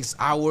it takes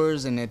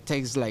hours and it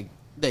takes like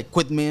the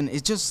equipment.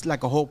 It's just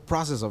like a whole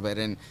process of it.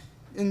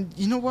 And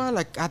you know what?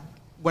 Like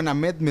when I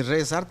met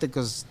Mireille's arte,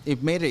 because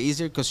it made it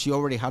easier because she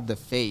already had the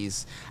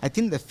face. I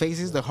think the face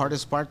is the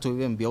hardest part to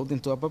even build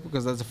into a puppet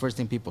because that's the first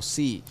thing people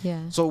see.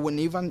 Yeah. So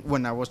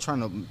when I was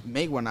trying to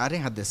make one, I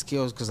didn't have the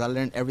skills because I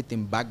learned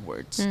everything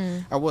backwards.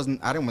 I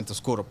didn't went to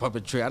school to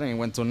puppetry. I didn't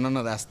went to none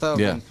of that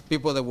stuff. Yeah. And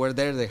people that were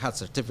there, they had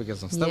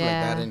certificates and stuff like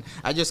that. And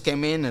I just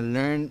came in and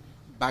learned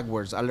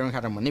backwards. I learned how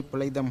to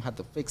manipulate them, how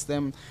to fix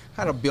them,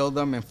 how to build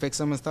them and fix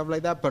them and stuff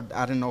like that. But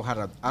I don't know how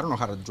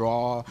to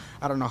draw.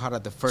 I don't know how to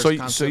the first.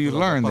 So you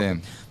learned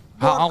then.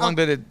 How long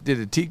did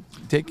it take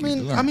you to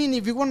learn? I mean,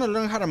 if you want to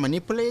learn how to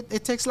manipulate,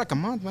 it takes like a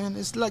month, man.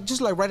 It's like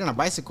just like riding a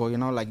bicycle,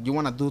 Like you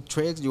want to do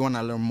tricks, you want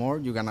to learn more,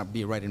 you're gonna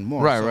be riding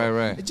more.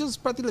 Right. It's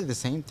just practically the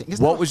same thing.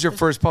 What was your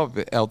first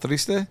puppet? El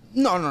Triste?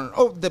 No.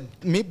 Oh,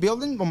 me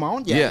building on my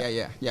own?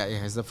 Yeah.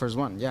 It's the first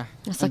one. Yeah.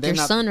 That's like your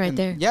son right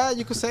there. Yeah,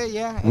 you could say,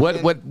 yeah.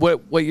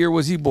 What year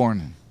was he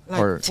born?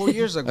 Like 4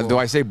 years ago. Do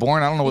I say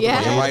born? I don't know what the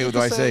right do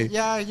I say.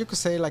 Yeah, you could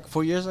say like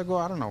 4 years ago.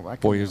 I don't know.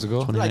 4 years ago?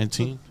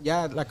 2019?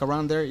 Like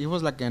around there. It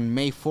was like in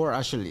May 4,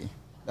 actually.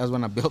 That's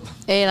when I built them.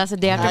 Hey, that's the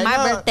day after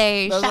my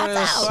birthday. That's Shout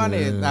out.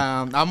 Funny.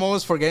 I'm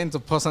always forgetting to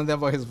post something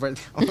about his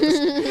birthday.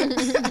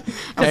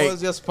 I was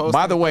just posting.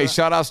 By the way,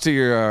 shout outs to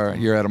your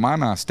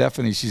hermana,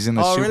 Stephanie. She's in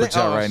the super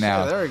chat right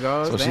now. There we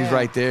go. So she's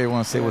right there. You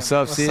want to say what's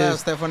up, sis? What's up,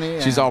 Stephanie?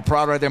 She's all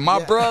proud right there.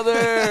 My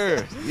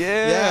brother.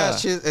 Yeah.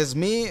 It's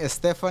me,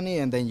 Stephanie,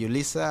 and then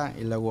Yulisa,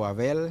 y luego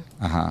Abel,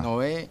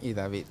 Noé, y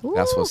David.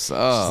 That's what's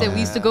up. She said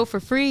we used to go for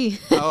free.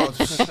 Oh,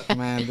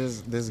 man,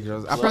 this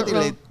girl. I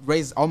practically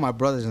raised all my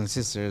brothers and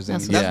sisters.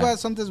 And that's why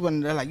sometimes when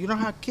they're like, you don't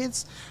have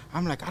kids,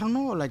 I'm like, I don't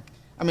know. Like,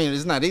 I mean,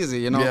 it's not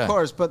easy, of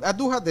course, but I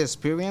do have the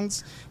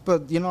experience.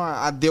 But,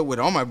 I deal with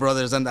all my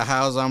brothers in the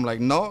house. I'm like,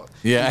 no.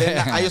 Yeah. And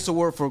then I used to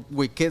work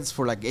with kids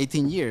for like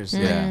 18 years.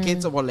 Yeah.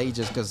 Kids of all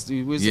ages, because we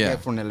used to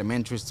get from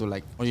elementaries to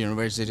like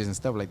universities and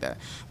stuff like that.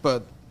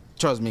 But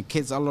trust me,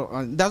 kids,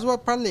 that's why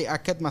probably I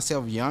kept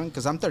myself young,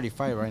 because I'm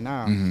 35 right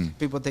now.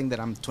 People think that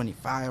I'm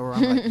 25, or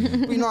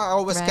I'm like, I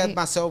always kept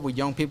myself with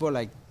young people,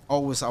 like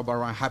always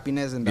around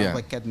happiness, and that's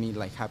what kept me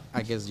like,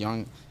 I guess,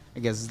 young. I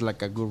guess it's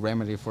like a good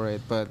remedy for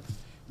it. But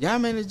yeah,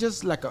 man, it's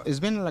just like it's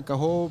been like a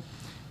whole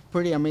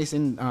pretty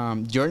amazing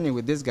journey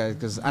with this guy,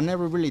 because I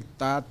never really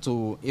thought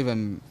to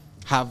even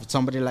have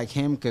somebody like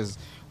him, because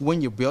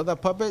when you build a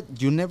puppet,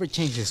 you never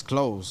change his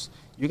clothes.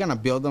 You're gonna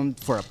build them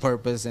for a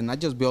purpose, and I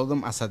just build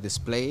them as a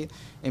display.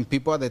 And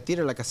people at the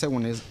theater, like I said,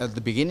 at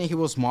the beginning he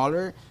was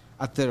smaller,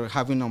 after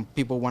having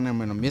people want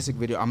him in a music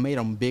video, I made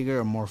him bigger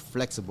and more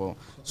flexible.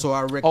 So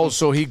I Oh,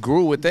 so he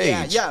grew with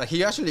age. Yeah,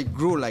 he actually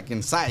grew like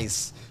in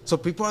size. So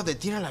people at the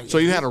theater like. So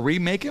you had to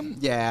remake him?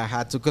 Yeah, I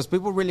had to, because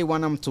people really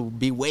want him to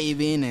be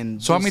waving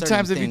and. So how many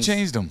times have you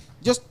changed him?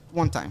 Just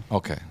one time.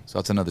 Okay, so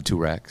that's another 2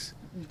 racks.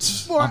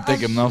 Well, I'm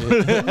thinking no.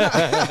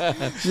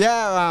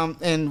 Yeah,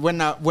 and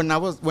when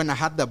I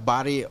had the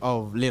body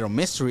of Little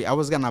Mystery, I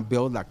was gonna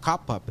build a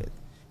cop puppet.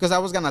 Because I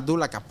was gonna do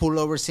like a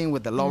pullover scene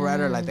with the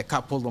lowrider, like the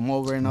cop pulled them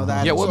over and all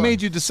that. Yeah, what so, made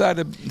you decide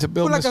to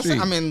build like Mystery?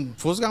 I mean,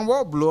 Fool's Gone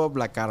Wild blew up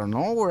like out of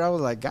nowhere. I was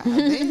like, God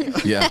damn.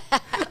 Yeah.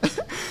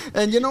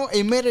 And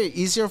it made it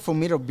easier for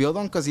me to build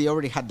on because he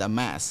already had the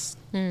mask.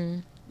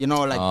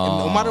 Like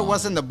no matter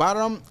what's in the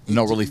bottom,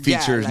 No really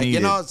features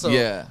needed. So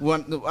Yeah.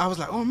 when I was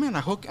like, oh man,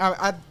 I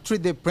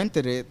 3D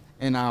printed it.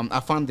 And I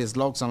found these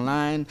logs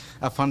online.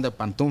 I found the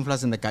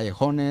pantuflas in the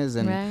callejones,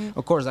 and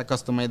of course I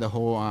custom made the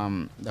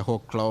whole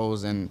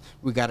clothes. And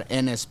we got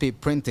NSP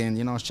printing.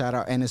 Shout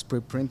out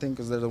NSP printing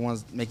because they're the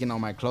ones making all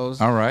my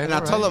clothes. All right. And I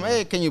told them,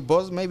 hey, can you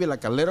bust maybe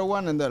like a little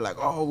one? And they're like,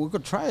 oh, we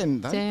could try,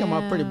 and that came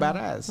out pretty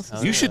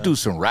badass. You should do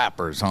some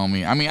rappers,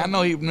 homie. I mean, I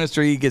know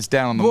Mr. E gets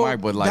down on the mic,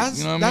 but like,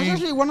 you know what I mean?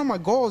 That's actually one of my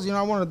goals. I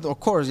want to,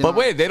 of course. But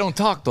wait, they don't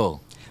talk though.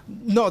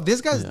 No,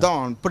 these guys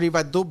don't. But if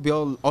I do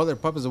build other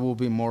puppets, it will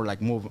be more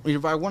like moving.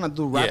 If I want to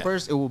do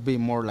rappers, it will be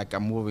more like a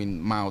moving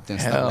mouth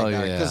and stuff like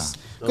that.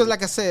 Because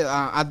like I said,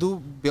 I do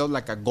build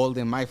like a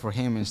golden mic for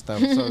him and stuff,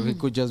 so he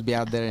could just be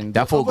out there and.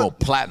 That fool go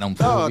platinum.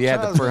 Fool.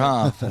 Had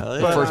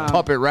the first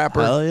puppet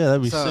rapper. Hell yeah,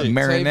 that'd be sick.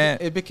 Marionette.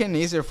 So it became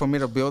easier for me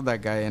to build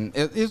that guy, and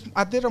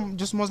I did them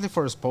just mostly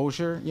for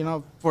exposure.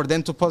 For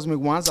them to post me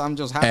once, I'm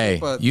just happy. Hey,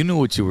 but you knew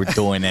what you were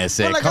doing,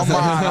 S.A. like Come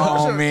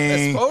on,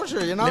 homie.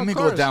 Exposure, Let me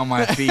go down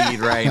my feed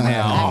right now.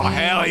 Oh,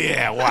 hell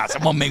yeah. Watch.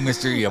 I'm going to make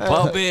Mr. E a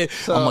puppet.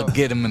 I'm going to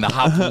get him in the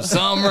hot pool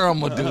summer. I'm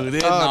going to do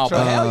this. Hell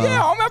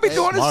yeah. I'm going to be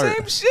doing the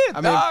same shit,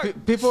 I mean,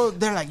 people,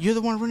 they're like, you're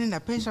the one running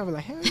that page. I was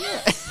like, hell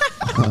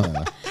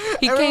yeah.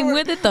 He came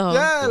with it though.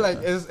 Yeah, like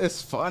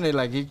it's funny.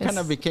 Like it kind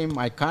of became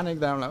iconic.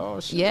 That I'm like, oh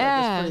shit.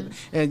 Yeah. Like,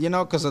 and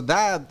because of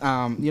that,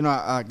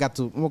 I got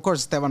to. Of course,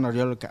 Esteban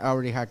Oriol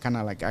already had kind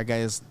of like, I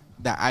guess,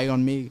 that eye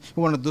on me. He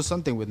want to do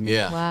something with me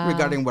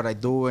regarding what I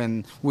do.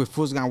 And with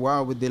Fool's Gone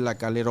Wild, we did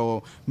like a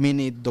little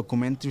mini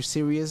documentary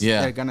series.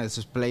 Yeah. They're gonna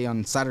display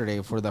on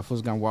Saturday for the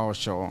Fool's Gone Wild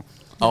show.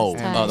 Oh,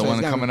 And the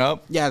one coming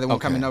up? Yeah, the one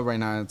coming up right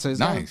now. So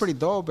it's pretty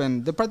dope.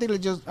 And they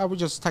practically I was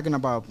just talking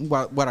about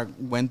what I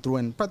went through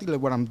and practically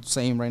what I'm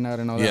saying right now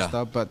and all that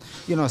stuff. But,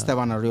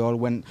 Esteban Oriol,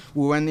 when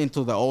we went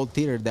into the old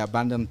theater, the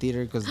abandoned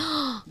theater, because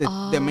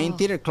the main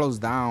theater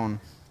closed down.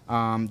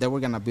 They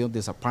were going to build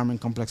this apartment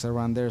complex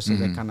around there, so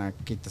they kind of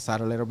kicked us out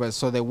a little bit.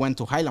 So they went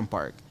to Highland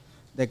Park.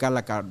 They got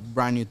like a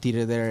brand new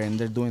theater there, and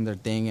they're doing their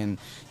thing. And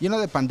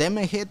the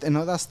pandemic hit and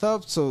all that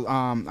stuff. So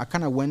I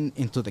kind of went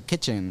into the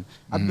kitchen.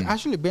 I've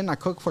actually been a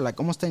cook for like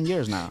almost 10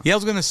 years now. Yeah, I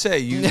was gonna say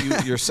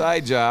your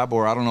side job,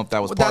 or I don't know if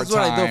that was part That's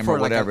what I do time for or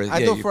whatever.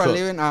 I do for a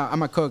living.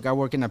 I'm a cook. I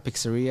work in a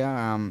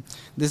pizzeria.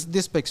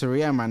 This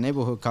pizzeria in my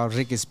neighborhood called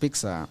Ricky's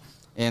Pizza.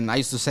 And I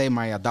used to say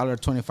my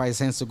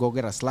 $1.25 to go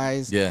get a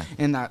slice. Yeah.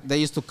 And they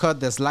used to cut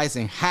the slice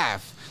in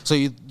half. So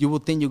you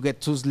would think you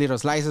get 2 little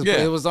slices, but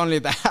it was only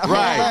that.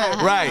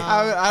 Right.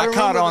 I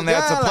caught on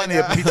that to plenty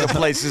of pizza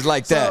places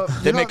like that.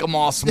 They make them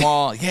all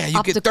small. Yeah,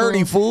 you get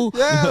 30, fool.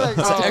 Yeah,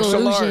 it's an extra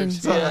large.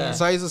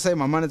 So I used to say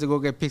my money to go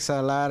get pizza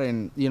a lot,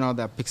 and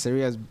that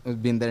pizzeria has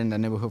been there in the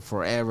neighborhood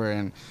forever.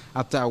 And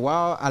after a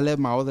while, I left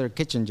my other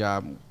kitchen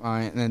job,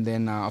 and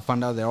then I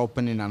found out they're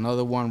opening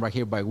another one right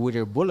here by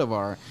Whittier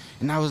Boulevard.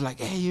 And I was like,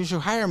 hey, you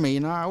should hire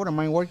me. I wouldn't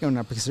mind working on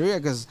a pizzeria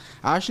because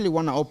I actually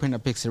want to open a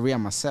pizzeria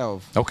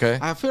myself. Okay.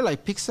 I feel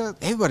like pizza,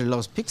 everybody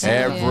loves pizza.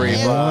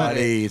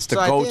 Everybody. It's the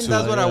so go-to. I think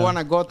that's what I want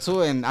to go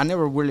to. And I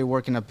never really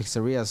worked in a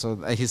pizzeria. So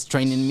he's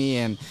training me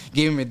and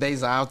giving me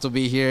days out to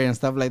be here and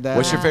stuff like that.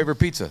 What's your favorite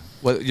pizza?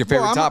 What your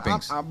favorite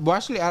toppings?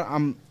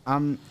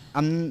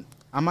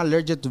 I'm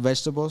allergic to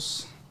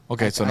vegetables.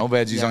 Okay, so no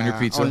veggies on your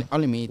pizza?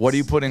 Only meat. What are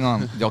you putting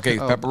on? Okay,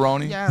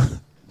 pepperoni? Yeah.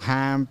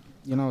 Ham,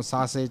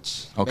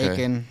 sausage,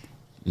 bacon.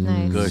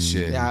 Nice. Good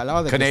shit. Yeah,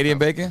 all the Canadian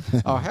bacon?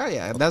 Oh, hell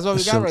yeah. That's what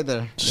we got right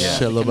there. Yeah.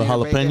 A little bit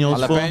jalapenos.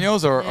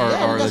 Jalapenos or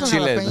the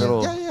chile?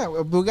 Yeah.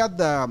 We got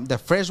the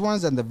fresh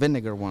ones and the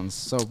vinegar ones.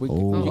 So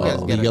you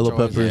guys get the yellow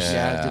peppers.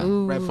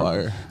 Yeah.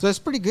 Fire. So it's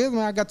pretty good,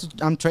 man.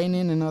 I'm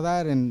training and all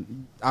that,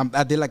 and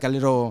I did like a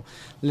little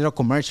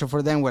commercial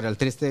for them where El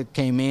Triste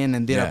came in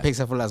and did a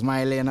pizza for La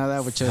Smiley and all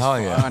that, which is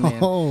fun.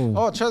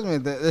 And, trust me,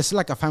 it's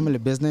like a family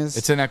business.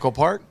 It's in Echo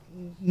Park?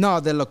 No,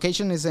 the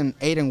location is in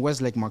 8 and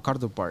Westlake,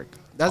 MacArthur Park.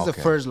 That's the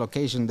first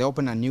location. They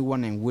opened a new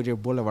one in Whittier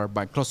Boulevard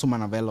by close to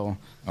Manavelo.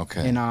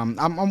 Okay. And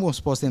I'm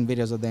almost posting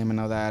videos of them and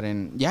all that.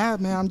 And yeah,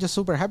 man, I'm just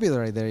super happy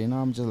right there.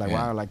 I'm just like,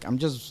 wow, like I'm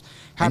just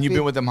happy. And you've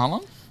been with them how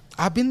long?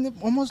 I've been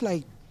almost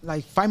like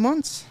like 5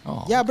 months.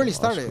 Oh, yeah, I okay. barely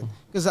started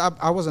because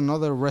I was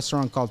another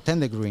restaurant called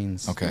Tender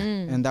Greens.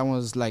 Okay. And that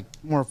was like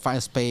more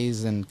fast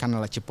paced and kind of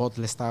like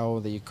Chipotle style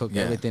that you cook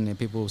everything and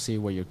people see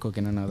what you're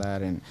cooking and all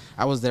that. And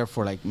I was there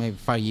for like maybe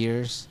 5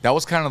 years. That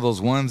was kind of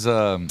those ones.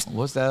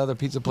 What's that other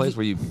pizza place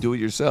where you do it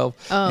yourself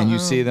and you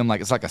see them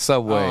like it's like a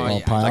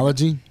Subway.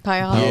 Pyology?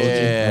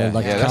 Yeah.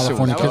 Like that shit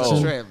was California That was a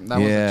kitchen? trip. That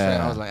was a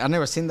trip. I was like, I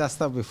never seen that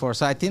stuff before.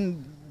 So I think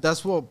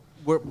that's what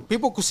where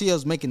people could see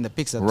us making the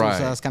pizza too. Right.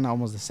 So that's kind of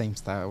almost the same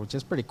style, which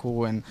is pretty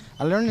cool. And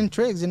I learned in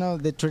tricks,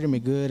 they treated me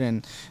good,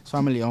 and it's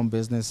family-owned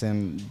business,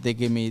 and they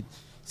gave me.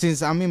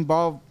 Since I'm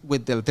involved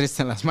with the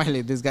Triste and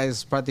Smiley, these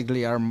guys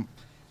practically are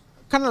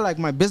kind of like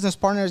my business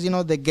partners.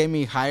 They gave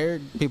me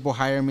people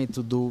hire me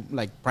to do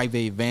like private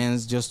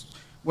events, just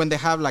when they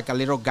have like a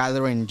little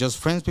gathering, just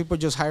friends, people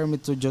just hire me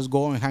to just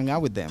go and hang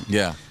out with them.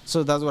 Yeah.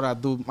 So that's what I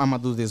do. I'm gonna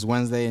do this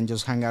Wednesday and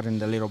just hang out in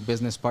the little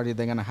business party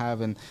they're gonna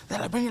have, and they're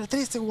like, "Bring el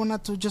Triste, we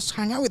want to just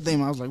hang out with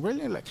them." I was like,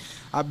 "Really?" Like,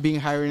 I've been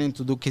hiring him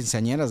to do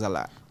quinceañeras a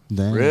lot.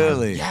 Damn.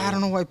 Really? Yeah, I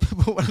don't know why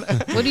people want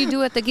to. What do you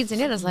do at the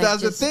quinceañeras? Like,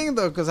 That's the thing,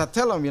 though, because I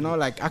tell him,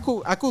 like I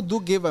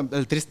could give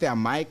El Triste a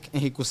mic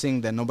and he could sing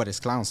the Nobody's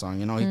Clown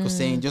song. He could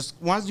sing just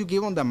once you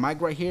give him the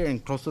mic right here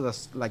and close to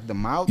the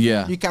mouth.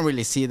 Yeah. You can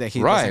really see that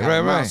he Right, doesn't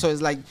have a mouth. right. So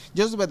it's like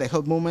just by the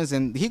head movements,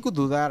 and he could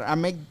do that.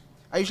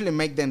 I usually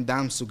make them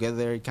dance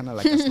together, kind of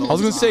like a slow I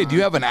was gonna say, song. do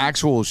you have an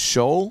actual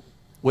show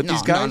with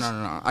these guys?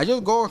 No. I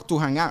just go to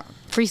hang out.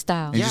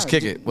 freestyle. You just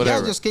kick it,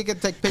 whatever. Yeah, just kick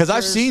it, take pictures. Because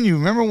I've seen you.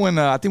 Remember when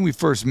I think we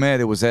first met?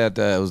 It was at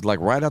it was like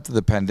right after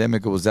the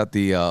pandemic. It was at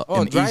the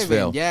in drive-in.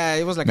 Eastvale. Yeah,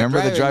 it was like Remember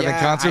a the drive-in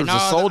concert? It was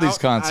a Soldies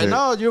concert. I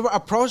know. You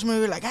approached me.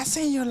 You were like, I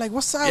seen you. Like,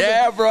 what's up?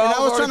 Yeah, bro, And I I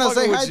was was trying to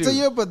already say hi fucking to with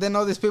you. you, but then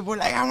all these people were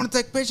like, I want to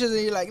take pictures.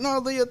 And you're like,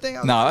 no, do your thing.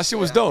 No, that shit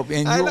was dope.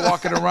 And I you were know.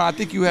 walking around. I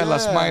think you had La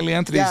Yeah. Smiley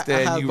and Triste. Yeah, I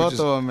and had you were both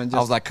just, of them and I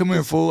was just- like, come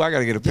here, fool. I got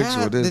to get a picture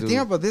Yeah, with this the dude. thing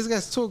about these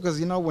guys too, because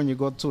when you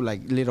go to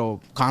like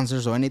little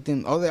concerts or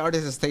anything, all the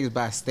artists stay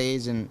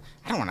backstage, and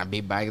I don't want to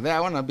be back there. I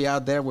want to be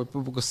out there where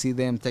people could see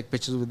them, take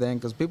pictures with them,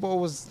 because people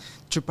always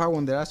trip out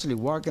when they're actually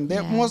walking.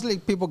 They mostly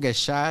people get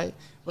shy.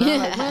 But I'm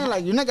like, man,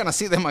 like you're not gonna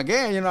see them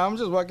again. I'm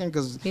just walking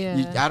because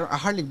I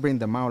hardly bring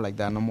them out like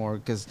that no more.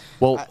 Because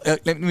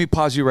let me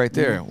pause you right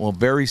there. Well,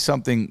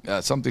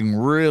 something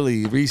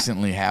really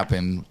recently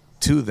happened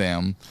to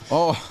them.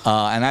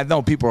 And I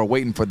know people are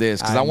waiting for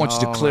this because I want you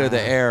to clear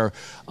the air.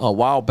 A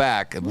while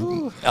back,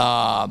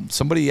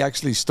 somebody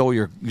actually stole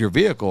your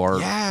vehicle, or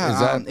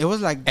it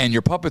was like, and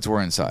your puppets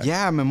were inside.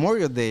 Yeah,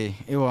 Memorial Day.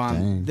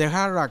 They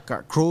had like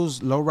a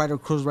lowrider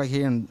cruise right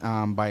here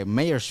by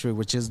Mayor Street,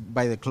 which is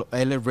by the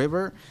LA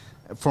River,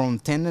 from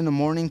 10 in the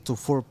morning to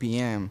 4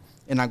 p.m.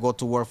 And I go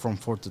to work from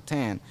 4 to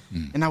 10.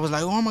 And I was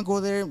like, I'm going to go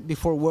there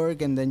before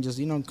work and then just,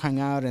 hang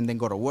out and then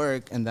go to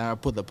work. And then I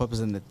put the puppets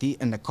in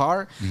the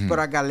car. But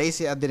I got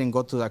lazy. I didn't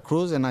go to that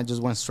cruise and I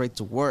just went straight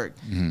to work.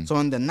 So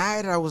in the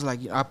night, I was like,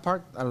 I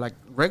parked like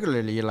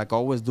regularly, like I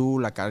always do,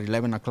 like at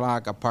 11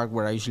 o'clock. I park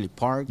where I usually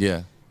park.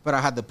 Yeah. But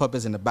I had the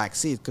puppets in the back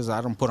seat because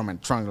I don't put them in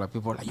the trunk. Like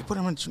people are like, you put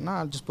them in the trunk? No,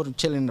 I just put them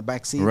chilling in the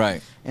back seat.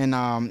 Right. And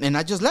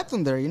I just left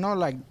them there,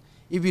 like.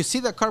 If you see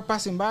the car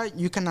passing by,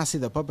 you cannot see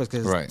the puppets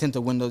because it's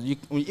tinted windows.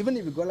 Even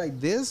if you go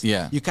like this,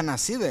 you cannot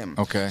see them.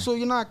 Okay. So,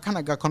 I kind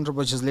of got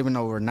comfortable just living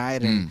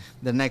overnight. And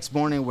the next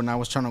morning when I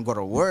was trying to go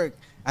to work,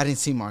 I didn't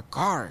see my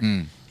car.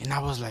 And I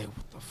was like,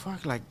 what the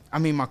fuck? Like,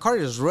 my car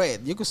is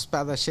red. You could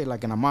spot that shit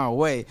like in a mile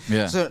away.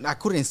 Yeah. So I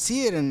couldn't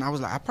see it. And I was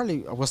like,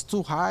 I was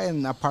too high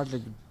and I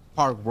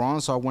parked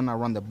wrong. So I went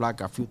around the block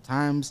a few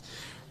times.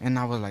 And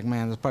I was like,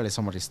 man, there's probably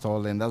somebody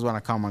stole it. And that's when I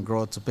called my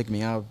girl to pick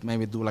me up,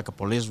 maybe do like a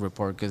police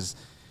report because...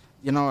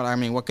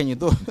 what can you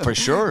do? For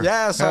sure.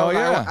 Yeah, so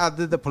I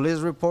did the police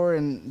report,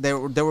 and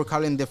they were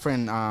calling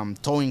different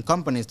towing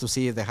companies to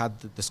see if they had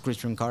the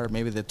description card.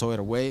 Maybe they towed it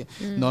away.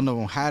 None of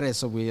them had it,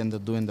 so we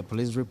ended up doing the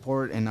police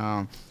report. And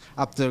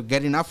after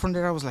getting up from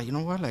there, I was like, you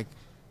know what? Like,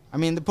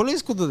 the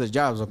police could do the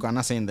jobs. Okay, I'm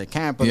not saying they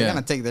can't, but they're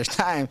going to take their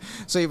time.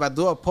 So if I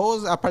do a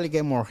post, I'll probably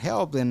get more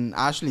help than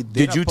I actually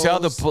did. Did you tell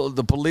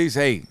the police,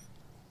 hey,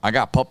 I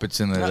got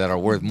puppets in there that are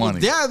worth money?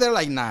 Yeah, they're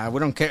like, nah,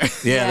 we don't care.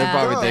 Yeah, they're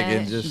probably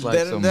thinking just like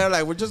they're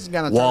like, we're just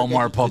gonna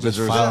Walmart puppets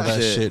or file some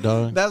that shit,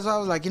 dog. That's why I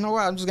was like, you know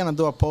what? I'm just gonna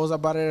do a post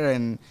about it,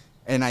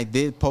 and I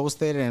did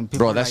post it, and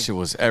people bro, that shit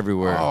was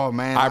everywhere. Oh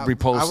man, I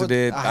reposted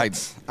it.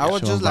 I was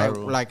just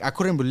like I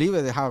couldn't believe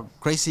it how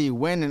crazy it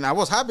went, and I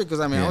was happy because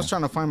I was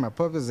trying to find my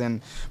puppets,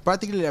 and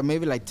practically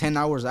maybe like 10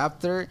 hours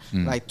after,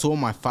 like 2 of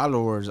my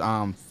followers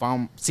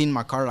seen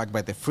my car like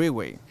by the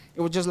freeway. It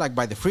was just like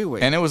by the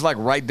freeway. And it was like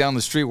right down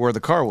the street where the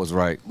car was,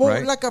 right?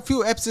 Well, like a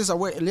few exits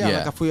away. Yeah,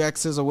 like a few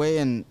exits away.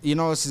 And,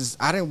 since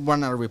I didn't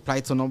want to reply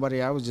to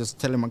nobody, I was just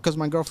telling them. Because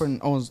my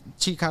girlfriend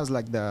she has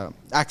like the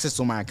access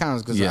to my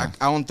accounts. Because I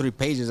own 3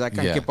 pages. I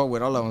can't keep up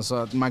with all of them.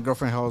 So my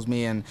girlfriend helps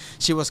me. And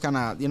she was kind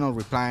of,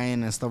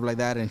 replying and stuff like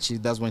that. And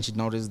that's when she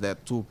noticed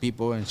that 2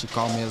 people. And she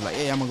called me. I was like,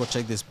 hey, I'm going to go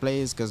check this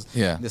place. Because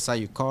they saw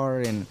your car.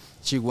 And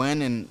she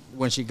went, and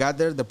when she got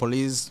there, the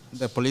police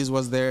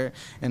was there,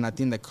 and I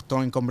think the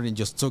towing company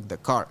just took the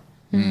car.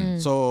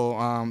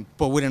 So,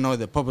 but we didn't know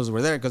the puppets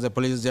were there because the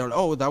police they're like,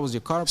 oh, that was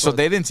your car. So But-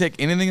 they didn't take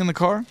anything in the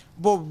car?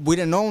 Well, we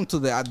didn't know until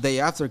the day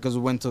after because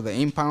we went to the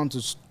impound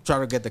to try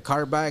to get the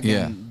car back.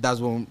 Yeah. And that's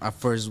when I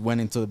first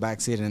went into the back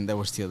seat and they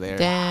were still there.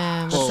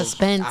 Damn, the Oh,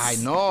 suspense. I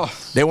know.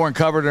 They weren't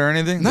covered or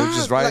anything? They're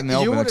just right in the you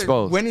open, would've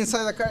exposed. Went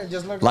inside the car and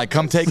just looked Like,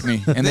 come take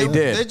me. And they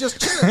did. They just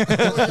chilling.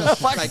 They were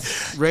just like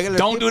regular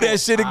Don't do people. that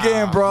shit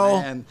again,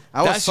 bro. Man.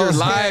 I was That's so your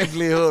scared.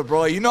 livelihood,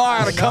 bro. You know I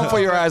gotta come for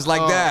your ass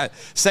like that.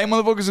 Same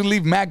motherfuckers who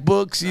leave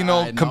MacBooks, I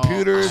know,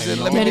 computers, I and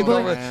know, let me get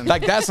over. man.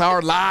 Like that's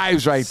our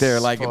lives right there.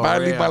 Like if For I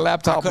leave my real.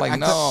 laptop,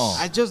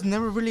 I just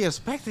never really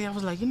expected. I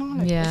was like,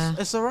 Yeah.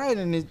 it's all right.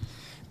 And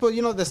but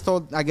they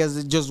stole. I guess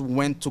they just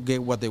went to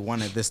get what they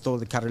wanted. They stole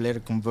the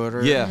catalytic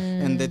converter. Yeah.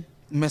 And they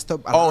messed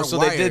up. Oh, so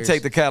they did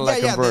take the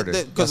Cadillac converter.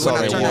 Because That's when all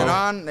I they turned it were.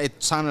 on, it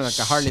sounded like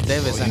a Harley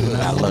Davidson.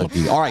 I love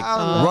you. All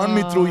right, run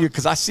me through you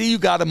because I see you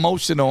got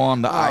emotional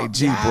on the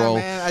IG, yeah, bro.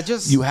 man,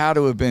 you had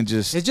to have been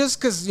just. It's just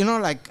because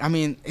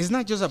it's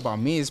not just about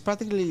me.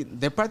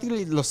 They're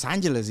practically Los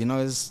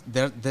Angeles.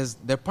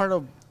 They're part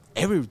of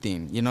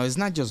everything. It's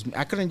not just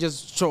I couldn't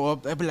just show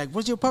up. I'd be like,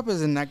 "What's your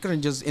purpose?" And I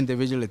couldn't just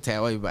individually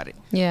tell everybody.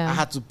 Yeah. I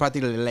had to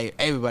practically let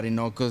everybody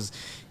know because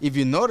if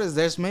you notice,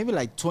 there's maybe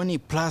like 20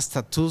 plus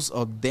tattoos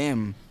of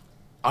them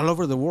all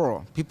over the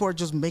world. People are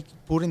just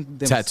putting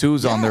them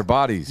Tattoos on their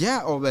bodies.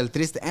 Yeah, of El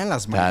Triste and La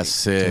Smiley. That's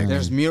sick.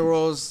 There's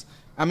murals.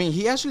 I mean,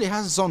 he actually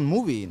has his own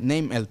movie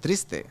named El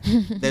Triste.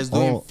 There's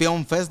doing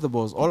film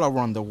festivals all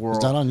around the world.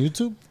 Is that on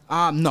YouTube?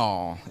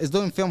 No, it's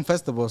doing film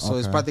festivals, so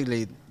it's Okay.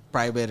 practically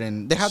private,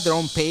 and they have their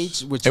own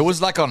page. Which It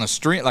was like on a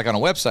stream, like on a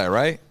website,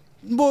 right?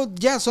 well,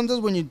 yeah. Sometimes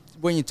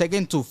when you take it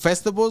into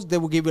festivals, they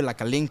will give you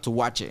like a link to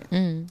watch it.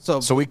 So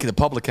So the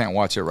public can't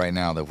watch it right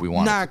now if we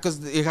want. nah, because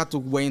you have to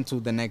wait into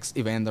the next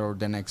event or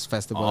the next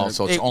festival. Oh,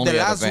 so it's only the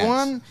at last events.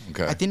 one.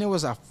 Okay. I think it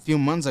was a few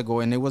months ago,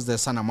 and it was the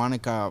Santa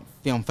Monica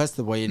Film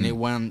Festival, and it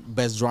won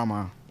Best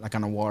Drama, like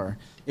an award.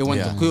 It went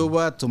Yeah. to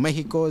Cuba, to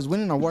Mexico. It's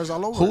winning awards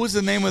all over. Who was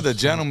the name of the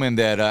gentleman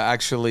that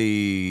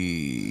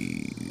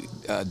actually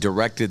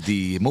directed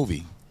the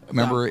movie?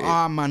 Remember?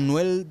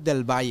 Manuel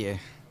del Valle.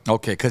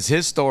 Okay, because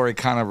his story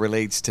kind of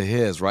relates to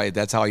his, right?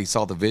 That's how he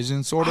saw the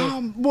vision, sort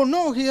of. Well,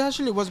 no, he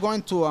actually was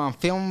going to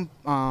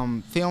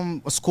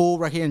film school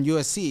right here in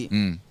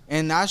USC,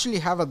 and I actually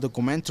have a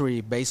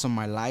documentary based on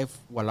my life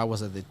while I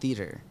was at the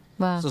theater.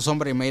 Wow. So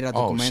somebody made a Oh,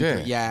 documentary.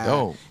 shit. Yeah.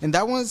 Dope. And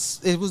that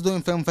it was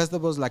doing film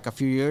festivals like a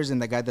few years, and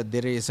the guy that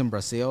did it is in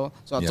Brazil.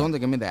 So I Yeah. told him to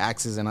give me the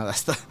access and all that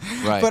stuff.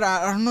 Right. But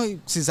I don't know,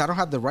 since I don't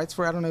have the rights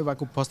for it, I don't know if I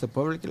could post it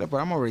publicly, but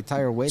I'm a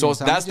retired waiting.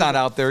 So that's not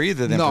out there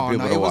either then No, for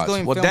people no, to it was watch.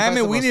 doing Well, film damn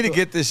it, we festivals need to too.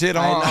 get this shit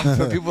I on know.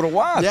 for people to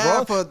watch,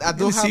 Yeah, bro. but I Let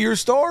do me see your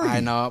story.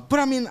 I know. But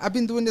I mean, I've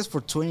been doing this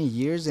for 20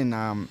 years, and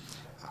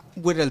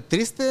with El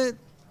Triste,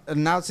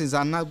 now since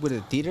I'm not with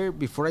the theater,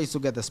 before I used to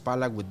get the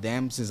spotlight with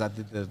them since I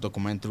did the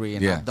documentary,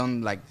 and Yeah. I've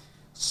done like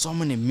so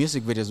many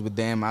music videos with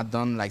them. I've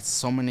done like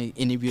so many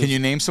interviews. Can you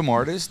name some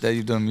artists that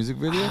you've done music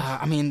videos?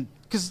 I mean,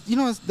 because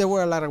there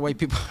were a lot of white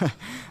people.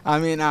 I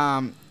mean,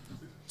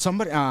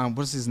 somebody,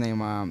 what's his name?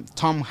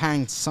 Tom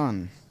Hanks'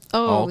 son.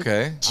 Oh,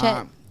 okay.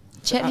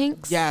 Chet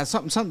Hanks? Yeah,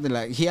 something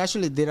like he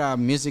actually did a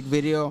music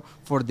video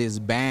for this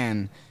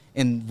band,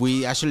 and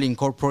we actually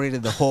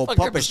incorporated the whole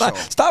puppet show.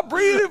 Stop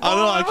breathing. I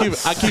know.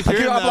 I keep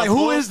hearing I'm that. like, who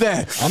fool. is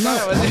that?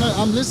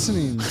 I'm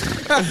listening.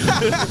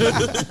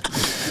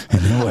 And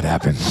then what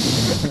happened?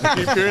 I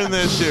keep hearing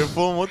that shit,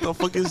 fool. What the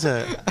fuck is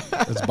that?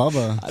 It's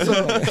Bubba.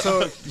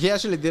 So he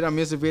actually did a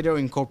music video,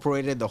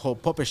 incorporated the whole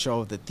puppet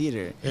show of the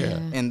theater. Yeah.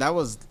 And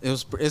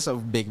it's a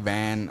big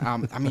band.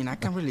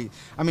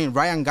 I mean,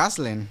 Ryan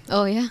Gosling.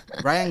 Oh, yeah.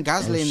 Ryan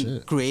Gosling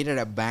shit. created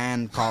a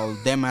band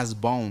called Them As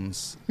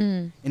Bones.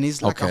 And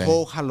it's like Okay. a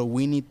whole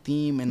Halloween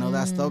theme and all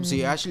that stuff. So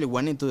he actually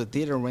went into the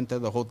theater,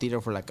 rented the whole theater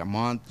for like a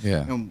month.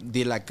 Yeah. And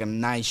did like a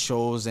nice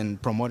shows and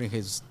promoting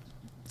his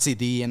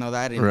CD and all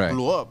that, and Right.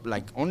 blew up.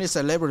 Like only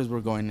celebrities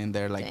were going in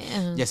there, like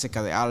Damn.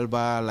 Jessica de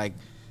Alba. Like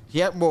he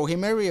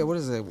married, what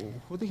is it?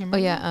 Who did he Oh,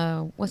 marry?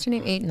 yeah. What's her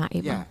name? Not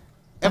Ava. Yeah.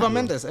 Eva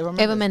Mendes.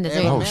 Eva Mendes,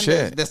 there you go. Oh,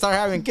 shit. They started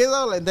having kids,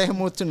 and they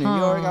moved to New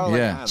York. I was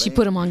Yeah. like, She they-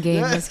 put him on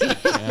game. Let's get-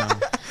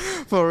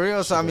 For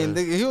real. So I mean,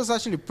 he was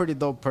actually a pretty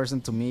dope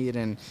person to meet.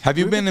 And Have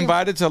you we been became-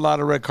 invited to a lot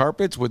of red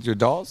carpets with your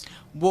dolls?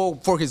 Well,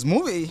 for his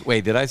movie.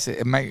 Wait, did I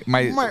say my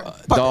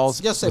Puppets. dolls?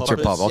 Just say It's your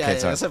puppets. pup. Yeah, Okay, yeah,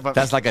 sorry. say puppets.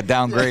 That's like a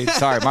downgrade.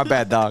 Sorry, my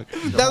bad, dog.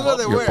 That's what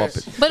they Your were.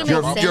 puppet. But it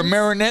Your makes your sense.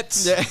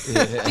 marionettes. Yeah.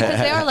 Because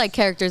they are like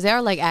characters. They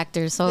are like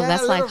actors. So Yeah,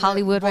 that's a like little bit.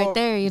 Hollywood Well, right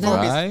there, you for know?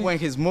 Right. when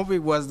his movie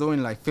was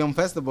doing like film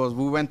festivals,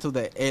 we went to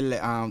the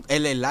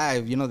LA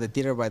Live, the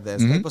theater by the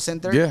Staples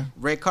Center. Yeah.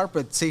 Red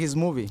carpet, see his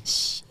movie.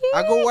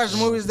 I go watch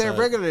movies there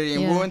regularly,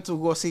 and we Yeah. went to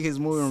go see his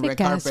movie on red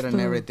Sick ass carpet and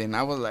food. everything.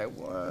 I was like,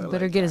 what?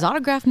 Better Like, get his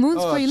autograph moons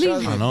before you trust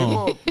leave. me, I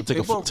know.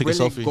 People Take a really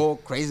selfie. go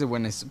crazy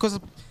when it's because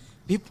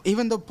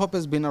even though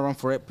puppets been around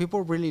for it,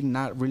 people really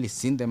not really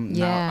seen them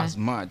now as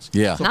much.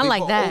 Yeah, so not people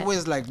like that.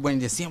 Always like when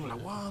they see them,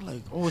 like wow,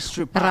 like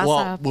strip.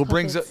 Raza Well,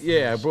 brings up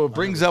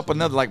brings up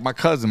another, like my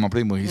cousin, my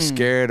primo. He's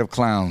scared of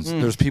clowns.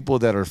 There's people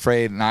that are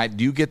afraid, and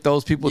do you get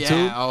those people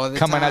too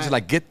coming at you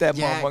like, get that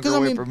motherfucker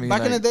away from me?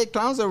 Back in the day,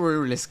 clowns were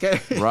really scary.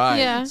 Right.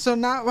 Yeah. So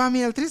now, I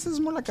mean, El Triste is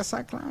more like a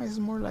sad clown. It's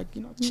more like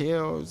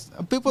chill.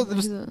 People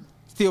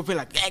still feel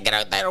like, get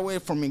out that away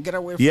from me, get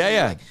away from me.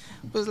 Like,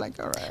 but it's like,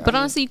 all right. But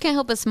honestly, you can't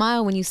help but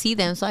smile when you see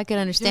them. So I could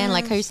understand,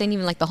 like how you're saying,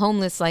 even like the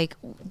homeless, like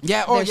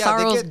their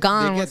sorrow's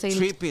gone. They get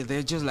trippy.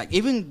 They're just like,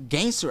 even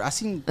gangster. I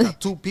seen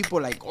two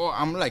people like,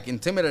 I'm like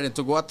intimidated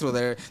to go out through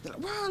there. They're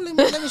like, wow,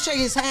 let me shake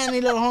his hand,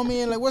 little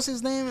homie, and like, what's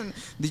his name? And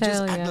they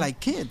just act like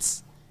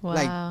kids.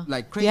 Wow.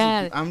 Like crazy.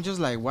 Yeah. I'm just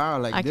like, wow.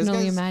 Like I this can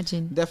only guy's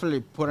imagine. definitely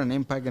put an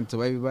impact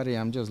into everybody.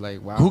 I'm just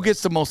like, wow. Who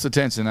gets the most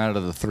attention out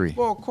of the three?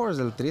 Well, of course,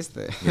 El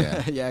Triste.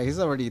 Yeah. Yeah, he's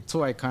already too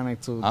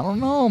iconic to. I don't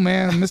know,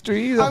 man. Mr.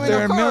 E's up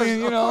there a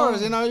million,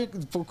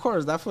 Of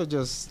course, that was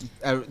just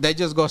they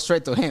just go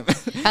straight to him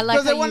I like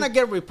because they how want to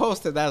get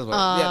reposted. That's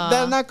why. Yeah,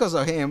 that's not because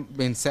of him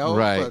himself,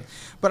 Right.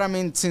 But I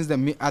mean, since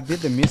I did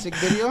the music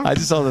video, I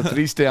just saw the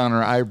Triste on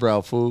her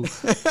eyebrow, fool. Look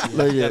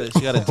at it. She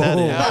got it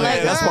tatted.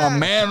 That's my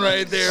man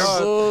right there,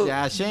 fool.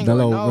 yeah, she ain't That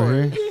going over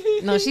nowhere. here.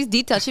 No, she's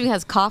detailed. She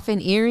has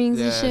coffin earrings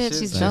and shit.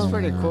 She's dope.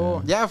 pretty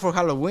cool. Yeah, for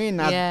Halloween,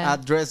 Yeah.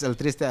 I dressed El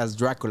Triste as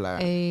Dracula,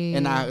 Ay.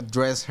 and I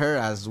dressed her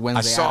as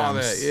Wednesday I saw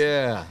Addams. that,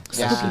 yeah.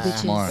 Spooky bitches.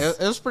 Smart. It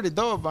was pretty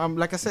dope.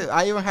 Like I said,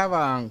 I even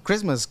have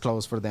Christmas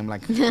clothes for them,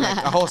 like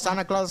a whole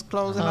Santa Claus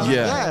clothes and all that.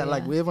 Yeah. Yeah,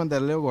 like we even the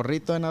little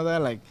gorrito and all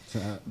that. Like,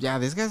 yeah,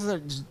 these guys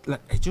are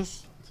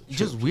just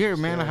weird,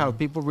 man. How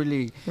people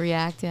really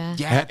React,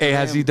 yeah. Hey,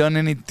 has he done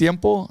any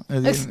tiempo? I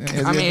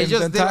mean, he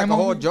just did like a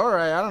whole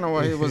joyride. I don't know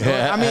what he was doing.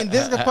 I mean,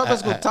 these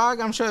puppets could talk.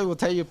 I'm sure he will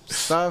tell you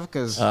stuff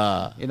because,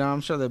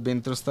 I'm sure they've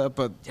been through stuff.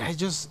 But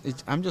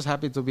I'm just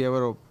happy to be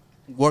able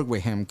to work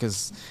with him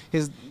because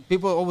his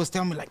people always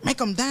tell me like, make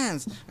him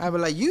dance. I be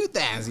like, you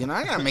dance,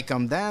 I gotta make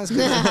him dance.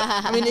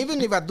 I mean, even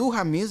if I do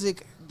have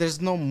music, there's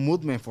no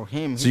movement for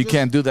him. So you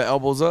can't do the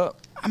elbows up?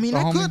 I mean,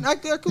 I could do that.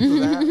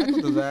 I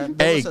could do that.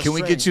 Hey, can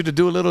we get you to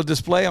do a little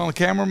display on the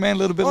camera, man, a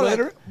little bit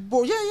later?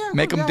 Well, yeah.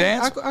 Make them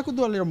dance? I could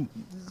do a little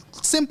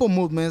simple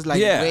movements like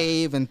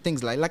wave and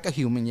things like a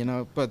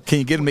human, But can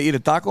you get him to eat a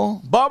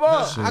taco?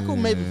 Baba! I could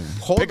maybe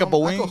hold Pick up a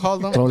wing. I could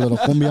hold them. Throw a little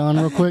cumbia on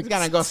real quick.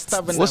 Gonna go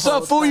stop in What's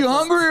up, fool? You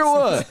hungry or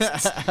what?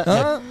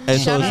 Huh?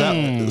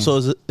 And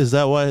is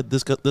that why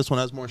this one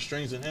has more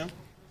strings than him?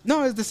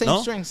 No, it's the same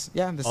No? strings.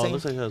 Yeah, the Oh, it same.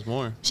 looks like it has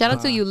more. Shout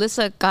out to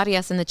Yulissa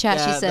Carias in the chat.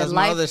 Yeah, She said, that's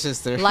my other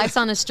sister. Life's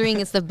on a String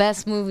is the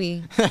best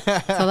movie. So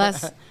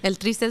that's El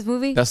Triste's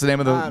movie? That's the name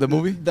of the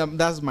movie?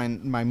 That's my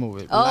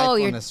movie. Oh, Life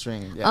you're- on a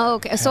String. Yeah. Oh,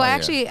 okay. So Hell I yeah.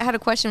 actually had a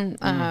question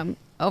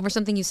over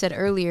something you said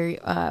earlier.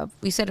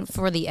 You said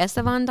for the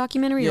Esteban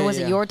documentary, or was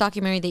it your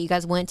documentary that you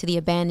guys went to the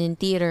abandoned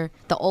theater,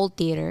 the old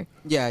theater?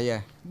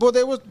 Yeah. But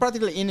they was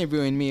practically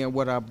interviewing me and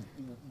what I've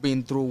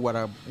been through, what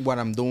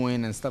I'm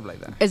doing and stuff like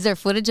that. Is there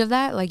footage of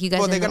that? Like you guys?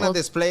 Well, they're in the gonna old-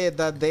 display it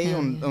that day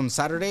on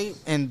Saturday,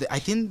 and I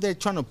think they're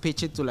trying to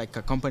pitch it to like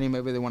a company.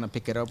 Maybe they want to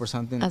pick it up or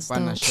something. That's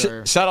I'm not dope.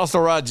 sure. Shout out to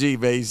Raji,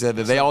 man. He said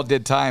that they all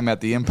did time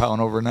at the impound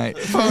overnight.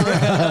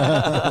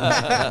 I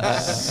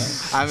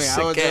mean, I was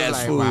Sick just ass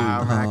like, food.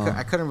 wow, man,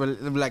 I couldn't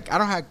believe, like, I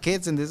don't have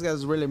kids, and this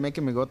guy's really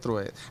making me go through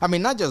it. I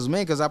mean, not just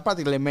me, because I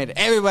practically made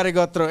everybody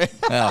go through it.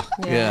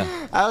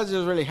 Yeah. I was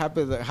just really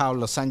happy that how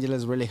Los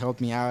Angeles really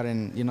helped me out,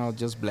 and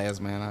just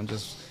blessed, man. I'm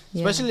just,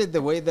 especially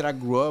the way that I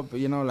grew up.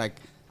 Like,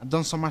 I've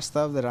done so much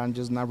stuff that I'm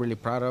just not really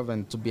proud of,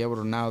 and to be able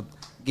to now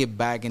give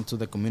back into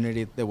the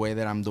community the way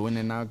that I'm doing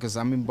it now, because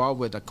I'm involved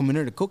with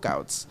community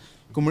cookouts.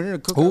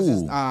 Community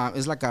cookouts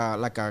is like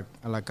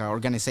a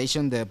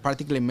organization that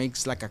particularly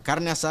makes like a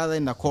carne asada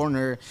in the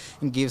corner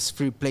and gives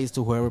free plates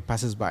to whoever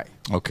passes by.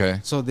 Okay.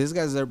 So these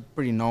guys are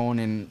pretty known,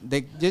 and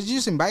they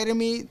just invited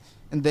me,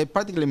 and they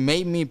practically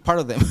made me part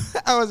of them.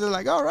 I was just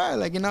like, all right,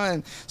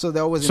 and so they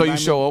always. So you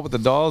invite show me. up with the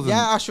dolls?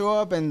 Yeah, I show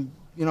up and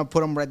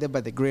put them right there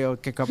by the grill,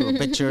 take a couple of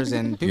pictures,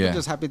 and people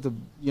just happy to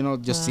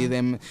just see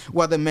them.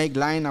 While they make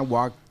line, I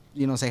walk.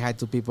 Say hi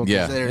to people.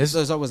 Yeah.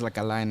 There's always like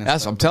a line. And I'm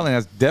stuff. telling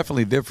you, that's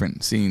definitely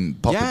different seeing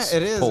puppets Yeah,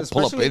 it is. pull up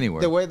Especially anywhere.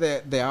 the way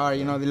that they are,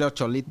 the little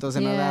cholitos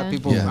and all that.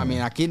 People, Yeah. I mean,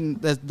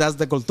 aquí, that's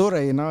the cultura,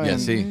 Yeah,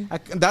 and see.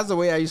 that's the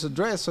way I used to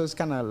dress, so it's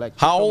kind of like.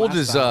 How old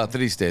is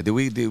Triste? Did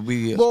we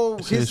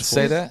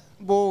say that?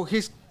 Well,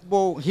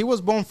 he was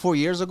born 4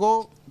 years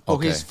ago. Oh,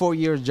 Okay. he's 4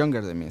 years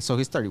younger than me, so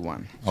he's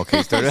 31. Okay,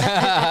 He's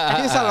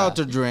allowed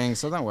to drink,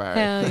 so don't worry.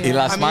 Hell ¿Y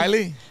la I mean,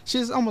 Smiley?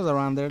 She's almost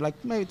around there, like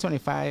maybe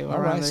 25. All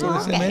around right, there, so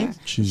listen, man.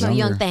 She's So young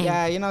younger. thing.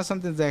 Yeah,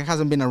 something that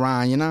hasn't been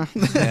around,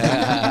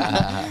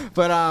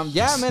 But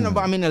yeah, man.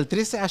 I mean, El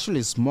Triste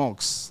actually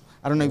smokes.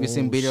 I don't know if you've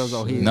seen videos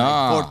of him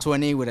Nah.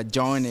 420 with a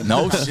joint. And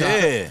No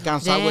shit.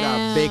 Comes out with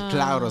a big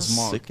cloud of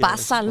smoke. Sick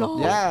ass. Pásalo.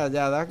 Yeah,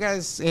 that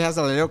he has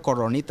a little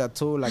coronita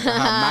too, like a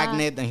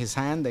magnet in his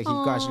hand that he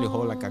can actually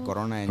hold like a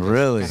corona and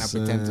Really? kind of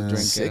pretend to drink it.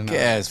 Sick and,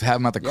 ass. Have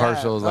them at the car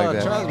shows like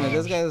that. Trust me,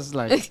 this guy's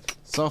like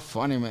So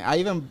funny, man. I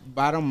even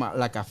bought him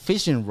like a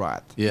fishing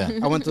rod. Yeah.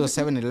 I went to a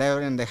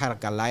 7-Eleven and they had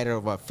like a lighter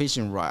of a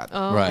fishing rod.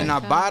 Oh, Right. And I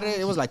gosh. bought it.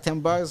 It was like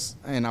 $10,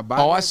 and I bought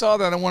it. Oh, I saw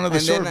that in one of the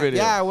And short then, videos.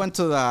 yeah, I went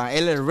to the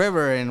LA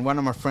River, and one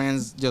of my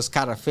friends just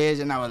caught a fish,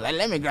 and I was like,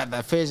 let me grab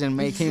that fish and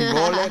make him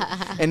roll it.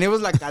 And it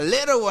was like a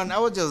little one. I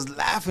was just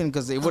laughing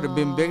because it would have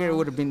been bigger. It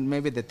would have been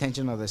maybe the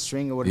tension of the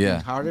string. It would have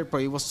been harder,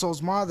 but it was so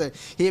small that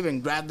he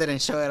even grabbed it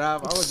and showed it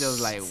off. I was just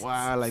like,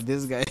 wow, like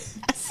this guy.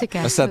 Sick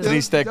ass. That's that food.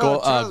 Triste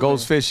trust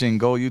goes me. fishing.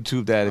 Go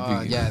YouTube that if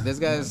you. Yeah, this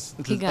guy's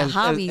He got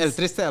hobbies. El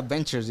Triste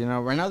Adventures. You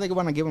know, right now they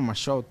want to give him a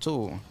show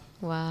too.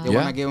 Wow. They Yeah.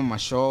 want to give him a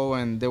show,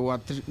 and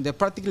they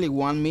practically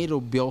want me to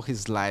build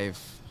his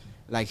life,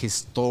 like his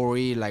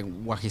story, like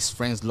what his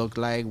friends look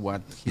like,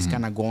 what he's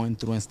kind of going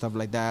through and stuff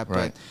like that.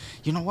 Right.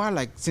 But you know what?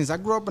 Like, since I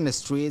grew up in the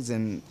streets,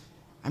 and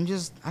I'm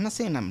not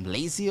saying I'm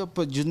lazy,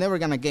 but you're never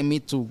gonna get me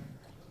to,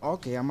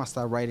 okay, I'm gonna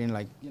start writing,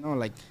 like, you know,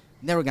 like,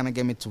 never gonna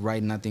get me to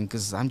write nothing,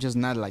 because I'm just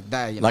not like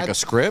that. You know? Like a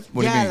script?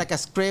 What do you Yeah, mean? like a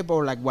script,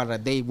 or like what a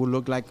day would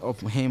look like of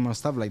him or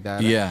stuff like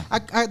that. Yeah.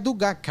 I do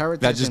got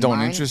characters That just in don't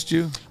mind. interest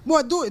you?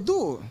 Well, I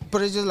do.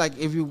 But it's just like,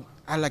 if you,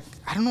 I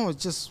don't know,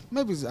 it's just,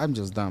 maybe I'm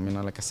just dumb, you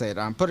know, like I said.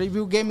 But if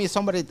you gave me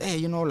somebody, hey,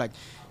 you know, like,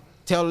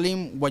 tell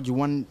him what you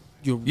want,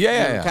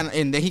 Yeah. kinda,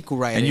 and then he could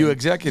write And it. you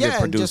executive Yeah,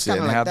 produce just it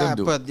kinda and like have them that.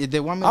 do it. But if they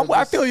want me to I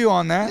just- feel you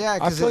on that. Yeah, I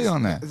 'cause feel you it's-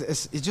 on that.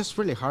 It's just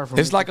really hard for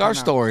me. It's to like our kinda-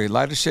 story,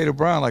 Lighter Shade of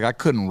Brown. Like I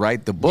couldn't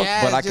write the book,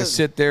 Yeah, but I it's could just-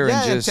 sit there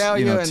and just tell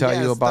you and tell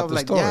you about stuff the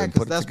like, story. Yeah, and because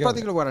put it that's together.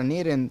 particularly what I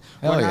need. And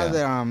Hell right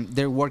yeah. now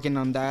they're working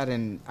on that,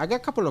 and I got a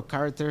couple of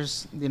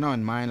characters, you know,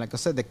 in mind. Like I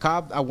said, the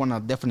cop, I want to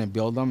definitely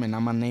build them, and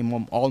I'm gonna name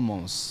them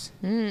Almost.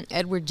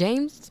 Edward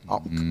James.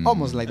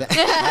 Almost like that.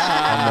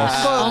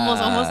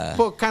 Almost.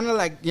 But kind of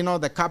like, you know,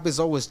 the cop is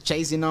always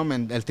chasing him,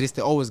 and El Triste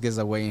always gets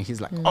away, and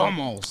he's like,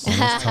 almost.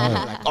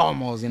 Like,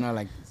 almost, you know,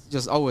 like,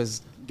 just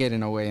always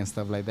getting away and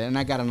stuff like that. And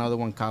I got another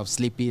one called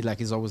Sleepy, like,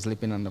 he's always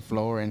sleeping on the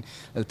floor, and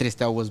El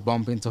Triste always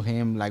bump into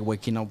him, like,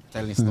 waking up,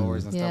 telling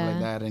stories and stuff Yeah. like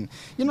that. And,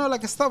 you know,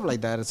 like, stuff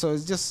like that. So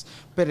it's just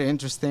very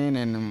interesting.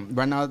 And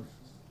right now,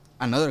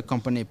 another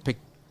company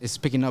is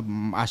picking up,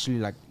 actually,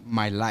 like,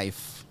 my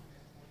life.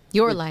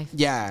 Your life.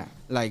 Yeah,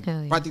 like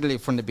Hell yeah. practically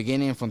from the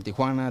beginning, from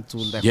Tijuana to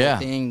the Yeah, whole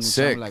thing. So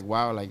sick. I'm like,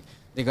 wow, like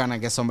they're gonna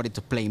get somebody to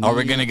play me. Are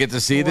we gonna get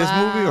to see this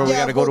Wow. movie, or we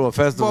gotta go to a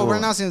festival? Well,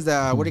 right now, since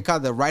the what do you call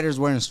it, the writers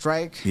were in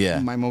strike, Yeah.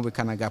 my movie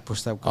kind of got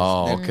pushed up.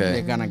 Oh, okay.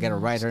 They're gonna get a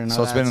writer. And So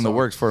all it's been that, in the so-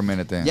 works for a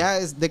minute then.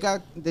 Yeah,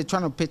 they're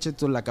trying to pitch it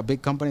to like a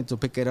big company to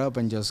pick it up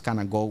and just kind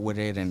of go with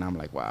it. And I'm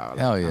like, wow, like,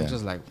 Hell yeah. I'm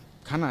just like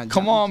kind of.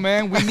 Come on,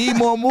 man. We need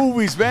more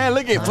movies, man.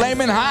 Look at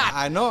Flaming Hot.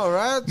 I know,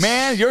 right?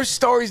 Man, your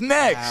story's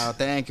next. Wow,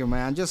 thank you,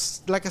 man.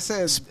 Just like I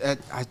said,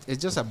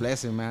 it's just a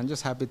blessing, man. I'm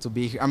just happy to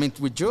be here. I mean,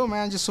 with you,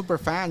 man, just super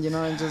fan, you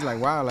know, and just like,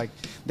 wow, like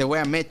the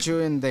way I met you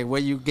and the way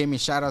you gave me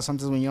shout out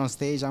sometimes when you're on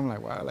stage, I'm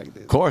like, wow, like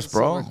this. Of course,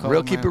 bro. Super cool,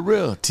 Real, keep man. it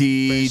real.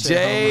 TJ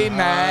Appreciate it,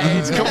 man.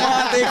 Nights. Come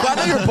on, Dick. I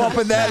know you're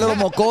bumping that little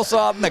mocoso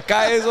out in the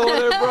calles over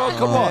there, bro.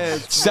 Come on.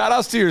 Shout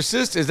outs to your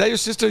sister. Is that your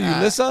sister,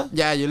 Yulissa?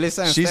 Yeah, you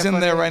listen. She's in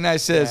there right now. It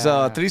says,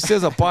 Triste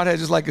is a pothead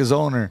just like his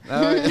owner.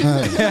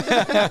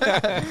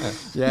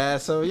 Yeah,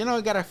 so you know,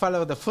 you gotta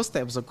follow the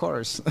footsteps, of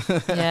course.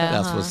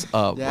 Yeah. That's what's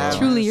up, Yeah, bro.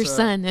 Truly your So-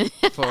 son.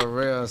 For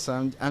real.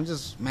 So I'm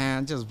just,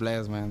 man, just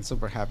blessed, man.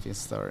 Super happy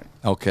story.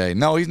 Okay.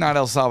 No, he's not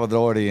El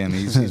Salvadorian.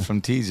 He's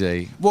from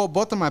TJ. Well,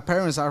 both of my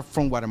parents are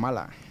from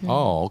Guatemala.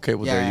 Oh, okay.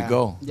 Well, there you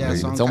go. Yeah, There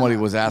you so go. I'm Somebody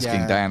kinda- was asking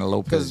yeah. Diana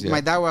Lopez. Because Yeah.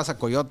 my dad was a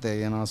coyote,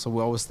 you know, so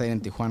we always stayed in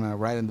Tijuana,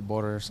 right in the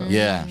border. So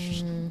Yeah.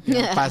 you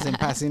know,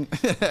 passing.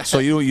 So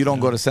you don't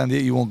go to San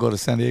Diego? You won't go to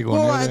San Diego?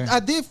 Well, near there? I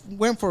did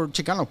went for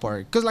Chicano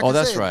Park because, like Oh, I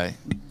that's said, right.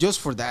 just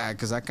for that,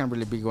 because I can't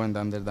really be going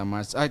down there that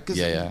much. 'Cause,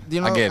 Yeah.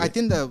 You know, I get I it.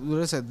 think what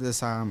is it? This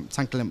San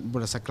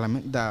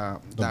Clement, the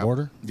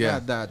border? Yeah.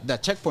 the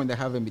checkpoint they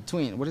have in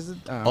between. What is it?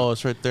 Oh,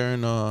 it's right there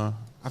in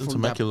forgot.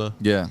 Temecula.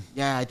 Yeah.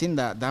 Yeah, I think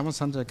that one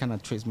something kind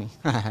of tricks me.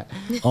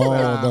 Oh,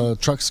 the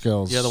truck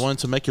scales. Yeah, the one in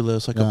Temecula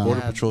is like Yeah. a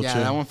border patrol yeah,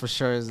 check. that one for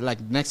sure is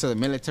like next to the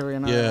military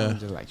and all. Yeah. that. I'm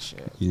just like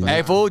shit. Yeah.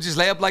 Hey, fool, just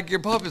lay up like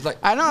your pup. It's like,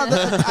 I know. I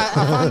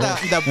found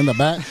the In the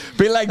back?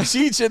 be like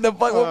Cheech in the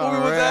fuck. What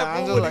movie was that?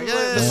 I'm fool? just When like, he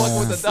played the fuck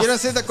with the You dog? don't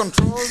see the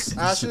controls?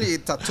 I actually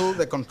tattooed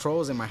the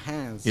controls in my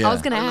hands. Yeah. I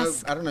was gonna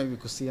ask. I don't know if you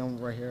could see them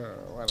right here.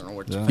 Or I don't know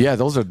what. Yeah,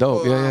 those are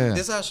dope. Well, Yeah.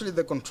 This is actually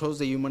the controls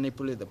that you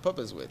manipulate the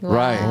puppets with.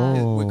 Right.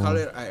 Oh. We call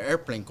it an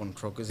airplane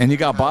control. And you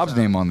got Bob's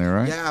name on there,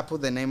 right? Yeah, I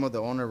put the name of the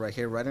owner right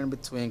here, right in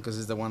between, because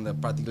it's the one that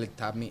practically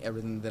taught me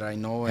everything that I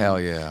know. And Hell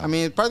yeah. I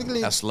mean,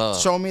 practically That's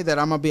love. show me that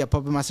I'm gonna be a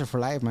puppet master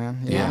for life, man.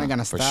 You know, Yeah, I'm not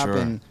gonna for stop. sure.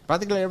 And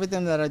practically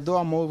everything that I do,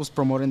 I'm always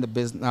promoting the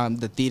business,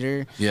 the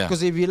theater. Yeah.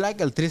 Because if you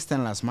like El Triste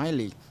and La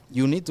Smiley,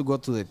 you need to go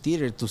to the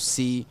theater to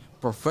see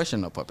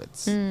professional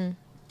puppets.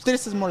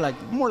 This is more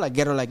like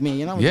ghetto like me,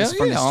 you know. Yeah, just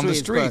from yeah, on the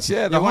streets, but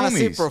yeah, the you want to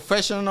see homies.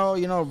 professional,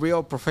 you know,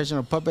 real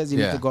professional puppets. You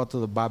Yeah. need to go to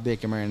the Bob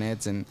Baker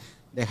Marionettes, and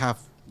they have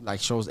like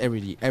shows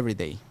every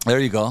day. There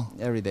you go.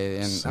 Every day.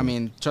 And I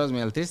mean, trust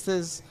me, El Triste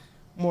is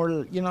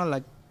more, you know,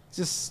 like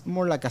just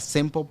more like a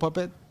simple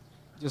puppet.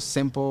 Just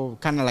simple,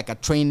 kind of like a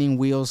training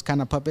wheels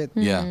kind of puppet.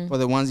 Yeah. But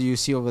the ones you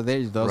see over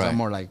there, those Right. are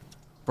more like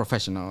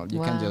professional.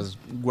 You can't Wow. just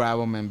grab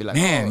them and be like,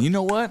 Man, oh. you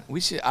know what?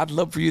 I'd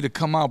love for you to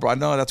come out, bro. I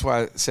know that's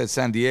why I said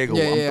San Diego.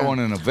 Yeah, I'm yeah. throwing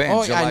an event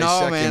Oh, July I know,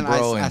 2nd, man.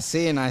 bro. I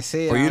see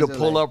it. For you I'm to just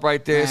pull like, up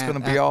right there, it's man,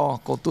 going to be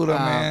all cultura,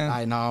 man.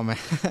 I know, man.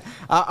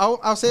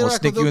 I'll say We'll what I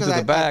sneak could do you into 'cause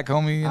the back,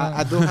 homie. You know?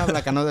 I do have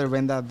like another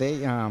event that day,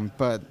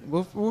 but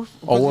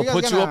We'll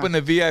put you up in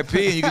the VIP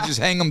and you can just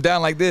hang them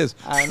down like this.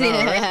 I know,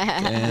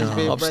 right? Just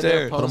be right there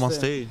Upstairs. Put them on posted.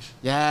 stage.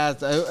 Yeah,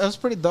 it was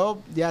pretty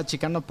dope. Yeah,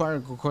 Chicano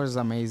Park, of course, is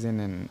amazing.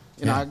 And,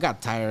 you know, I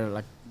got tired.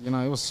 Like, you know,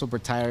 it was super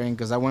tiring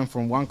because I went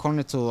from one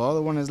corner to the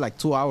other one. It's like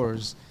 2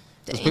 hours.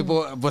 Because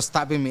people were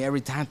stopping me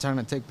every time trying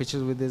to take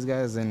pictures with these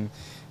guys. And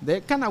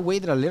they kind of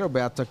waited a little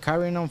bit. After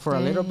carrying them for a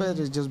little bit,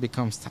 it just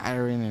becomes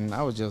tiring. And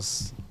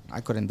I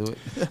couldn't do it.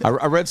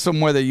 I read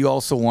somewhere that you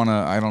also want to,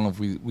 I don't know if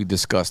we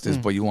discussed this,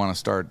 but you want to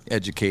start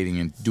educating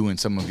and doing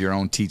some of your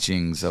own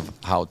teachings of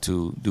how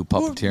to do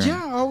puppeteering.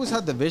 Well, yeah, I always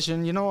had the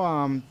vision, you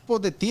know, for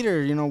the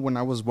theater, you know, when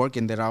I was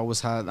working there, I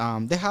always had,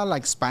 they had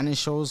like Spanish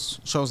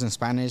shows in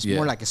Spanish,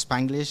 more like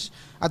Spanglish.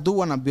 I do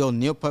want to build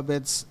new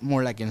puppets,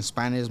 more like in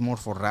Spanish, more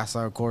for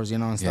raza, of course, you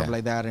know, and stuff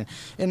like that.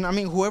 And I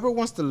mean, whoever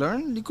wants to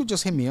learn, you could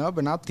just hit me up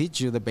and I'll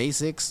teach you the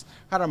basics,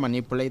 how to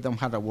manipulate them,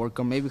 how to work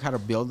them, maybe how to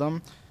build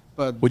them.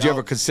 But would you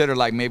ever consider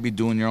like maybe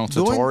doing your own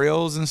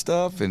tutorials and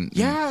stuff? And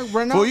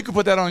right now. Well, you could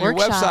put that on your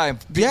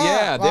website.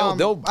 Yeah,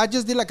 they'll. I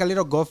just did like a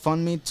little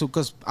GoFundMe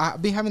because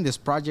I've been having this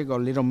project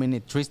of little mini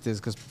Tristes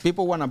because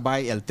people want to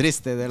buy El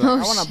Triste. They're like,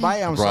 I want to buy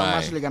them, so I'm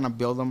actually gonna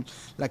build them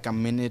like a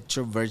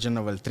miniature version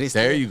of El Triste.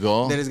 There you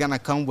go. That is gonna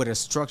come with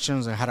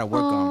instructions on how to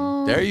work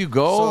on. There you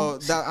go.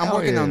 So I'm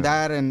working on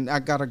that, and I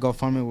got a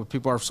GoFundMe where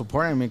people are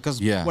supporting me because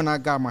when I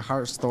got my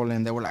heart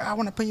stolen, they were like, I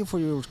want to pay you for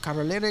your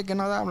catalytic and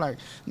all that. I'm like,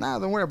 nah,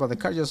 don't worry about the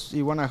car. Just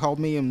you want to help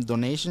me in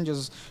donation,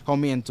 just help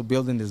me into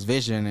building this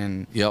vision,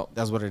 and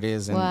that's what it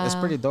is. And it's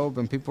pretty dope,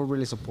 and people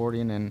really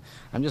supporting, and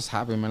I'm just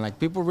happy, man. Like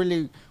people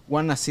really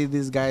want to see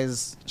these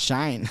guys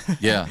shine.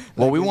 Yeah.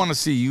 Well, we want to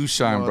see you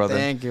shine, brother.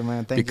 Thank you,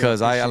 man.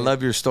 Because I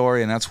love your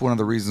story, and that's one of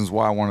the reasons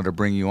why I wanted to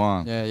bring you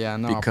on. Yeah,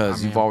 no.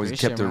 Because you've always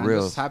kept it real.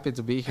 I'm just happy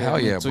to be here. Hell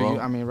yeah, bro.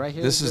 I mean, right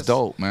here. This is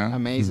dope, man.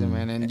 Amazing,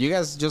 man. And you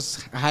guys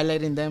just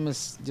highlighting them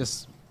is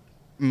just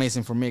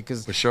amazing for me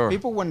because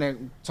people when they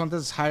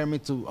sometimes hire me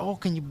to,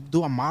 can you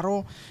do a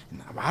model?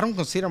 I don't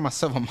consider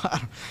myself a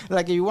model.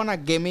 Like if you want to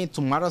get me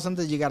to model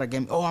something, you gotta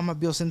get me, I'm gonna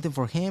build something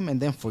for him and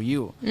then for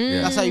you.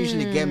 That's how you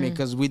usually get me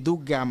because we do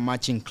get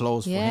matching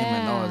clothes for him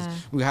and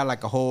us. We had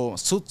like a whole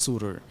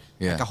suitor.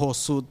 Like a whole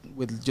suit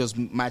with just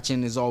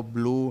matching is all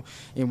blue,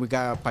 and we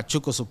got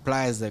Pachuco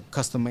Supplies that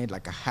custom made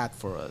like a hat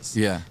for us.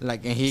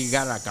 Like and he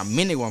got like a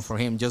mini one for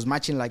him, just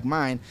matching like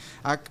mine.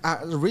 I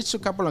reached a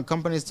couple of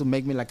companies to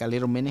make me like a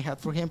little mini hat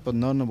for him, but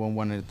none of them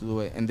wanted to do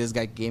it. And this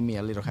guy gave me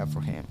a little hat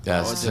for him.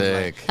 That's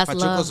sick. Like,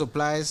 Pachuco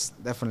Supplies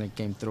definitely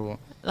came through.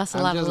 That's a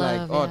lot of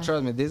love. Like,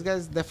 trust me, these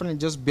guys definitely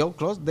just build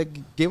clothes. They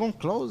give them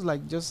clothes,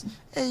 like just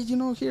hey,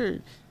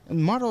 here.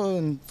 Model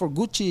and for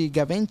Gucci,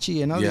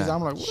 Givenchy, and all these.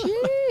 I'm like,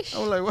 what?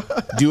 I'm like,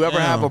 what? Do you ever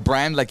have a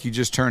brand like you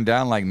just turned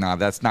down? Like, nah,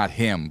 that's not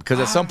him. Because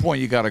at some point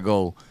you gotta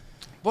go.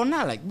 Well,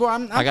 not like,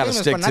 I'm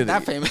famous, but not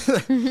that famous.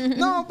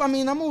 No, I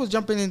mean, I'm always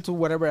jumping into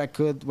whatever I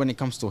could when it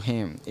comes to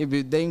him.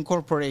 If they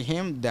incorporate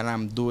him, then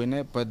I'm doing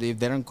it. But if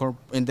they don't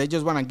and they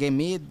just want to get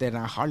me, then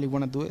I hardly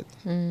want to do it.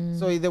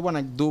 So if they want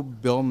to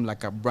build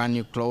like a brand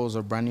new clothes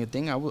or brand new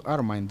thing, I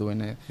don't mind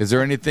doing it. Is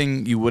there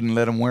anything you wouldn't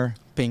let him wear?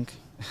 Pink.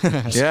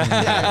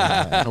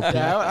 I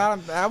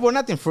well,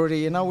 nothing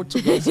fruity, we're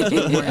too basic.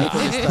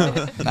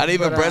 Not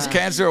even breast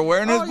cancer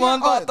awareness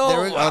month.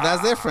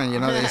 That's different,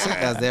 they say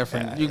that's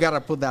different. You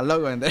gotta put that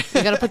logo in there.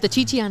 You gotta put the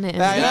chichi on it.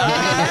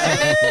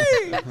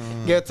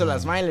 Give it to la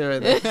Smiley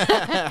right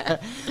there.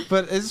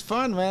 But it's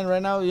fun, man. Right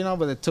now,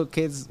 but the two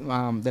kids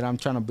that I'm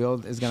trying to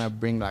build is gonna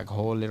bring like a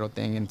whole little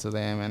thing into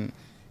them,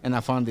 and I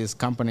found this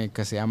company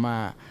because se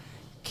llama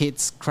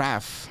Kids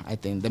Craft. I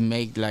think they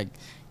make like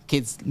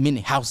kids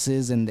mini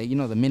houses and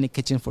the mini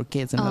kitchen for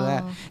kids and all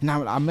that. And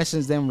I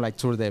message them like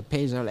through their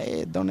page. I'm like,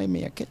 hey, donate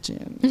me a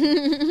kitchen.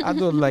 I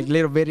do like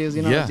little videos,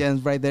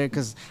 just right there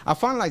because I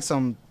found like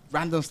some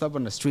random stuff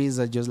on the streets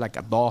that just like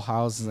a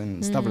dollhouse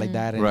and stuff like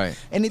that. And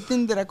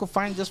anything that I could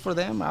find just for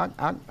them,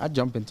 I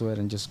jump into it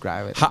and just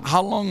grab it.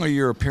 How long are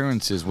your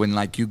appearances when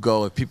like you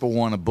go, if people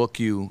want to book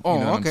you, you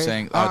know what I'm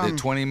saying? Are they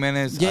 20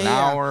 minutes, an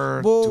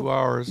hour, 2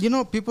 hours?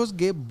 People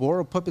get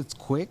bored of puppets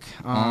quick.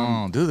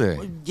 Do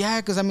they? Yeah,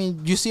 because I mean,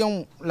 you see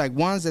them like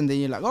once and then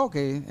you're like,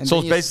 okay. And so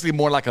it's basically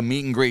more like a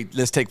meet and greet.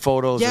 Let's take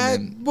photos. Yeah,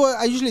 and then... but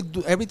I usually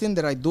do, everything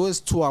that I do is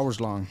 2 hours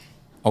long.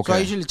 Okay. So I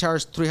usually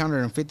charge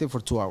 $350 for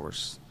 2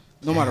 hours.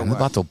 No matter what. I'm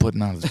about to put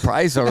on his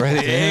price already.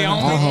 Hey,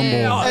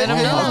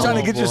 I'm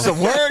trying to get you some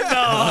work,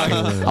 dog.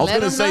 I was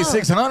going to say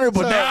 600,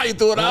 but now you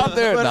threw it out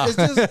there. But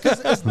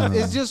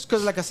it's just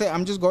because, like I said,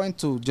 I'm just going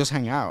to just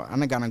hang out. I'm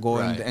not going to go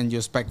and you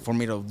expect for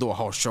me to do a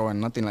whole show and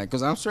nothing like.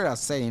 Because I'm straight out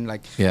saying,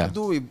 like, I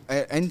do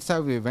any type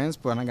of events,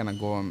 but I'm not going to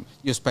go and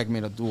you expect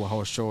me to do a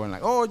whole show and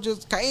like,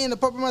 just cae in the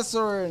puppet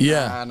master.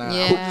 Yeah. Nah.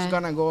 I'm just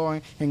going to go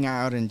and hang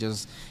out and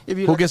just.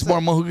 Who gets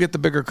more money? Who get the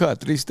bigger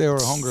cut? Triste or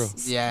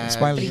Homegirl? Yeah.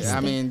 Smiley. I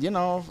mean,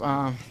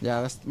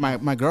 that's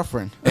my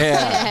girlfriend.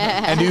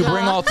 Yeah. And do you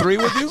bring all three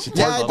with you?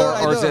 Yeah, I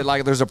do, or is it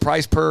like there's a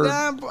price per?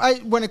 Yeah,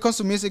 when it comes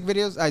to music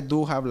videos, I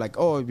do have like,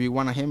 if you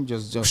want him,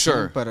 just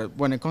sure. him. But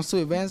when it comes to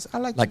events, I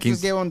like to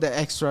just give him the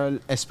extra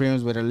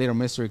experience with a little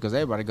mystery because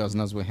everybody goes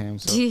nuts with him.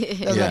 So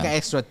that's like an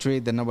extra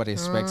treat that nobody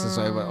expects.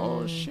 So everybody,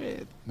 oh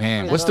shit.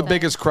 Man, what's the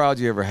biggest crowd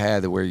you ever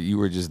had where you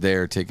were just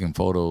there taking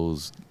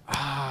photos?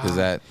 Does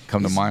that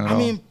come to mind at all? I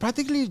mean,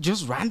 practically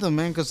just random,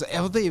 man, because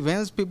of the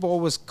events, people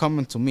always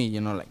coming to me,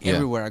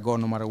 everywhere I go,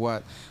 no matter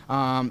what.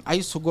 I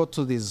used to go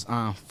to these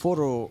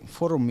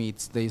photo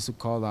meets. They used to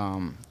call,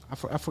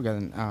 I forgot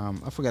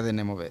the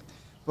name of it.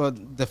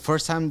 But the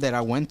first time that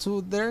I went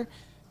to there,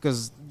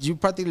 because you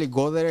practically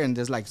go there and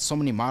there's like so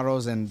many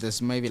models and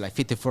there's maybe like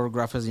 50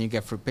 photographers and you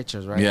get free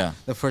pictures, right? Yeah.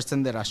 The first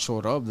time that I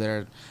showed up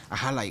there, I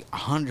had like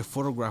 100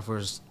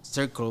 photographers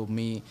circle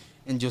me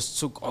and just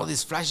took all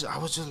these flashes. I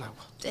was just like,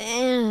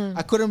 damn.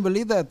 I couldn't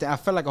believe that. I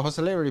felt like a whole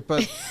celebrity.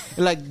 But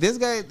like this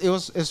guy,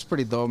 it's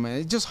pretty dope,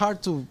 man. It's just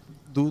hard to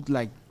do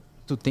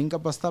to think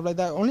about stuff like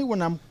that. Only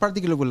when I'm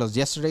particularly with Los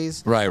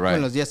Yesterdays. Right.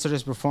 When Los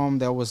Yesterdays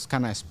performed, they always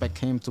kind of expect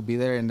him to be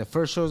there. In the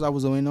first shows I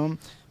was doing them.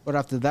 But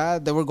after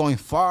that, they were going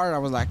far. I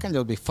was like, I can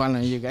just be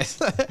following you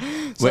guys.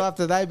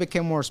 After that, it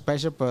became more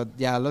special. But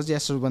yeah, Los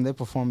Yesterdays, when they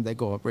perform, they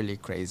go up really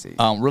crazy.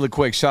 Really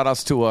quick, shout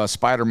outs to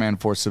Spider-Man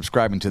for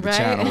subscribing to the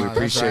channel. We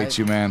appreciate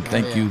you, man.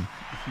 Thank you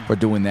for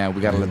doing that.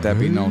 We got to let that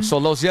be known. So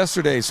Los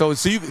Yesterdays. So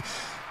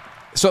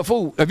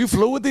have you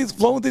flown with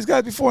these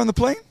guys before in the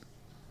plane?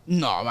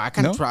 No, I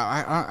can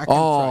try. I can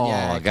try.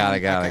 Yeah, I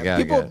got it.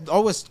 People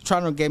always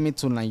trying to get me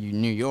to like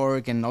New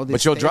York and all this.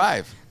 But you'll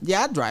drive.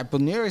 Yeah, I drive, but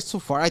New York is too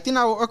far. I think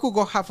I could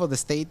go half of the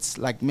states,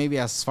 like maybe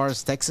as far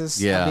as Texas.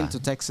 Yeah. I've been to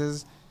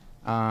Texas.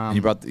 And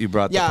you brought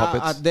the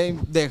puppets?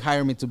 They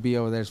hired me to be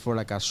over there for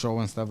like a show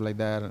and stuff like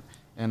that.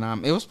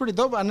 And it was pretty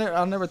dope. I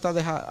never thought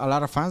they had a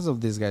lot of fans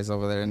of these guys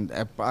over there. And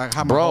I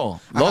had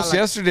Los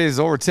Yesterdays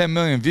over 10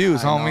 million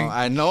views, homie.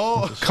 I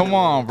know. Come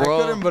on, bro.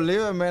 I couldn't believe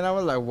it, man. I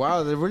was like,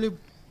 wow, they really.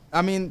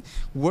 I mean,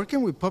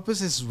 working with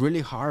puppets is really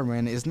hard,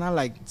 man. It's not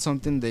like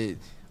something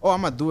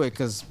I'm gonna do it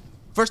because.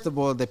 First of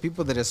all, the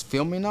people that is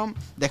filming them,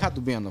 they have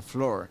to be on the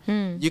floor.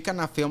 You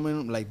cannot film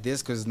them like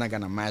this because it's not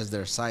gonna match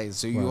their size.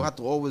 So you have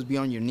to always be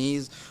on your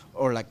knees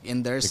or like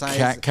in their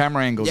size.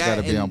 Camera angle's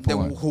gotta be on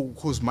point.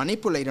 Who's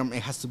manipulating them,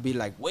 it has to be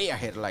like way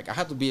ahead. Like I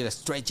have to be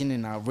stretching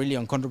in a really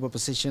uncomfortable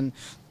position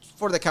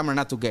for the camera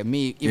not to get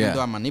me, even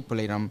though I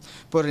manipulate them.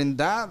 But in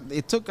that,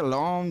 it took took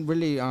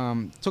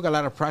a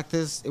lot of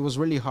practice. It was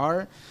really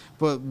hard.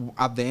 But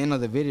at the end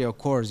of the video, of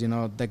course,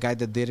 the guy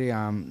that did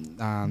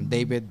it,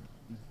 David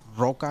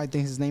Roca, I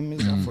think his name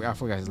is. I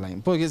forgot his name.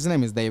 But his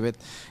name is David.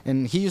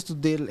 And he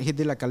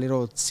did like a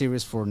little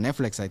series for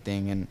Netflix, I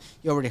think. And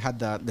he already had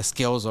the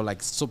skills of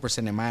like super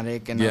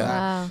cinematic and all that.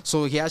 Wow.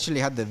 So he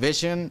actually had the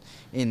vision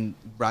and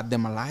brought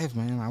them alive,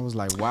 man. I was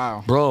like,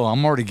 wow. Bro,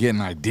 I'm already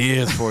getting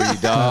ideas for you,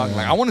 dog.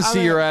 Like I want to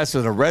see your ass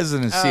at a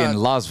residency in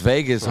Las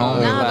Vegas,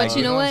 homie. Nah, like, but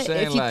you know what?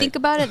 If you think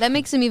about it, that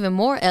makes them even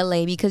more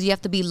LA because you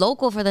have to be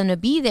local for them to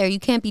be there. You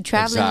can't be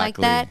traveling like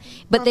that.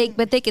 But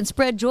they can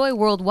spread joy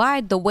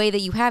worldwide the way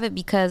that you have it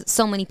because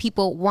so many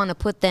people want to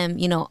put them,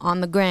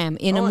 on the gram,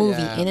 in a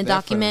movie, in a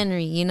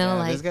documentary,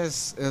 like.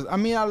 This guy's,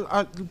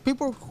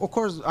 people, of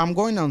course, I'm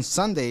going on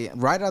Sunday,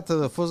 right after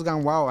the Fools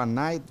Gone Wow at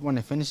night. When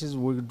it finishes,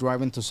 we're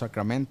driving to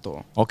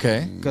Sacramento.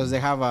 Okay. Because they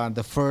have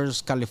the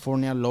first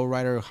California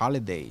lowrider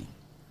holiday.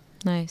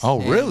 Nice. Oh,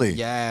 really?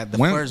 Yeah, the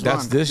when, first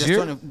that's one. this year?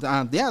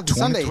 Yeah,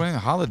 Sunday. 2020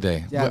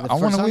 holiday. Yeah, I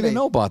want to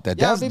know about that.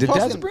 Yeah, Did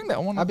Daz bring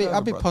that one?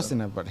 I'll be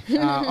posting it, buddy.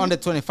 On the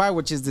 25,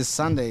 which is this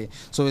Sunday.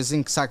 So it's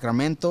in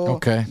Sacramento.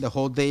 Okay. The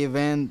whole day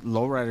event,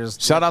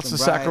 lowriders. Shout out to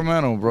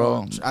Sacramento,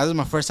 bro. This is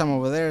my first time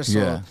over there.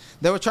 So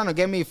they were trying to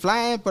get me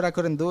flying, but I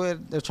couldn't do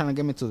it. They were trying to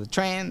get me to the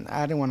train.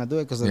 I didn't want to do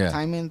it because of the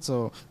timing.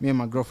 So me and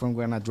my girlfriend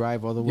were going to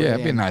drive all the way. Yeah,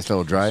 it'd be a nice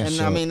little drive.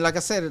 And I mean, like I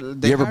said.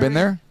 You ever been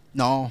there?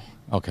 No.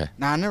 Okay.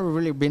 Nah, I never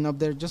really been up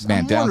there. Just man,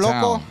 I'm more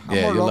downtown. local.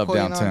 Yeah, more you local,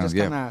 love downtown. Just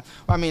kinda,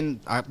 I mean,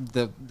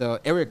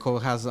 the area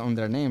code has on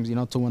their names,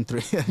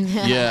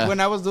 213. Yeah. When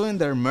I was doing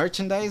their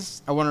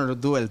merchandise, I wanted to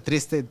do El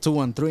Triste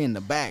 213 in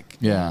the back.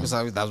 Yeah.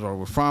 Because that's where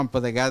we're from. But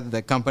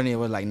the company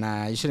was like,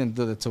 nah, you shouldn't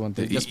do the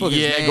 213. Just put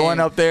his name.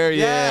 Going up there.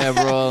 Yeah,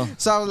 bro.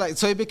 So I was like,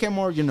 so it became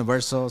more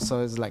universal.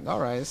 So it's like,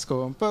 all right, it's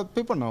cool. But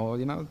people know,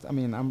 I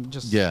mean, I'm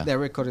just the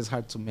area code is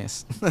hard to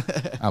miss.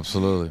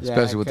 Absolutely,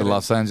 especially with the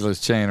Los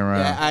Angeles chain around.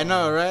 Yeah, I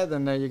know, right?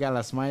 And then you got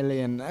La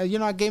Smiley. And,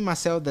 I gave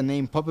myself the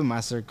name Puppet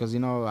Master because,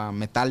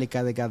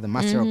 Metallica, they got the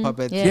Master of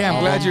Puppets. Yeah, I'm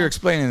glad you're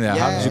explaining that.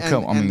 How did you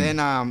come? And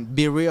then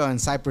Be Real and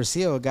Cypress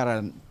Hill got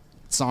a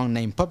song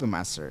named Puppet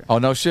Master. Oh,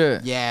 no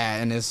shit. Yeah,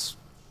 and it's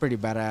pretty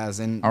badass.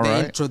 And all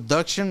the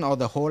introduction or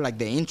the whole, like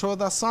the intro of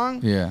that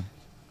song. Yeah.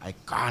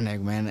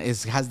 iconic, man.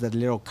 It has that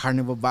little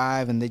carnival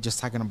vibe, and they're just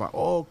talking about,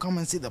 oh, come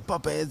and see the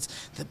puppets,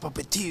 the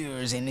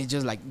puppeteers, and it's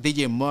just like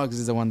DJ Muggs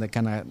is the one that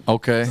kind of.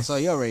 Okay. So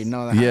you already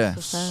know that. Yeah.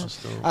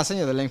 I'll send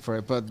you the link for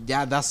it. But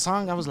yeah, that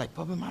song, I was like,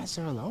 Puppet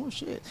Master. I was like, oh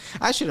shit.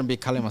 I shouldn't be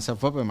calling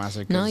myself Puppet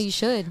Master. No, you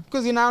should.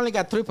 Because I only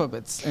got 3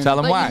 puppets. And Tell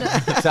them why.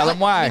 Tell them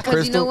why, Because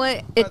Crystal. you know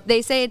what?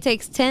 They say it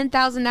takes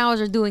 10,000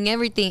 hours of doing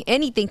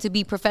anything to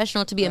be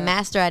professional, to be a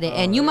master at it.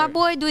 And you, my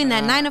boy, doing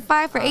that 9 to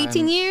 5 for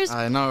 18 years.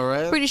 I know,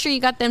 right? Pretty sure you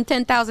got them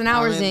 10,000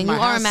 hours in. You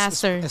are a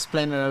master.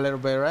 Explain it a little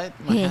bit, right?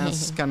 My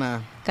hands kind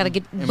of.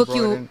 Gotta book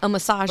you a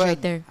massage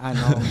right there. I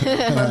know.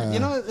 But, you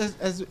know,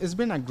 it's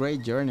been a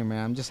great journey,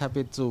 man. I'm just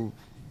happy to,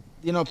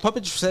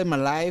 puppetry saved my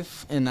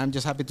life, and I'm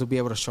just happy to be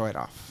able to show it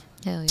off.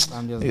 Hell yeah.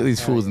 I'm just Look at these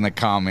fools in the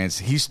comments.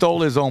 He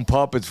stole his own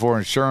puppets for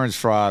insurance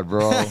fraud,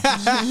 bro.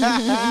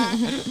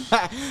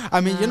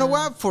 I mean, you know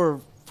what?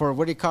 For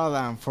what do you call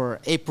that?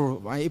 For April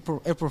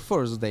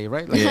Fool's Day,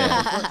 right? Like,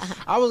 Yeah.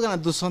 I was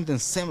gonna do something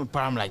similar, but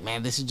I'm like,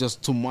 man, this is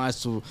just too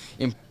much to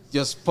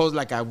just post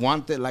like I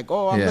wanted. Like,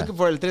 oh, I'm looking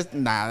for El Triste.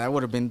 Nah, that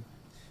would have been.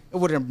 It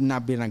would have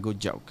not been a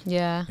good joke.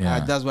 Yeah.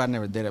 That's why I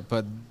never did it.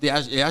 But it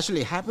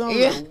actually happened.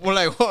 We're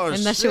like, oh,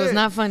 and that shit was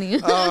not funny.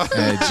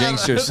 Yeah,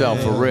 jinx yourself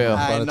for real.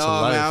 I know,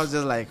 man. I was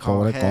just like,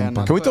 oh, hell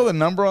no. Can we throw the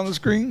number on the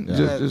screen?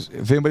 Just,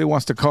 if anybody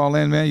wants to call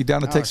in, man, you down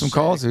to take some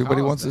calls?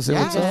 Everybody wants to say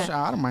what's up?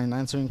 I don't mind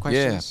answering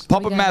questions. Yeah.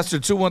 Puppet Master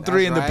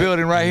 213 in the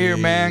building right here,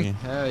 man.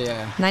 Hell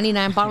yeah.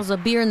 99 bottles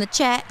of beer in the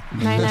chat.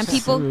 99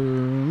 people.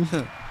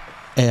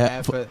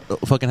 Hey,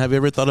 fucking, have you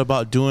ever thought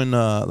about doing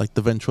like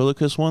the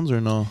ventriloquist ones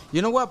or no?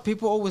 You know what?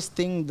 People always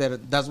think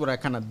that that's what I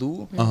kind of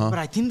do, but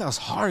I think that's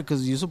hard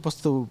because you're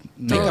supposed to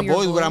make a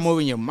voice without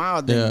moving your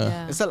mouth.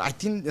 Yeah. I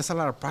think there's a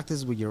lot of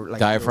practice with your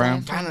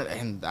diaphragm,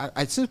 and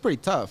it seems pretty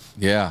tough.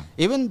 Yeah.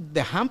 Even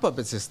the hand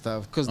puppets is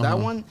tough because that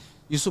one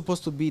you're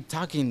supposed to be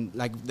talking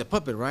like the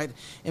puppet, right?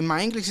 And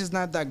my English is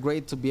not that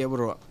great to be able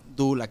to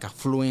do like a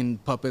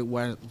fluent puppet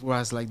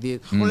whereas like this,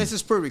 unless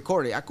it's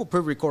pre-recorded. I could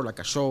pre-record like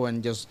a show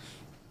and just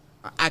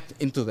act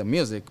into the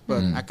music,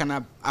 but I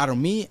cannot, out of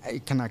me,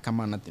 it cannot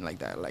come out nothing like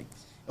that. Like,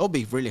 it'll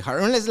be really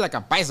hard. Unless it's like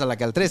a paisa,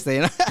 like El Triste,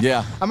 you know?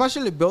 Yeah. I'm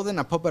actually building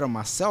a puppet of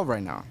myself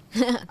right now.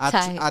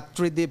 I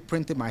 3D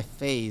printed my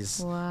face.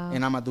 Wow.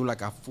 And I'm going to do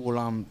like a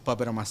full-on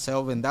puppet of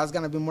myself. And that's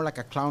going to be more like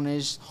a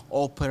clownish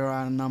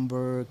opera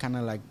number, kind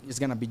of like, it's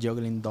going to be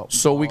juggling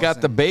So we got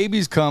the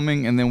babies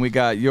coming, and then we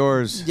got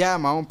yours. Yeah,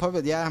 my own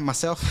puppet. Yeah,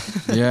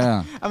 myself.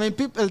 Yeah. I mean,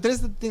 El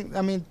Triste thing,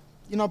 I mean,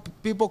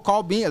 people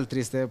call me El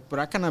Triste, but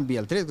I cannot be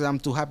El Triste because I'm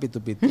too happy to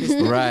be triste.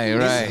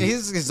 Right.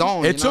 He's his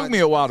own. It took me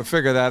a while to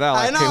figure that out.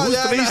 Like, who's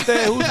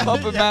Triste? Who's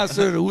Puppet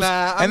Master?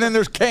 And then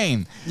there's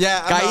Cain.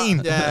 Yeah.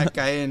 Cain.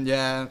 Cain,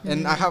 yeah.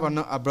 And I have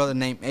a brother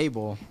named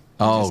Abel.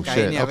 Oh,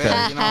 shit. Okay.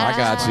 I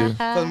got you.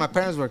 Because my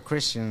parents were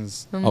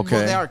Christians. Okay.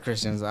 Well, they are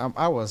Christians.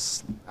 I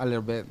was a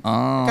little bit.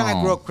 I kind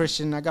of grew up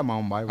Christian. I got my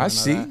own Bible. I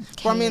see.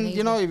 But I mean,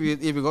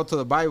 if you go to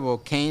the Bible,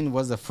 Cain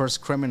was the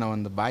first criminal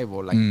in the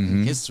Bible, like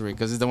in history,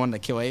 because he's the one that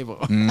killed Abel.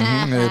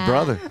 His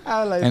brother.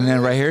 And then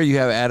right here you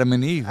have Adam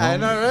and Eve. I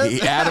know,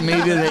 right? Adam,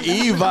 Eve, and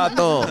Eve,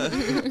 vato.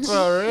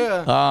 For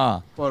real.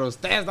 Por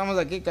ustedes estamos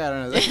aquí,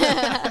 carnal.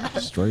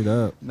 Straight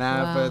up.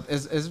 But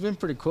it's been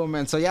pretty cool,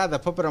 man. So yeah, the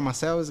puppet of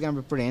myself is gonna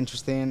be pretty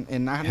interesting,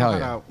 and I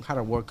know how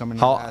to work coming.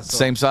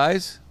 Same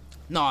size?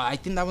 No, I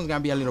think that one's gonna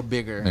be a little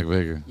bigger.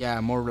 Bigger.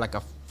 Yeah, more like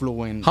a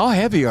fluent. How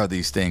heavy are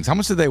these things? How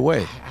much do they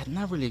weigh? I'm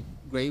not really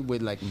great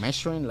with like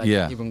measuring, like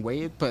even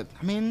weight, but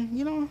I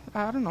mean,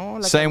 I don't know.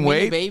 Like same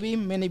weight?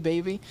 Mini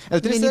baby.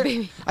 El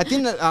Triste, I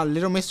think that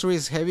Little Mystery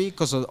is heavy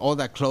because of all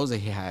that clothes that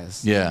he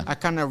has. Yeah. I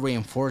kind of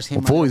reinforce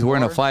him. Well, he's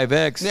wearing a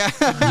 5X. Yeah.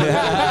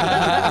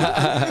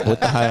 With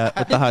the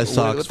high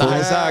socks. With the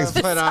high socks.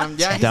 But,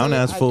 down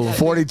as full.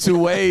 42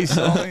 waist.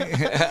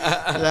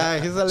 Yeah,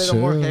 he's a little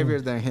more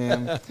heavier than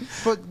him.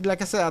 But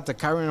like I said, after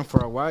carrying him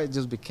for a while, it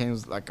just became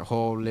like a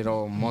whole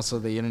little muscle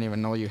that you didn't even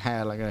know you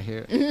had, like right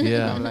here.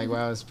 Yeah. And I'm like,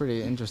 wow, it's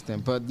pretty interesting.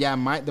 But yeah,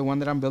 the one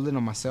that I'm building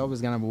on myself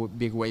is gonna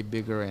be way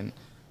bigger and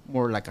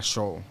more like a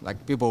show.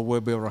 Like people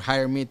will be able to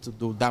hire me to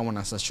do that one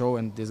as a show,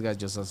 and this guy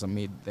just as a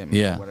meet them,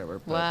 whatever.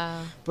 But,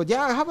 wow. But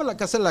yeah, I have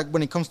like I said, like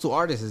when it comes to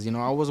artists, I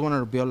always wanted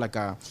to build like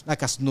a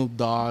Snoop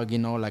Dogg,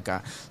 like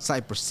a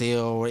Cypress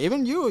Hill, or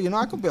even you.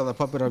 I could build a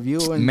puppet of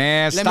you. And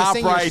man, stop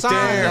right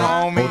there,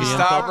 homie.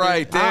 Stop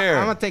right there.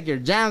 I'm gonna take your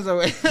jams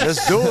away.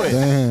 Let's do it.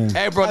 Damn.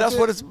 Hey, bro, that's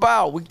what it's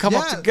about. We come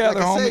up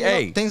together, homie.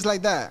 Hey, things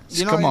like that.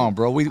 Come on,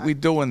 bro. We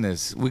doing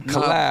this. We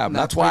collab.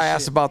 That's why I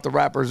asked about the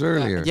rappers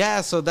earlier.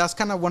 Yeah, so that's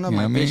kind of one of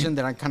my vision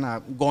that I'm kind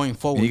of going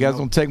forward. You guys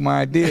don't take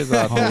my ideas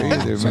out there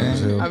either,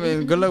 man. I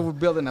mean, good luck with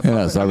building a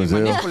puppet. Because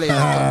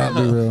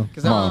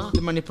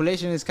the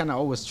manipulation is kind of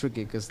always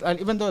tricky. Because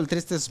even though El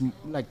Triste is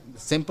like the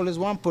simplest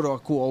one, but I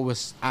could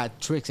always add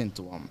tricks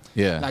into them.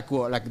 Yeah. Like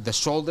the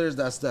shoulders,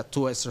 that's the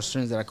 2 extra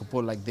strings that I could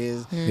put like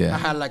this. Yeah. I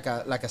had like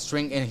a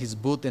string in his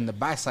boot in the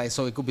back side,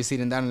 so it could be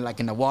sitting down like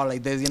in the wall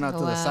like this, to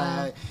the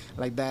side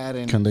like that.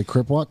 And can they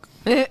crip walk?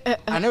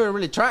 I never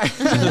really tried.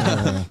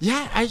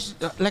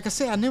 Like I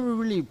said, I never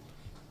really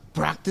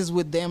practice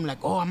with them.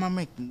 Like, I'm gonna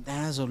make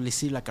dance or let's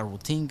see like a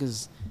routine,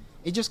 because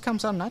it just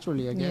comes out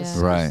naturally, I guess.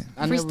 Yeah. Right.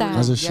 I never Freestyle. really,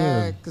 As it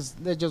yeah, should. because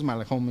they're just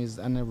my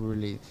homies. I never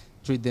really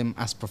treat them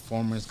as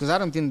performers because I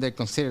don't think they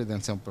consider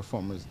themselves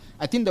performers.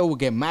 I think they would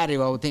get mad if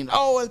I would think,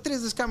 oh, El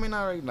Triste is coming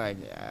out. Like,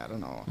 yeah, I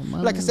don't know.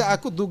 Like I said, I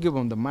could give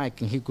him the mic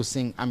and he could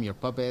sing I'm Your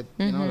Puppet,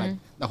 you know, like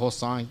the whole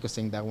song. He could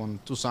sing that one,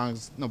 2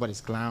 songs,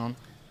 Nobody's Clown.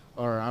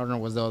 Or I don't know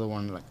what's the other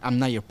one, like I'm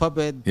Not Your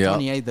Puppet, Yep.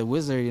 28 the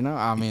Wizard, you know.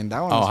 I mean, that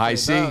one Oh, was High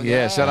straight C. up,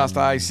 Yeah, shout out to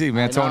High C,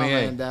 man. I know,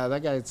 28. man,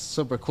 that guy is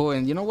super cool.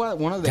 And you know what?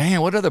 One of the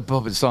Damn, what other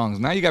puppet songs?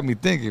 Now you got me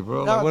thinking,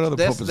 bro. Like, what other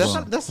puppet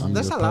songs?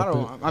 There's a lot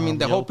of. I mean,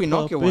 the whole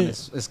Pinocchio one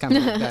is kind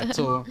of like that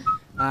too.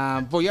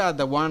 But yeah,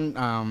 the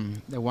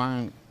one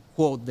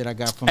quote that I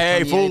got from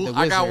Hey, 28 fool, the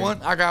I got Wizard.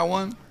 one. I got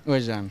one.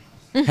 Where's John?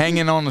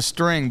 Hanging on the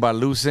String by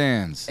Loose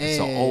Ends. It's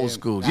an old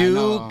school. I You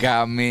know.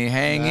 got me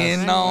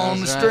hanging That's- on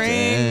the that's right.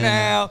 string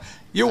now.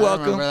 You're I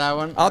welcome. remember that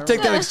one. I'll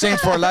take that exchange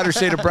for a lighter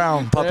shade of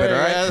brown puppet, all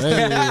right?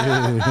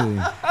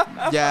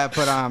 Yeah,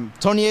 but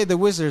 28 the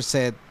Wizard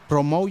said,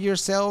 promote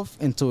yourself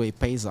until it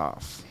pays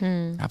off.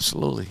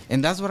 Absolutely.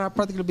 And that's what I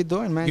practically be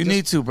doing, man. You Just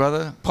need to,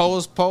 brother.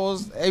 post.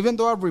 Even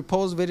though I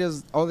repost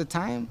videos all the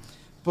time,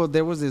 but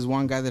there was this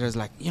one guy that was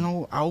like, you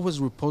know, I always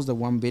repost the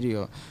one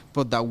video,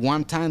 but that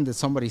one time that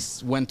somebody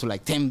went to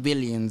like 10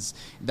 billions,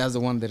 that's the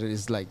one that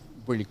is like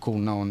really cool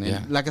known. And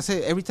Yeah. like I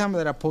said, every time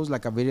that I post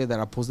like a video that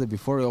I posted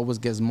before, it always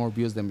gets more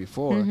views than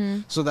before.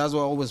 So that's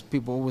why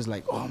people always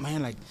like, oh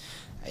man, like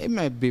it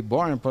might be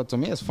boring, but to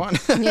me it's fun.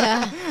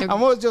 Yeah.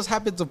 I'm always just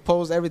happy to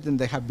post everything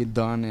that have been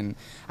done, and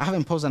I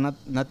haven't posted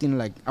nothing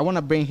like I want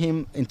to bring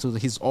him into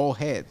his old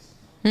head.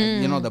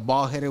 Like, you know, the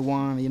bald-headed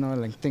one, you know,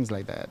 like things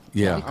like that.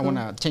 Yeah. I want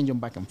to change them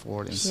back and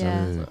forth. And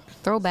Yeah.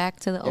 Throwback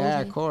to the old.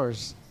 yeah, of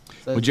course.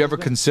 So Would you ever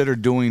it's- consider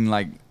doing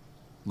like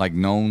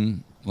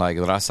known like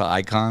raza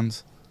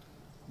icons?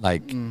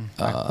 Like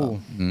cool.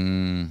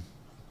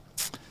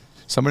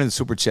 Somebody in the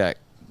super chat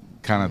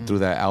kind of threw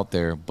that out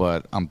there,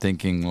 but I'm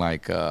thinking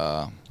like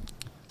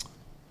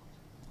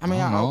I mean,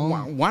 I don't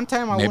know. one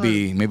time I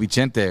maybe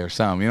Chente or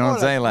something. You know what I'm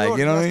saying? Like,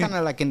 you know what I mean? Kind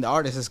of like in the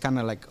artist, it's kind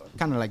of like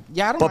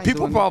yeah. I don't But mind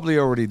people doing probably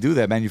already do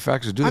that.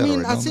 Manufacturers do that I mean,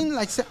 already. I've don't seen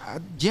like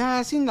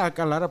I've seen like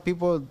a lot of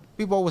people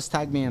always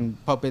tag me in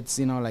puppets.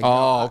 You know, like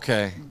Oh,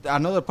 okay.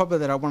 Another puppet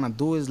that I want to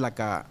do is like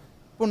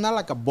not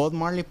like a Bob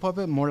Marley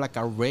puppet, more like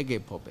a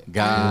reggae puppet.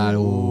 God,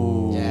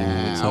 ooh.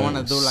 Yeah, I want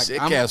to do like Sick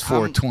ass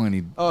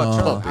 420.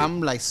 trust me,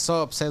 I'm like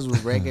so obsessed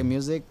with reggae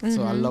music,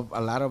 so I love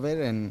a lot of it,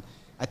 and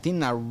I think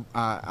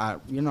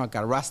you know, like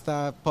a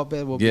Rasta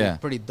puppet will Yeah. be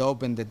pretty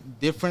dope. And the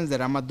difference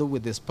that I'm gonna do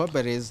with this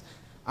puppet is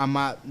I'm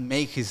gonna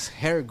make his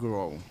hair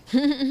grow.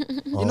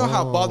 You know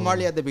how Bob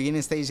Marley at the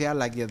beginning stage he had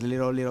like the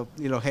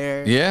little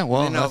hair. Yeah,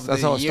 well, And then that's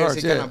over how the it years, starts,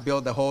 He's yeah. gonna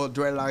build the whole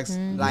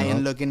dreadlocks,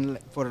 lion looking.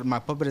 For my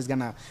puppet is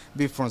gonna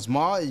be from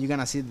small. You're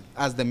gonna see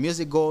as the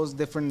music goes,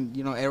 different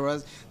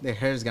eras, the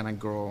hair is gonna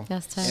grow.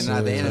 That's tight. And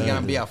at the end, it's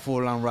gonna be a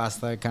full-on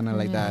Rasta kind of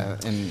like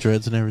that. And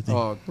Dreads and everything.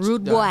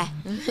 Rude the- boy.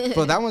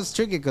 but that one's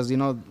tricky because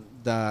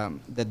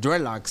the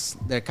dreadlocks,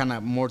 they're kind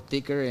of more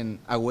thicker, and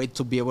a way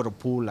to be able to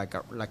pull like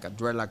a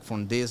dreadlock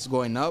from this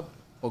going up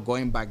or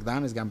going back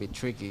down is gonna be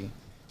tricky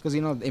because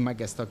it might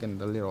get stuck in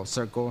the little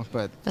circle.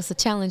 But That's a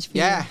challenge for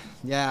yeah,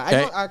 you. yeah,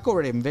 Hey. I could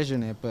already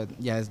envision it, but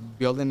yeah,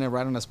 building it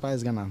right on the spot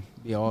is gonna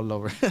be all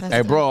over.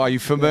 Hey, bro, are you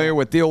familiar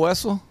with Theo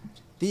Wessel?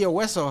 Theo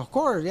Wessel, of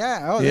course,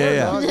 yeah. Oh, Yeah, there,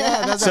 yeah. oh,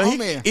 yeah, that's So a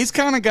homie. he's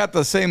kind of got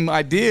the same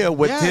idea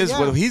with Yeah.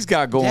 what he's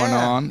got going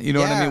Yeah. on. You know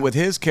what I Yeah. mean with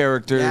his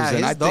characters, Yeah, and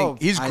he's I think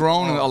dope. he's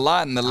grown a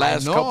lot in the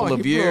last know, couple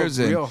of he years,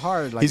 grew up and real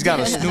hard, like- he's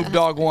got a Snoop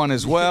Dogg one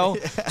as well.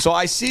 So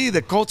I see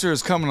the culture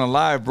is coming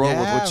alive, bro, with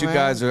Yeah, what you man.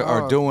 guys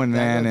are Oh, doing, that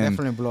man. would And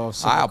definitely blow up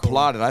super I cool.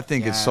 applaud it. I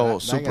think it's so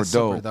that super guy's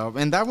dope.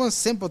 And that one's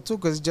simple too,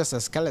 because it's just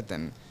a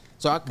skeleton.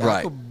 So I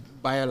Right. could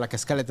buy like a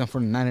skeleton for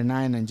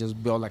 99 and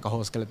just build like a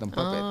whole skeleton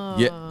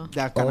puppet. Yeah.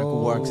 That kind of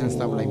works and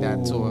stuff like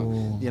that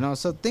too.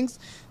 So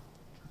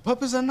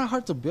puppets are not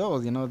hard to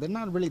build. They're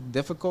not really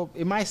difficult.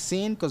 It might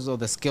seem because of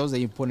the skills that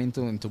you put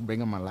into them to bring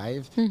them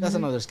alive. That's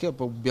another skill.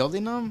 But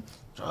building them,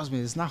 trust me,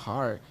 it's not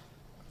hard.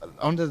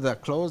 Under the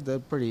clothes, they're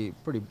pretty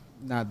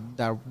not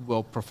that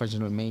well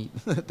professionally made.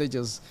 They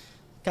just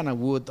kind of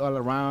wood all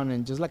around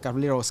and just like a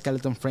little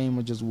skeleton frame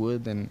with just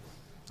wood. And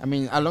I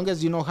mean, as long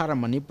as you know how to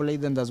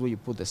manipulate them, that's where you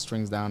put the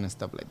strings down and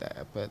stuff like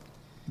that. But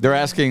They're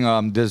asking,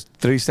 does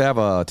Triste have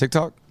a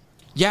TikTok?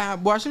 yeah,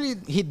 well, actually,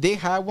 he did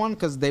have one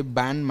because they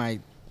banned my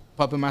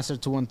Puppet Master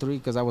 213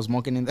 because I was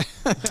smoking in there.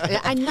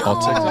 I know.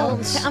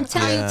 TikTok. I'm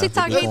telling Yeah, you,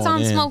 TikTok people hates going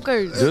on in.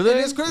 smokers. Do they?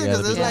 It's crazy Yeah,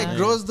 because there's yeah. like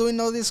girls doing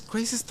all this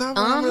crazy stuff. And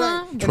I'm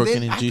like, and Twerking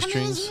then in I can't even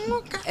G-strings.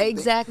 smoke.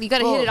 Exactly. You got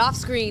to hit it off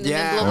screen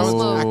Yeah, and then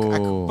blow I the was-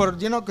 smoke. Oh. but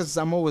because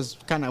I'm always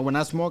kind of when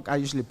I smoke, I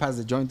usually pass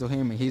the joint to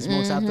him and he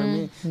smokes after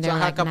me. So They're I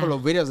had like, a couple nah.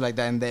 of videos like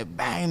that and they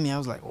banged me. I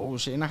was like, oh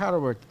shit! And I had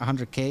over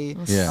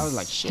 100K. Yeah. I was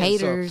like, shit.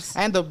 Haters. So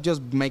I ended up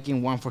just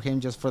making one for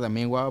him just for the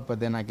meanwhile. But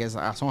then I guess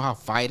I somehow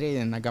fight it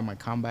and I got my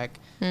comeback.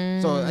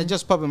 So I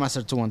just Puppet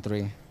Master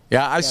 213.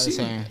 Yeah, I the see.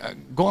 same.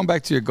 Going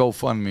back to your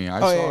GoFundMe, I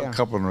saw a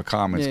couple of the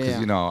comments because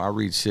Yeah, yeah. I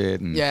read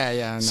shit and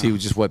I see know.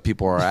 just what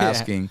people are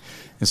asking.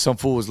 And some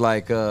fool was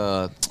like,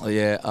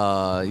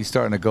 he's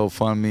starting to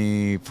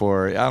GoFundMe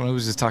for, I don't know, he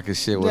was just talking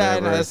shit,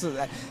 whatever. Yeah, I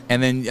know,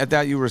 and then I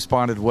thought you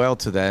responded well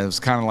to that. It was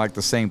kind of like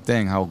the same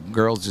thing, how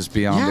girls just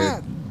be on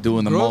there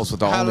doing the most with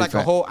the have like a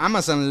OnlyFans. whole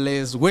Amazon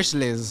list, wish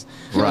list,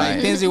 Right.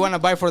 like things you want to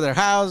buy for their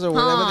house or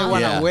whatever they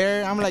want to Yeah.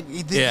 wear. I'm like,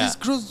 these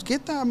girls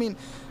get that. I mean,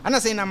 I'm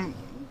not saying I'm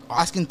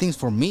asking things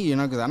for me,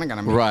 because I'm not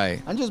gonna make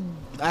Right. I'm just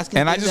asking.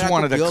 And I things just that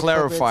wanted could to build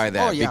clarify puppets.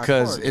 that Oh, yeah, of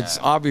because course, it's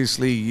yeah.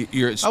 obviously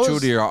it's true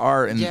to your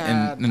art and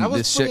I was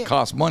this shit putting-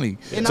 costs money.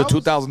 and It's I a was-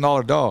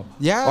 $2,000 dog.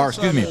 Yeah, Or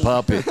excuse me,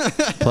 puppet.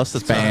 Plus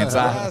the Fans.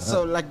 Yeah,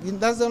 so like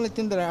that's the only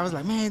thing that I was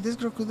like, man, this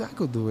girl I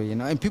could do it,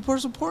 and people are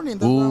supporting.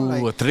 That's why I'm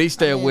Ooh, like, a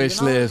Triste I mean,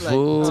 wish list. like,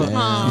 Ooh.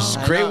 I You should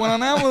know. create one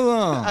on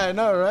Amazon. I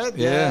know, right?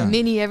 Yeah.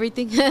 Mini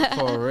everything.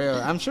 For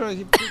real. I'm sure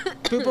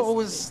people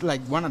always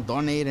like want to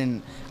donate,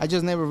 and I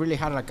just never really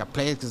had like a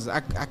place because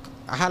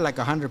I had like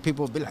 100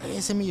 people be like, hey,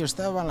 send me your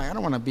stuff. I'm like, I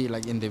don't want to be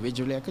like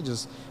individually. I could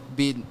just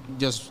be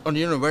just on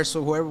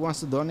universal. Whoever wants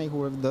to donate,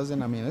 whoever doesn't.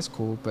 I mean, it's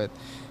cool. But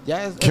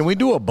yeah. Can we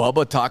do a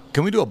Bubba talk?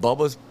 Can we do a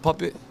Bubba's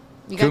puppet?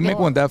 You Can we gotta make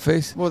one that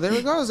face? Well, there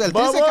we go. El Triste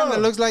Bubba! kind of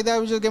looks like that.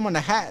 We just get him on the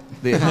hat.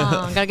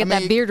 Gotta get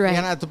that beard You're right.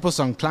 gonna have to put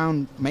some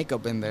clown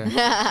makeup in there.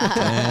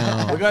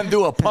 We're gonna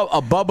do a Bubba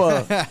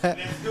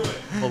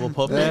Bubba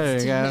puppet. There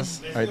you go.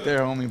 right there,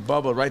 homie.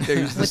 Bubba right there.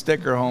 Use the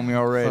sticker, homie,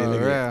 already. For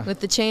Look at real. With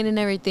the chain and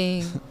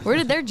everything. Where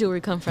did their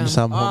jewelry come from?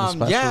 Some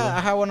Yeah,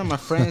 I had one of my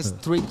friends,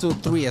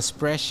 323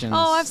 Expressions.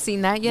 Oh, I've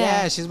seen that. Yeah,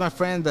 Yeah. she's my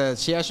friend.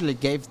 She actually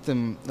gave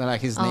them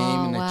like his name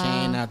Oh, and a wow.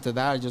 chain. After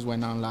that, I just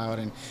went on loud,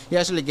 and he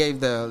actually gave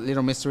the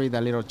little mystery,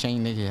 that little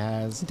chain that he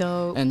has.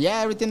 Dope. And yeah,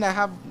 everything that I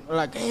have,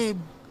 like, hey,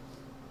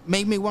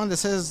 make me one that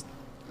says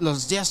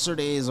Los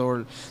Yesterdays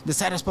or the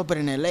saddest puppet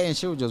in LA, and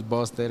she was just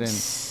busted,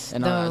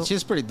 and Dope.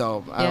 she's pretty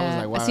dope. I was Yeah.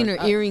 like, wow. I've seen her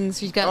earrings.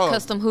 She's got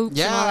custom hoops.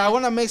 Yeah, and all I that.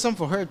 want to make some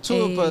for her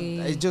too, but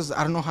Hey. it just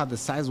I don't know how the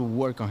size will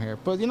work on her.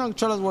 But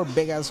Cholas wear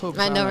big ass hoops.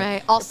 I so know, I'm like,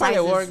 right? All it probably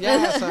sizes. work.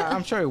 Yeah, so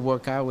I'm sure it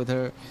work out with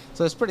her.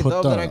 So it's pretty Put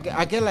dope. that- That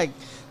I get like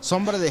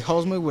somebody that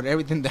helps me with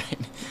everything that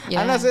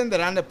Yeah. I'm not saying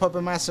that I'm the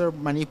puppet master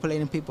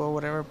manipulating people or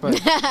whatever, but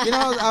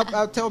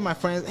I'll tell my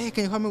friends, hey,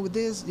 can you help me with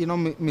this?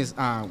 Miss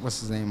what's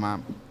his name?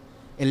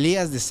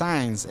 Elias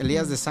Designs.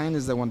 Elias Design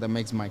is the one that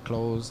makes my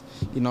clothes.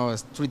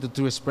 It's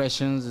 323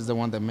 Expressions is the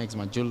one that makes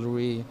my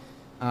jewelry.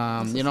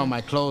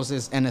 My clothes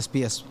is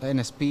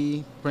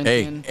NSP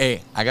printing.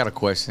 Hey, I got a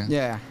question.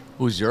 Yeah.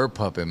 Who's your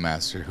puppet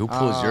master? Who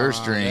pulls your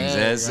strings?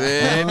 there you That's go.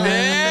 it.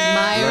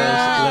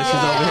 Myra.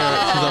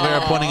 She's over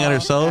here pointing at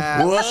herself.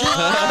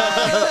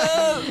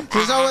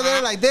 She's over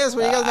there like this,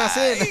 but you guys not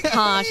seeing.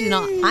 She's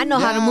not. I know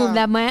how to move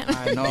that man.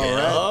 I know,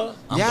 right?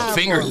 I'm Yeah, the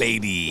finger well-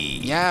 lady.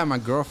 Yeah, my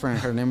girlfriend.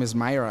 Her name is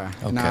Myra,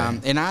 Okay.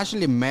 and I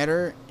actually met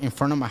her in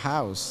front of my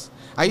house.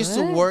 I used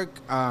to What? work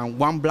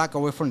 1 block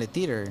away from the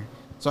theater,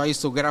 so I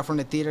used to get out from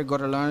the theater, go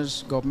to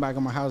lunch, go back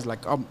to my house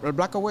like a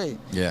block away.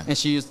 Yeah. And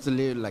she used to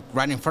live like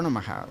right in front of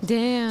my house.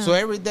 Damn. So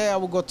every day I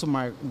would go to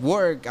my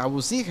work, I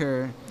would see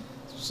her,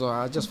 so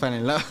I just fell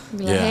in love.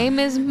 Be like, Yeah. hey,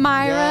 Miss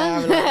Myra. Yeah,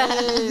 I'm like,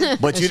 hey.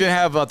 But you didn't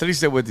have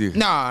Triste with you.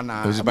 No.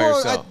 It was just by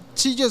yourself.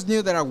 She just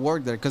knew that I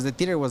worked there because the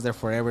theater was there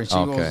forever.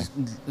 And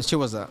she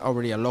was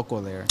already a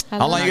local there.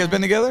 How long you guys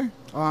been together?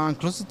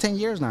 Close to 10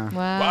 years now.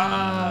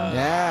 Wow.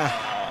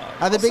 Yeah.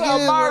 At the What's up,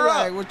 beginning,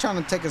 Myra? we're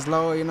trying to take it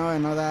slow, and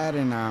all that.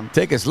 And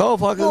Take it slow,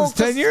 fucker. Well, It's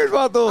 10 'cause- years,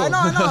 vato. I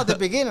know. At the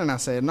beginning, I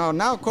said no.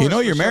 Now, of course,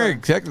 You're for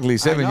married sure. technically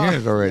 7 I know.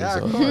 years already. Yeah,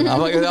 So. of course. I'm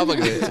like, I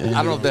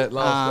don't know if that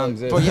law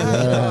exists. But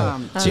yeah,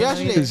 she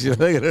actually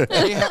Look at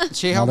her.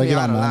 she helped No, me they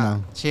out a get on lot.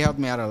 now. She helped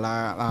me out a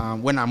lot.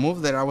 When I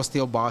moved there, I was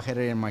still bald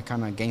headed in my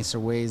kind of gangster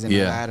ways and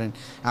Yeah. all that. And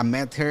I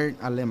met her.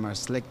 I let my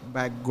slick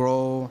back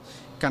grow.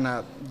 Kind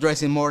of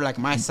dressing more like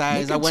my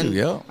size. Look at you,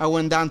 yo. I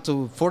went down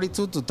to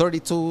 42 to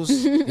 32s.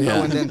 Yeah. I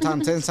went then down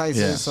 10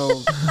 sizes. Yeah.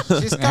 So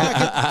she's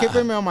kind of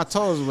keeping me on my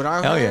toes.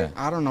 Without Hell her, yeah.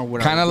 I don't know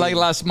what. Kind I of would like do.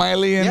 La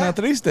Smiley and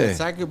Triste.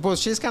 Exactly. But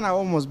she's kind of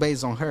almost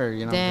based on her,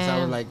 'cause I was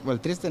Damn. like, well,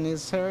 Triste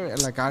needs her,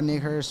 like I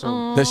need her.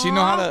 So, Does she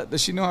know how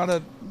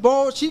to?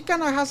 but she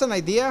kind of has an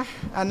idea.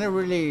 I never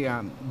really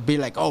be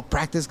like, oh,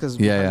 practice, because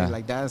Yeah.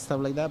 like that and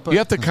stuff like that. But You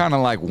have to kind of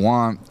like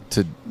want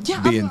to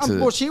be into.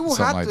 well, she will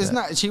something have. like It's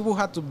that. not. She will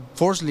have to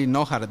forcefully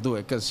know how to do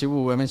it, because she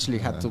will eventually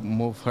have to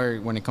move her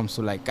when it comes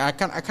to like. I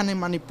can't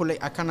manipulate.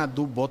 I cannot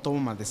do both of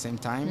them at the same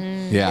time.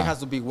 Yeah. It has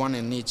to be one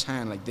in each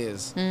hand like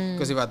this.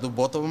 Because if I do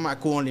both of them, I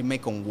could only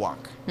make them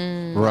walk.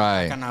 I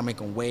Right. cannot make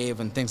them wave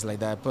and things like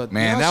that. But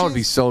Man, that would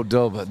be so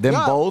dope. Them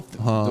Yeah. both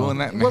doing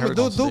that. When we her-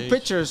 do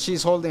pictures,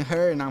 she's holding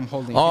her and I'm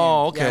holding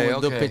Oh, him. okay, Yeah,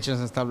 we do okay. pictures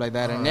and stuff like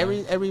that. And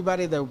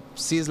everybody that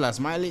sees La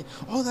Smiley,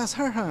 oh, that's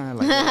her, huh?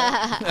 Like,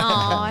 yeah.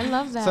 Oh, I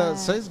love that.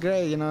 So it's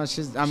great,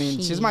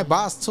 she's my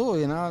boss too,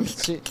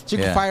 She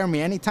Yeah. can fire me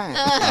anytime.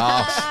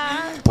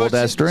 Oh, pull But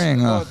that string,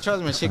 huh?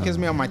 Trust me, she keeps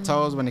me on my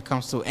toes when it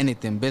comes to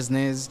anything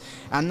business.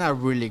 I'm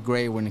not really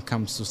great when it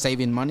comes to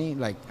saving money.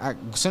 Like as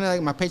soon as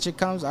my paycheck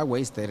comes, I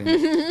waste it.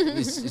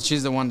 And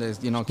she's the one that's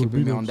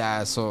keeping me on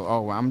that.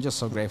 So I'm just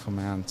so grateful,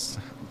 man.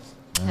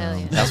 Hell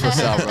yeah. That's what's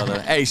up,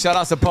 brother. Hey, shout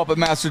out to Puppet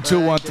Master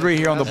 213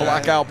 here on the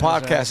Blackout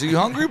Podcast. Are you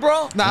hungry,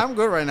 bro? Nah, I'm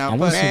good right now. I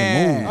want to see the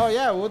Man. move. Oh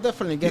yeah, we'll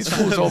definitely get These some.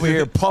 fools over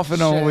here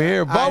puffing over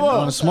here. I You Bubba.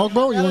 want to smoke,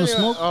 bro? You want to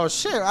smoke? Oh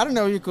shit! I didn't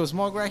know you could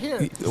smoke right here.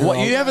 What,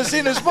 you haven't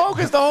seen the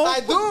smokers, though? I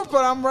do,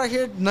 but I'm right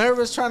here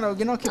nervous, trying to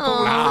keep up with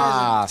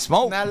Ah, you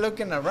smoke. guys. Not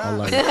looking around.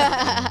 Like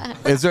it.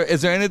 Is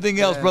there anything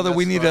else, Yeah, brother?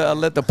 We that's need to right.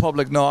 let the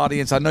public know,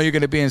 audience. I know you're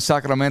going to be in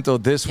Sacramento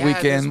this Yeah,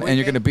 weekend, this and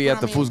you're going to be weekend.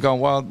 at the I mean, Fools Gone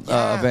Wild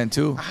Yeah. event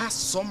too. I have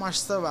so much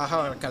stuff. I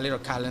have like a little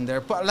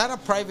calendar, but a lot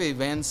of private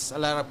events. A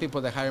lot of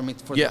people that hire me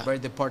for Yeah. the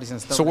birthday parties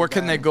and stuff. So where like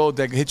can that. they go?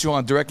 They hit you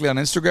on directly on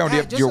Instagram, or do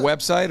you have just your a-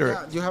 website, or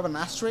yeah, you have an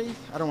ashtray?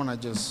 I don't want to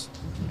just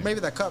maybe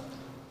the cup.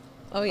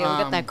 Oh yeah,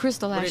 we got that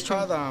crystal What do you ashtray.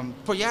 call them?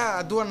 But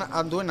yeah,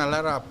 I'm doing a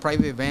lot of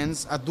private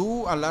events. I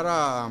do a lot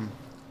of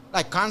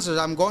like concerts.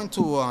 I'm going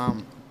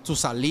to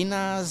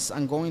Salinas.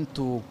 I'm going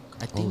to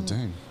I think. Oh,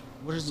 dang.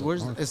 Where's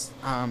it's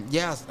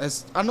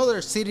it's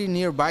another city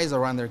nearby is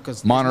around there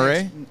because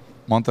Monterey?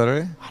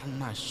 Monterey? I'm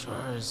not sure.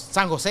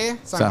 San Jose.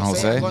 San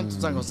Jose? I'm going to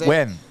San Jose.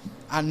 When?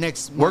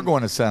 Next. We're month.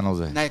 going to San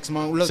Jose. next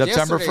month. Los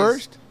September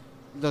Yesterday's-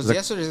 1st? Los Like-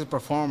 Yesterday's is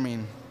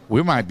performing.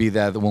 We might be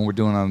that when we're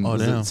doing on Oh,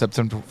 is it damn.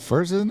 September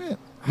 1st, isn't it?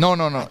 No.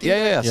 think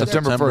Yeah, that-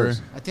 September September.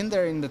 1st. I think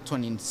they're in the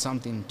 20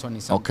 something.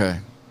 Okay.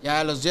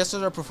 Yeah, Los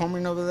Yesos are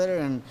performing over there,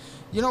 and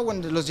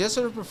when the Los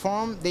Yesos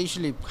perform, they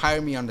usually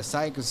hire me on the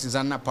side because since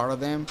I'm not part of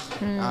them,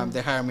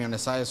 they hire me on the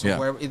side. So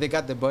Yeah. if they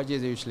got the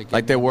budget, they usually get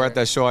Like me they were there. at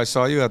that show I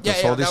saw you at the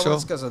Yeah, Soldi that show?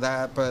 was because of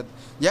that. But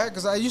yeah,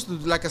 because I used to,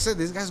 like I said,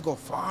 these guys go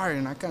far,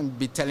 and I can't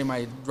be telling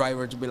my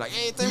driver to be like,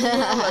 "Hey, take me here."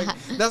 Like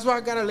that's why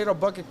I got a little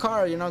bucket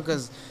car,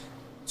 because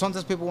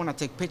sometimes people want to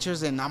take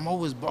pictures, and I'm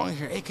always bugging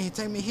her. Hey, can you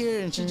take me here?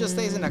 And she just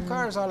stays in the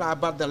car. So I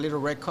bought the little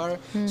red car,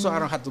 so I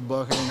don't have to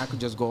bug her, and I could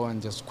just go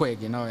and just quick,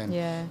 And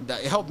Yeah.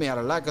 it helped me out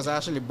a lot because I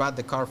actually bought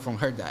the car from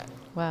her dad.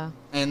 Wow.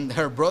 And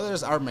her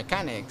brothers are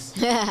mechanics,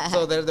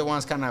 so they're the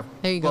ones kind of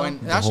There you go. going.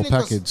 The whole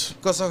package.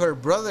 Because of her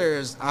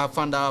brothers, I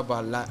found out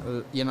about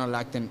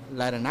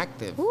Latin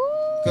Active.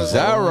 Is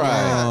that right?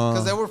 Yeah,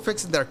 because they were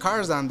fixing their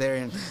cars down there,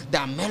 and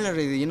that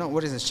melody,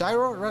 what is it,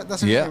 Shiro? Right?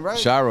 That's her Yeah, name, right?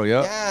 Shiro,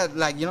 yeah.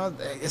 Yeah,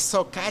 it's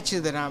so catchy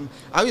that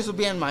I used to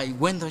be in my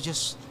window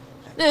just,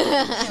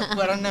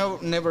 but I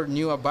never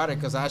knew about it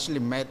because I actually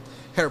met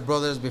her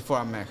brothers before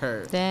I met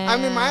her. I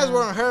mean, my eyes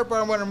were on her, but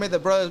I want to meet the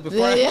brothers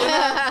before.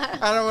 I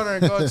don't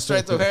want to go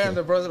straight to her and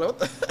the brothers. Like, what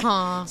the?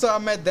 Aw. So I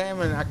met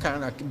them and I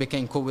kind of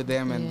became cool with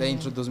them, and they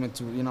introduced me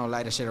to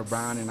lighter shade of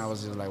brown, and I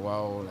was just like,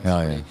 wow. Like,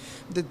 Oh, yeah.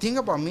 The thing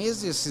about me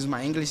is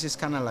my English is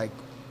kind of like,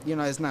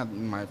 it's not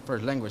my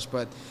first language,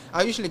 but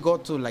I usually go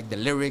to like the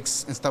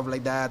lyrics and stuff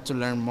like that to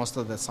learn most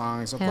of the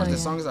songs. Of Hell course, the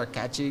yeah. songs are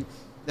catchy.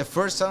 The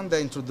first song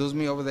that introduced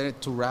me over there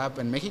to rap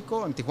in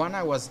Mexico, in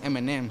Tijuana, was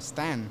Eminem,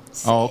 Stan.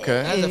 Oh,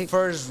 okay. That's the Sick.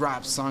 first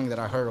rap song that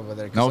I heard over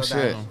there. 'cause No of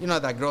shit.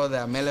 That, that girl,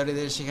 that melody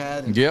that she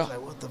had. And Yeah. I was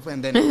like, what the fuck?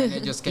 And then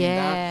it just came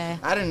Yeah. down.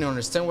 I didn't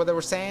understand what they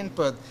were saying,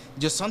 but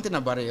just something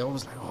about it. I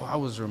was like, I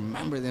was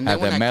remembered. And At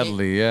then when that I came-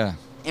 medley, yeah.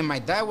 and my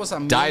dad was a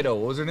mean, Dido,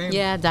 what was her name?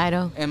 Yeah,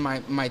 Dido. and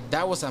my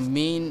dad was a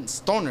mean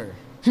stoner.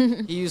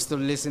 He used to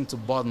listen to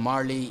Bob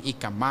Marley,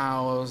 Ika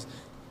Mouse,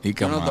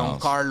 Don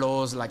Mouse.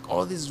 Carlos, like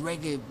all these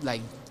reggae, like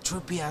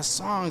trippy ass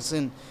songs,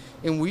 and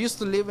we used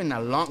to live in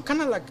a long,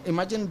 kind of like,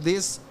 imagine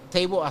this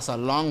table as a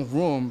long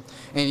room,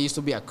 and it used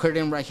to be a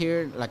curtain right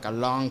here, like a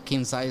long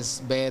king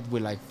size bed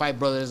with like 5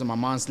 brothers and my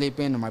mom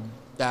sleeping and my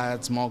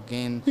dad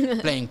smoking,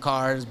 playing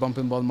cards,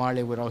 bumping Bob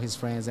Marley with all his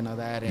friends and all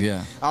that. And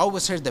Yeah. I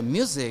always heard the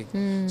music.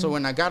 So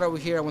when I got over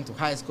here, I went to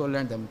high school,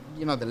 learned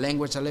the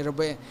language a little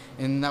bit,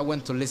 and I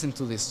went to listen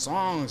to these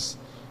songs.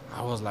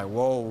 I was like,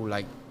 whoa,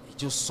 like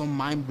it's just so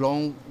mind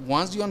blown.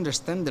 Once you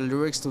understand the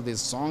lyrics to these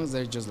songs,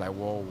 they're just like,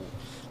 whoa.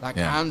 Like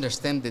Yeah. I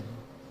understand the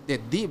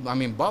deep. I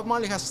mean, Bob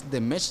Marley has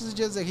the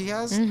messages that he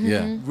has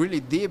Yeah. really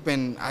deep,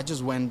 and I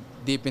just went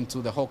deep into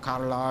the whole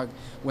catalog,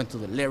 went to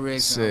the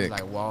lyrics, and I was Sick.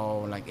 like,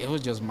 whoa, like it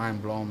was just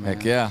mind blown, man.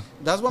 Heck yeah.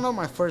 That's one of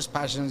my first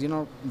passions,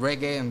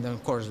 reggae, and then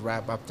of course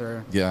rap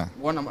after. Yeah.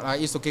 I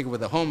used to kick it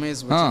with the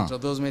homies, which Huh.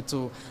 introduced me to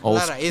a Old-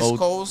 lot of East old-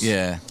 Coast.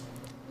 Yeah.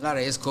 A lot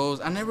of East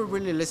Coast. I never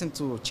really listened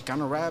to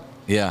Chicano rap.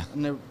 Yeah.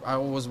 I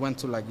always went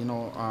to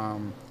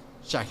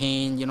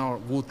Shaheen,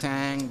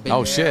 Wu-Tang. Big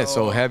Oh, shit. L.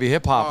 So heavy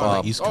hip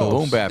hop, East Coast. Coast.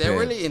 Boom bap They head.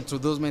 really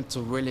introduced me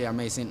to really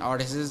amazing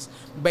artists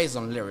based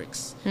on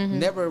lyrics.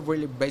 Never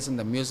really based on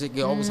the music.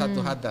 You always had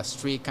to have that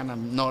street kind of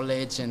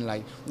knowledge and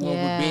like what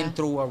Yeah. we've been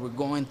through, what we're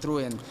going through.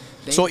 And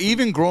So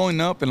even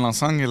growing up in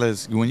Los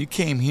Angeles, when you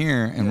came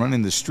here and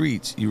running the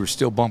streets, you were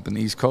still bumping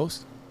the East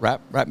Coast rap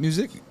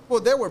music, well,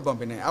 they were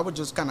bumping it. I was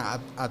just kind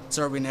of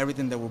observing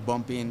everything they were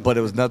bumping. but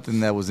it was nothing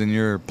that was in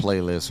your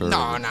playlist or. no,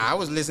 I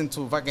was listening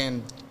to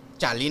fucking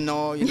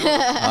Chalino,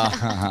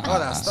 all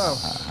that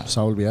stuff.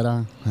 Saul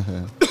Vieira.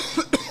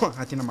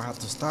 I think I might have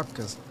to stop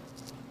because.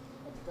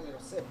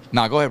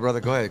 Nah, go ahead, brother.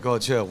 Go ahead. Go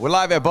chill. We're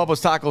live at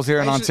Bubba's Tacos here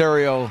in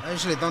Ontario. I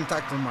usually don't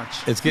talk too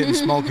much. It's getting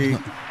smoky.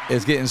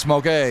 It's getting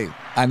smoky.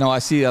 I know I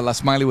see La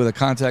Smiley with a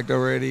contact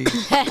already.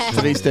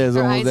 Triste is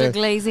Her over eyes there. are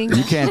glazing.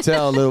 You can't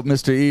tell little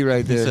Mr. E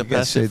right there. He's a He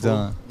got shades passive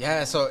on.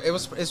 Yeah, so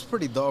it's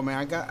pretty dope,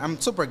 man. I'm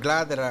super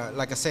glad that,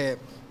 like I said,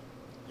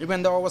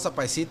 even though I was a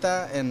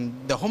paisita, and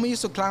the homie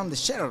used to clown the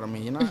shit out of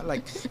me, you know,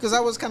 like, because I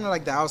was kind of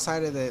like the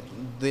outsider that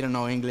didn't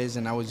know English,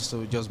 and I was used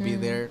to just be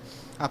there.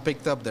 I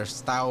picked up their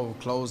style of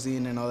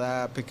clothing and all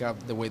that. I picked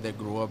up the way they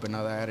grew up and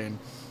all that. And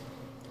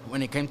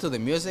when it came to the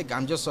music,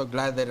 I'm just so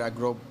glad that I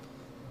grew up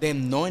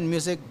them knowing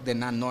music than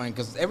not knowing,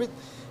 because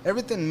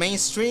everything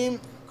mainstream,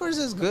 of course,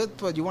 is good,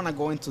 but you want to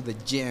go into the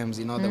gems,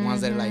 you know, the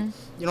ones that are like,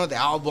 you know, the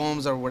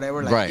albums or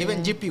whatever. Like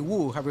even GP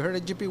Wu. Have you heard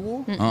of GP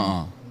Wu?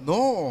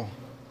 No.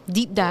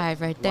 Deep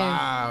dive right there.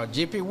 Wow,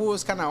 GP Wu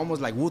is kind of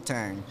almost like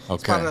Wu-Tang. Okay.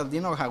 It's part of, you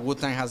know how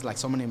Wu-Tang has like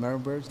so many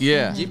members?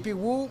 Yeah. GP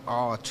Wu,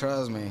 oh,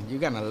 trust me, you're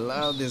going to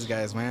love these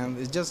guys, man.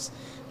 It's just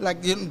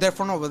like, you know, they're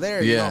from over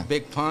there, you know,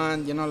 Big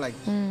Pun, you know, like.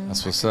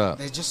 That's what's up.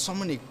 There's just so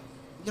many,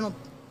 you know,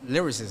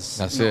 lyricists.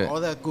 That's you know, it.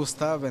 all that cool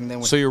stuff. And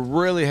then So you're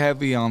really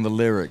heavy on the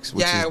lyrics,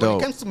 which is when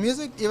dope. it comes to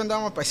music, even though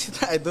I'm a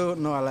paisita, I do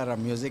know a lot of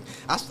music.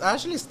 I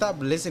actually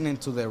stopped listening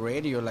to the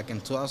radio like in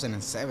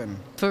 2007.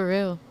 For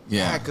real.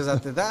 Yeah. Because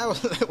after that,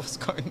 what's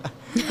going on?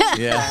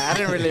 Yeah. I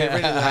didn't really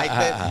like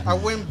that. I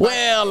went back.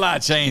 Well, I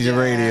changed the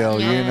radio,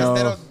 you know.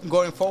 Instead of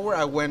going forward,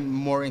 I went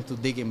more into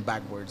digging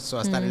backwards. So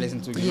I started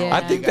listening to, you know,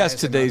 I think that's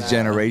guys and today's all that.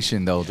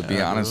 generation, though, to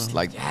be honest.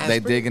 Like, they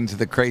dig into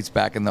the crates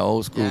back in the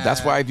old school. Yeah.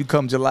 That's why if you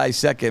come July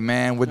 2nd,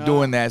 man, we're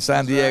doing that.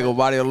 San Diego,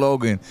 Barrio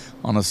Logan,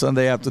 on a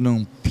Sunday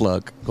afternoon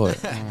plug. Go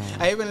ahead.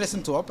 I even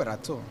listen to opera,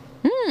 too.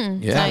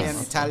 Yeah.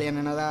 Italian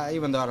and all that,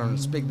 even though I don't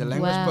speak the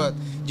language, Wow. but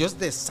just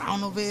the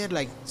sound of it,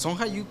 like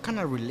somehow you kind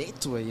of relate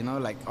to it, you know,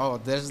 like, oh,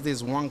 there's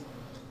this one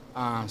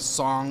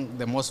song,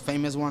 the most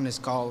famous one is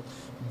called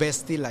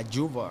Vesti la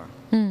Juva.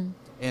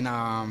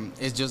 And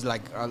it's just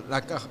like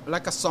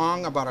a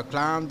song about a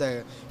clown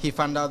that he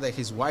found out that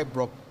his wife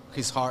broke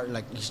his heart,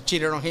 like he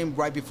cheated on him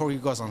right before he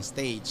goes on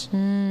stage.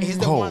 He's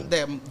the one,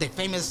 the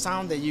famous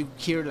sound that you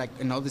hear like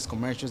in all these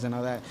commercials and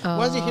all that.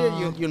 Once you hear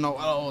it, you know,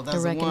 oh,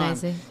 that's the one.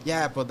 recognize it.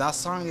 Yeah, but that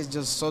song is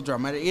just so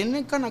dramatic, and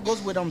it kind of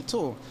goes with them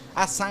too.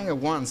 I sang it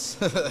once.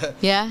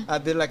 Yeah. I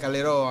did like a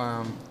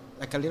little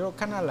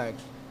kind of like.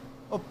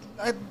 Oh,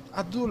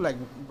 I do like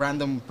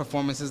random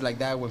performances like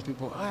that when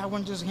people, I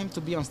want just him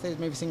to be on stage,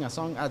 maybe sing a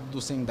song. I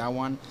do sing that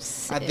one.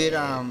 I did,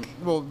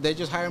 well, they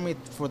just hired me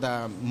for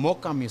the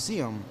Mocha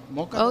Museum.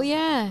 Mocha, Oh,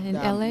 yeah, in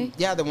LA.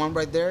 Yeah, the one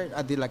right there.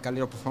 I did like a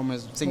little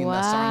performance singing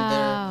that song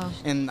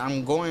there. And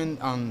I'm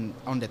going on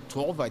the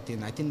 12th, I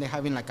think. I think they're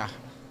having like a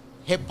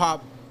hip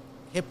hop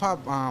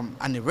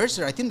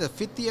anniversary. I think the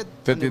 50th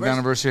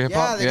anniversary hip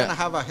hop. Yeah, they're gonna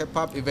have a hip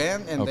hop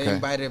event, and they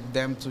invited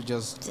them to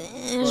just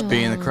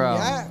be in the crowd.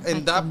 Yeah,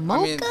 and that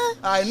Mocha?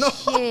 I know.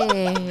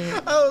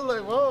 Shit. I was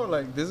like, whoa,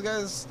 like these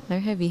guys. They're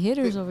heavy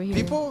hitters over here.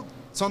 People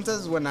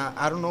sometimes when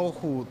I don't know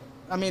who.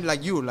 I mean,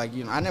 like you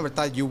know, I never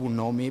thought you would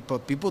know me,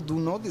 but people do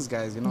know these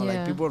guys, you know,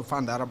 like people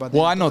found out about them.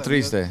 Well, I know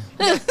Triste.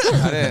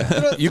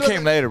 You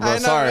came later, bro. I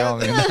know, Sorry,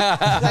 right?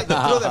 homie. Like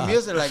through the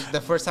music, like the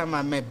first time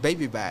I met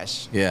Baby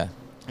Bash. Yeah.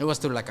 It was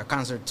through like a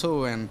concert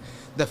too, and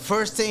the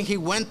first thing he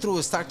went through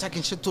was start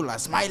talking shit to La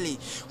Smiley.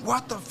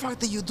 What the fuck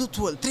did you do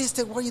to El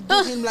Triste? Why you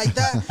doing him like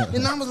that?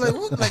 And I was like,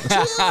 what? Like, chill.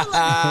 Like,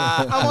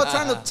 I'm all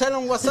trying to tell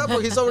him what's up,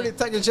 but he's already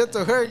talking shit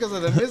to her because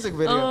of the music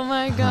video. Oh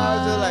my god! I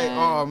was just like,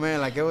 oh man,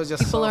 like it was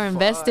just People so are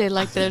invested, fun.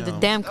 like the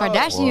damn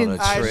Kardashians. What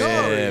a I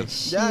know. trip.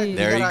 Yeah,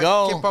 There you gotta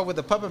go. Keep up with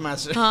the puppet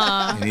master.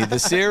 You need the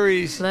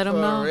series. Let them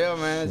For know. real,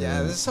 man.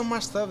 Yeah, there's so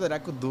much stuff that I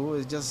could do.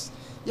 It's just,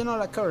 you know,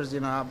 like, of course, you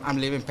know, I'm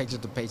living paycheck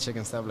to paycheck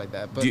and stuff like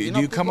that. But Do you know,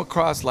 you come people-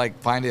 across, like,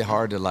 find it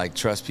hard to, like,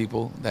 trust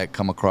people that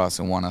come across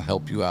and want to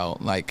help you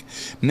out? Like,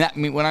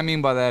 what I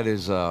mean by that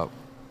is, I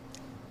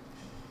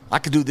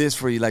could do this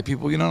for you. Like,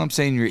 people, you know what I'm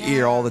saying, your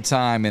ear all the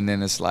time, and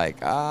then it's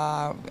like,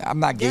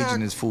 I'm not gauging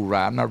this fool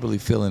right. I'm not really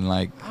feeling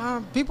like.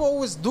 People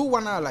always do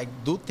want to, like,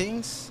 do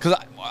things.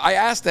 Because I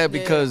asked that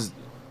because,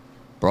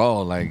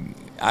 bro, like,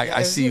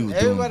 I see you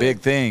doing big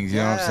things, you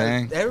know what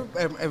I'm saying?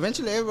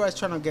 Eventually, everybody's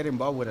trying to get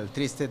involved with El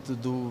Triste to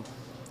do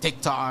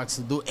TikToks,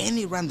 to do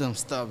any random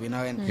stuff, you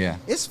know? And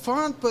it's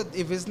fun, but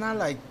if it's not,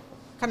 like,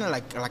 kind of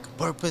like a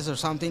purpose or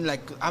something,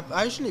 like,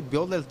 I actually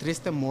built El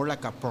Triste more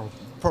like a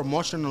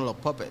promotional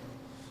puppet.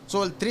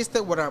 So El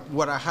Triste,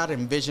 what I had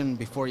envisioned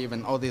before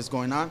even all this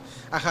going on,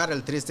 I had El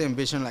Triste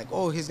envisioned like,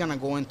 oh, he's going to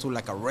go into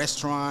like a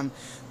restaurant,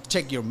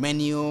 check your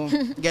menu,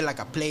 get like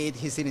a plate,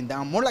 he's sitting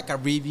down, more like a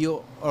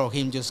review, or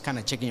him just kind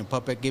of checking your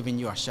puppet, giving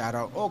you a shout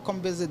out, oh, come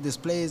visit this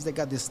place, they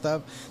got this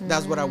stuff.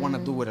 That's what I want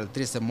to do with El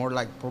Triste, more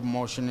like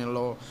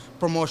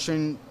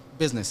promotion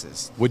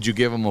businesses. Would you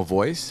give him a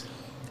voice?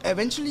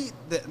 Eventually,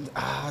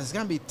 it's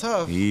gonna be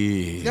tough.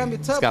 Yeah. It's gonna be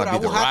tough, It's gotta but be I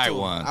the will have right to.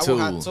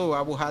 one,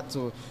 I will have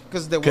to,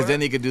 because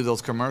then he could do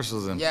those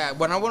commercials and. Yeah,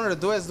 what I wanted to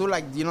do is do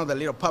like, you know, the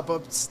little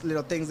pop-ups,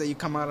 little things that you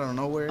come out of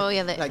nowhere. Oh,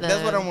 yeah, like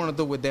that's what I want to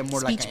do with them, more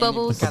like speech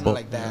bubbles. kind of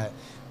like that.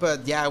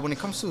 But yeah, when it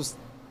comes to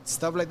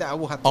stuff like that, I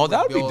will have to. Oh,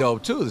 that would be build-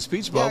 dope too. The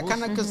speech bubbles. Yeah,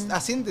 kind of, because I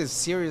seen this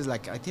series,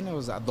 like I think it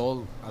was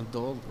Adult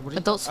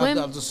Swim?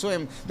 Adult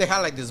Swim. They had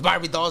like this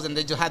Barbie dolls, and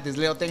they just had this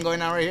little thing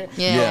going on right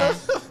here. Yeah.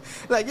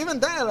 Like even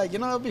that, like, you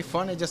know, it'd be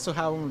funny just to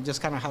have them,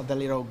 just kind of have that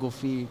little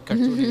goofy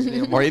cartoonish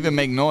little. Or even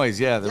make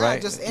noise,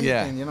 right? Just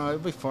anything, you know,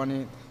 it'd be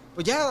funny.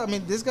 But yeah, I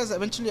mean, these guys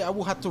eventually I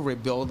will have to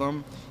rebuild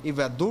them. If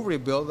I do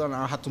rebuild them,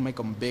 I'll have to make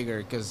them bigger.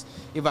 Because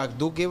if I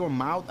do give him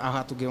mouth, I'll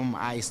have to give him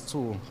eyes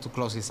too, to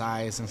close his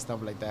eyes and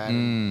stuff like that.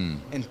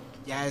 And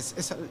yeah,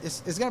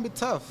 it's gonna be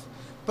tough,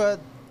 but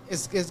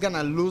it's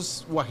gonna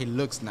lose what he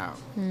looks now.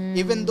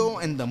 Even though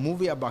in the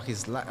movie about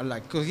his life,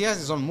 like, cause he has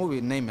his own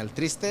movie named El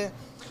Triste.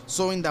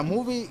 So in the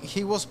movie,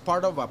 he was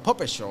part of a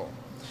puppet show.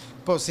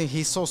 But since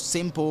he's so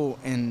simple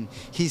and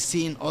he's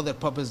seeing other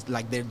puppets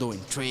like they're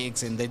doing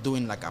tricks and they're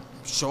doing like a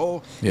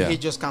show, he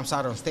just comes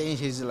out on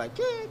stage, he's like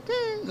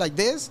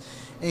this,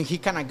 and he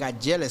kind of got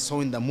jealous.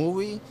 So in the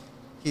movie,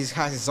 he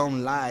has his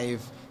own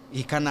life.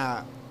 He kind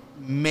of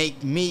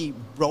make me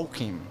broke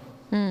him,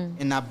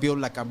 and I built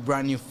like a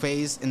brand new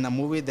face in the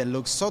movie that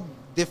looks so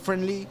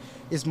differently.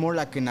 It's more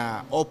like in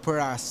an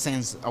opera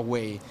sense a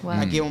way. Wow.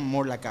 I give him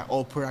more like an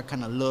opera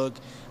kind of look.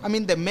 I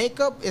mean, the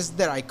makeup is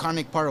the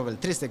iconic part of El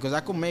Triste, because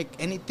I could make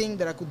anything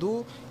that I could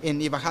do,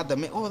 and if I had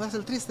that's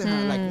El Triste,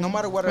 man. Like, no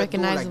matter what I do,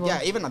 like,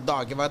 yeah, even a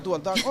dog. If I do a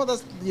dog,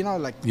 that's,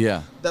 like,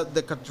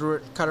 the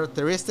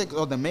characteristic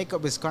of the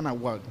makeup is kind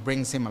of what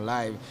brings him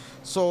alive.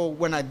 So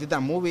when I did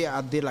that movie,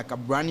 I did like a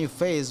brand new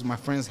face. My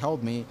friends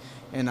helped me,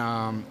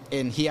 and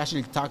he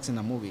actually talks in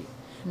the movie.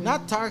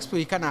 Not talks, but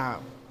he kind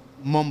of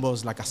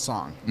mumbles like a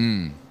song.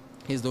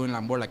 He's doing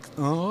like more like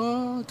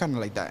kind of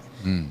like that.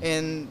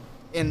 And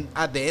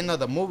at the end of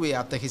the movie,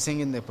 after he's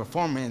singing the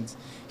performance,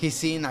 he's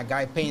seeing a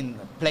guy playing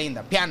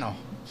the piano,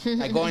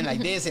 like going like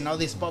this, and all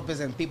these puppets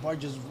and people are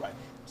just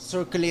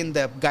circling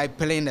the guy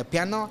playing the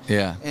piano.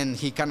 Yeah. And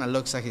he kind of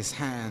looks at his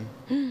hand,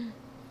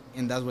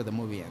 and that's where the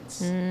movie ends.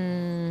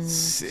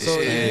 So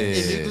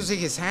if you do see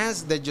his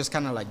hands, they're just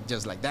kind of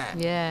like that.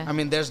 Yeah. I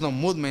mean, there's no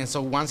movement.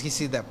 So once he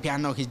sees the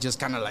piano, he's just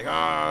kind of like,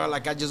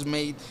 like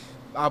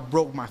I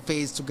broke my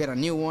face to get a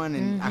new one,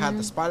 and I had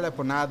the spotlight,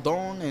 but now I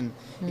don't, and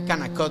it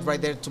kind of cut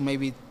right there to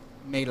maybe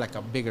make like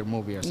a bigger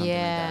movie or something like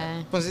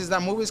that. But since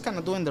that movie is kind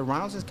of doing the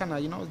rounds, it's kind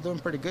of, it's doing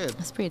pretty good.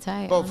 That's pretty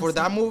tight. But honestly, for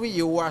that movie,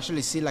 you will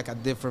actually see like a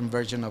different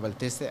version of El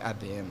Triste at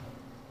the end,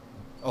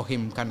 of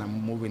him kind of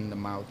moving the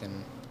mouth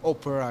and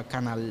opera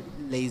kind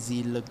of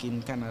lazy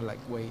looking kind of like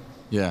way.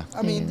 Yeah.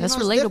 I mean, that's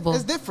relatable.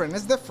 It's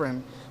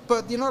different.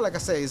 But, like I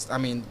say,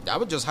 I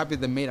was just happy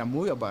they made a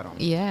movie about him.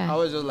 Yeah. I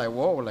was just like,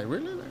 whoa, like,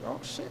 really? Like,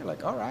 oh, shit.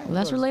 Like, all right. Well,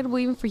 that's relatable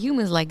even for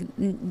humans. Like,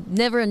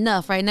 never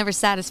enough, right? Never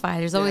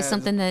satisfied. There's always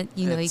something that,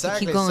 you can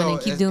keep going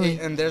and keep doing.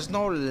 And there's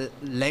no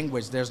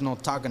language. There's no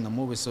talk in the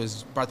movie, so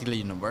it's practically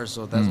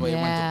universal. That's why he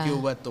went to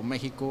Cuba, to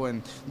Mexico,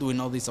 and doing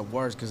all these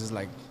awards, because it's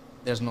like,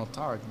 there's no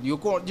talk. You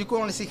can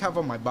only see half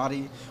of my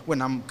body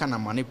when I'm kind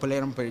of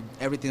manipulating, but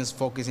everything's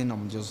focusing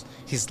on just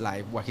his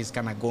life, what he's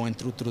kind of going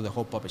through the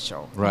whole puppet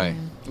show. Right.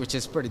 Which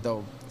is pretty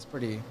dope. It's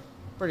pretty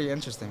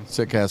interesting.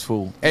 Sick ass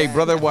fool. Hey,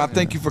 brother, well,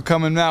 thank you for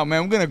coming out,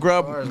 man. I'm going to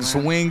grab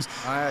some wings.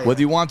 Whether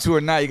you want to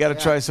or not, you got to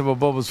try some of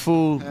Bubba's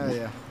food.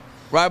 Yeah.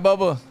 Right,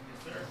 Bubba?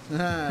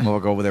 I'm going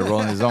to go over there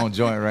rolling his own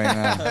joint right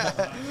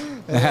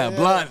now.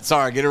 Blunt.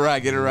 Sorry, get it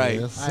right.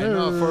 Yes, I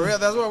know, for real.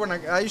 That's why when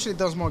I usually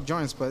don't smoke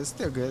joints, but it's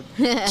still good.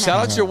 Shout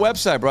out to your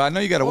website, bro. I know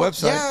you got a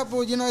website. Yeah,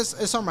 but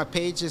it's on my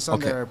page. It's on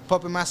the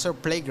Puppet Master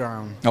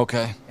Playground.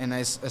 Okay. And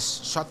it's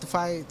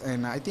Shopify,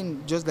 and I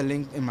think just the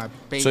link in my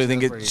page. So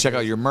you can check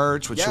out your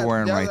merch, what you're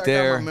wearing right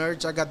there. I got my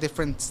merch. I got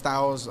different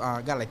styles.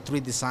 I got like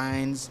 3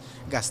 designs.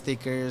 Got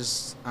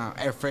stickers,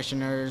 air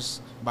fresheners,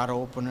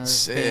 bottle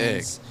openers,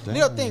 things,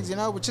 little things,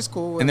 which is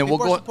cool. And then we'll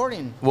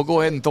go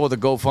ahead and throw the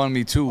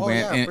GoFundMe too,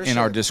 man, in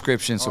our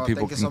description, so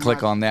people can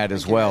click on that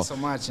as well. Thank you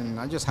so much, and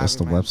I just have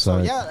the website. So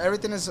yeah,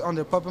 everything is on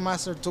the Puppet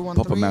Master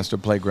 213. Puppet Master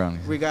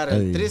Playground. We got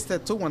a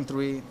Triste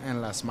 213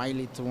 and La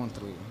Smiley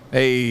 213.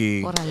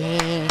 Hey. Well,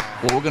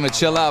 we're gonna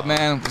chill out,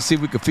 man. Let's see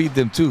if we can feed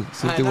them too.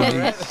 See if they want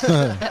to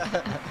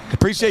eat.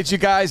 Appreciate you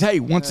guys. Hey,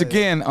 once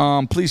again,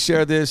 please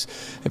share this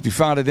if you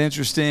found it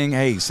interesting.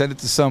 Hey, send it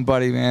to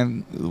somebody,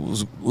 man.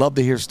 Love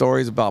to hear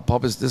stories about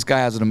puppets. This guy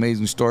has an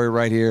amazing story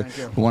right here.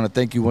 We want to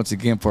thank you once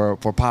again for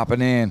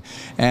popping in.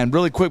 And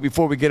really quick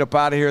before we get up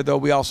out of here, though,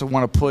 we also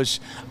want to push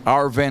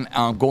our event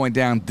going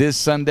down this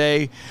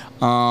Sunday.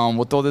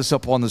 We'll throw this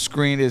up on the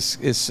screen.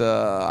 It's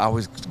I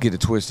always get it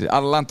twisted.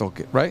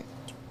 Adelanto, right?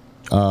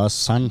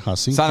 San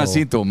Jacinto. San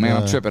Jacinto, man,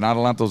 I'm tripping.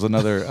 Adelanto's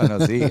another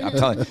see, I'm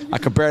telling you, I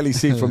can barely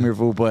see from here,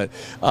 fool, but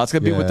it's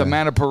going to be with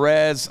Amanda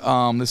Perez.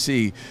 Let's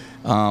see,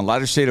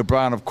 Lighter Shade of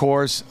Brown, of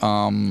course.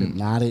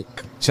 Hypnotic.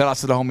 Shout out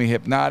to the homie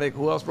Hypnotic.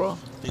 Who else, bro?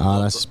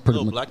 That's pretty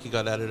Little Blackie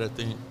got added, I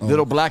think.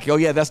 Little Blackie. Oh,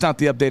 yeah, that's not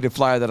the updated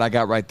flyer that I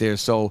got right there.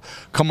 So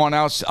come on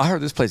out. I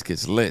heard this place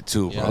gets lit,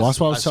 too, bro. Well,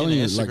 that's what I was telling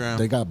you. Like,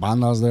 they got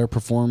bandas there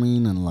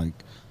performing, and like,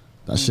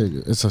 that shit,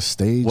 it's a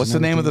stage. What's the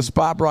name of the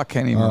spot, bro? I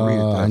can't even read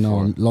it. I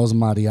know. Los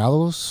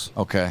Mareados.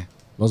 Okay.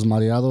 Los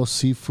Mareados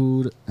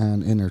Seafood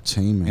and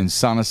Entertainment. In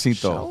San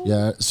Jacinto.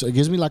 Yeah, so it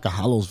gives me like a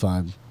Hallows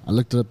vibe. I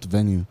looked up the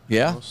venue.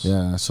 Yeah?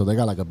 Yeah, so they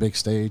got like a big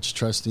stage,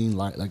 Triste,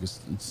 like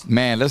it's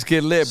Man, let's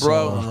get lit,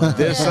 bro.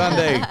 This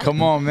Sunday.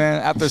 Come on,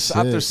 man. After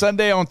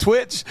Sunday on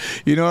Twitch,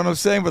 you know what I'm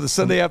saying? But the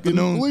Sunday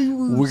afternoon,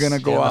 we're going to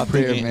go out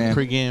there, man.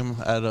 Pre-game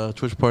at a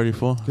Twitch party,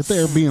 fool. Get the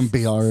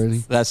Airbnb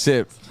already. That's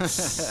it.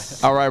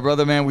 All right,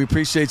 brother, man. We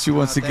appreciate you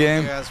once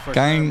again. You guys for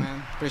Gang. coming,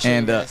 man. Appreciate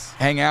And you guys.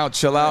 hang out,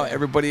 chill out.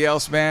 Everybody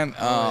else, man.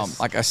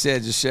 Like I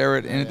said, just share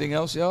it. Anything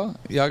else, y'all?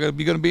 Y'all going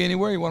to be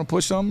anywhere? You want to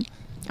push something?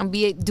 I'm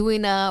be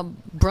doing a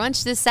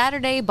brunch this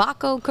Saturday,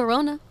 Baco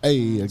Corona.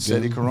 Hey, again,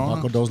 City Corona.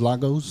 Taco Dos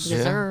Lagos.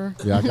 Yes, sir.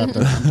 Yeah, I got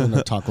I'm doing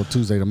a Taco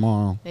Tuesday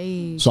tomorrow.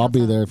 Hey, So I'll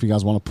be there if you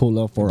guys want to pull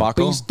up for Baco?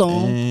 a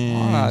pistón.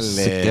 And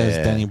sick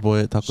ass Danny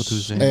Boy at Taco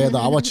Tuesday. Hey, the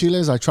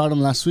aguachiles, I tried them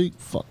last week.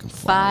 Fucking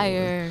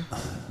fire.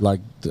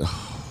 Like,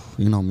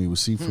 you know me with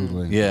seafood.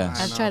 Like, Yeah.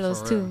 I've tried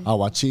those too.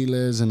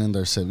 aguachiles and then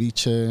their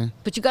ceviche.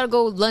 But you gotta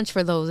go lunch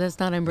for those. That's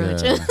not in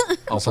brunch. Yeah.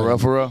 Oh,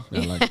 for real?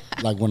 Yeah,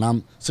 like when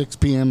I'm 6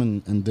 p.m.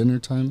 and dinner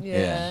time.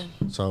 Yeah.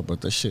 So, but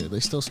the shit, they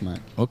still smack.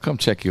 We'll come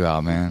check you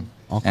out, man.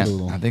 Uncle And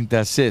Lulu. I think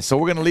that's it. So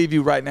we're going to leave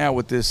you right now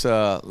with this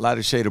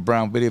Lighter Shade of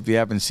Brown video. If you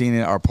haven't seen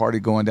it, our party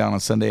going down on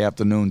Sunday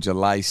afternoon,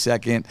 July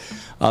 2nd.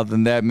 Other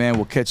than that, man,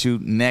 we'll catch you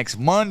next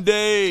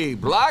Monday.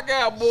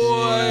 Blackout, boy.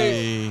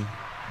 Hey.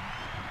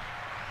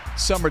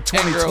 Summer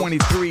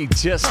 2023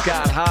 just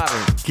got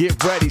hotter.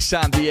 Get ready,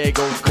 San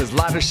Diego, because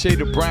Lighter Shade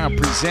of Brown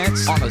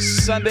presents on a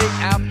Sunday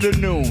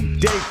afternoon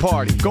day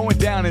party going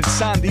down in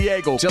San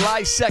Diego,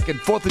 July 2nd,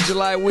 4th of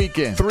July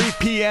weekend, 3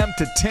 p.m.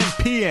 to 10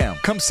 p.m.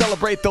 Come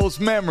celebrate those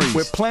memories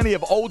with plenty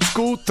of old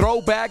school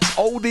throwbacks,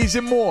 oldies,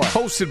 and more.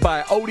 Hosted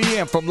by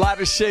ODM from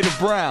Lighter Shade of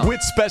Brown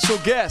with special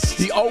guests,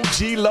 the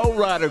OG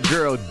Lowrider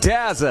girl,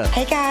 Dazza.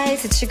 Hey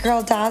guys, it's your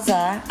girl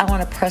Daza. I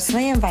want to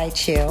personally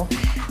invite you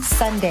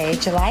Sunday,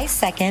 July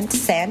 2nd,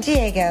 San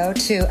Diego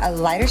to a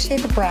Lighter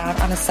Shade of Brown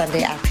on a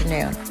Sunday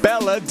afternoon.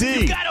 Bella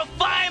D. You gotta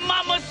find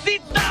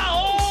Mamacita.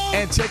 Oh.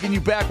 And taking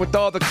you back with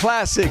all the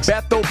classics,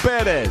 Beto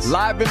Perez,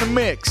 live in the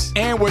mix.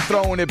 And we're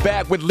throwing it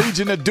back with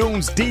Legion of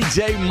Doom's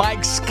DJ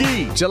Mike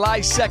Ski.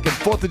 July 2nd,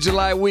 4th of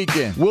July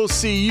weekend. We'll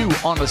see you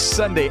on a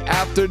Sunday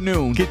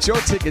afternoon. Get your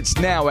tickets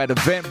now at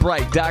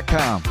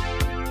eventbrite.com.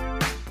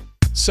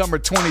 Summer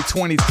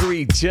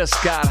 2023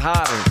 just got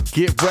hotter.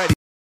 Get ready.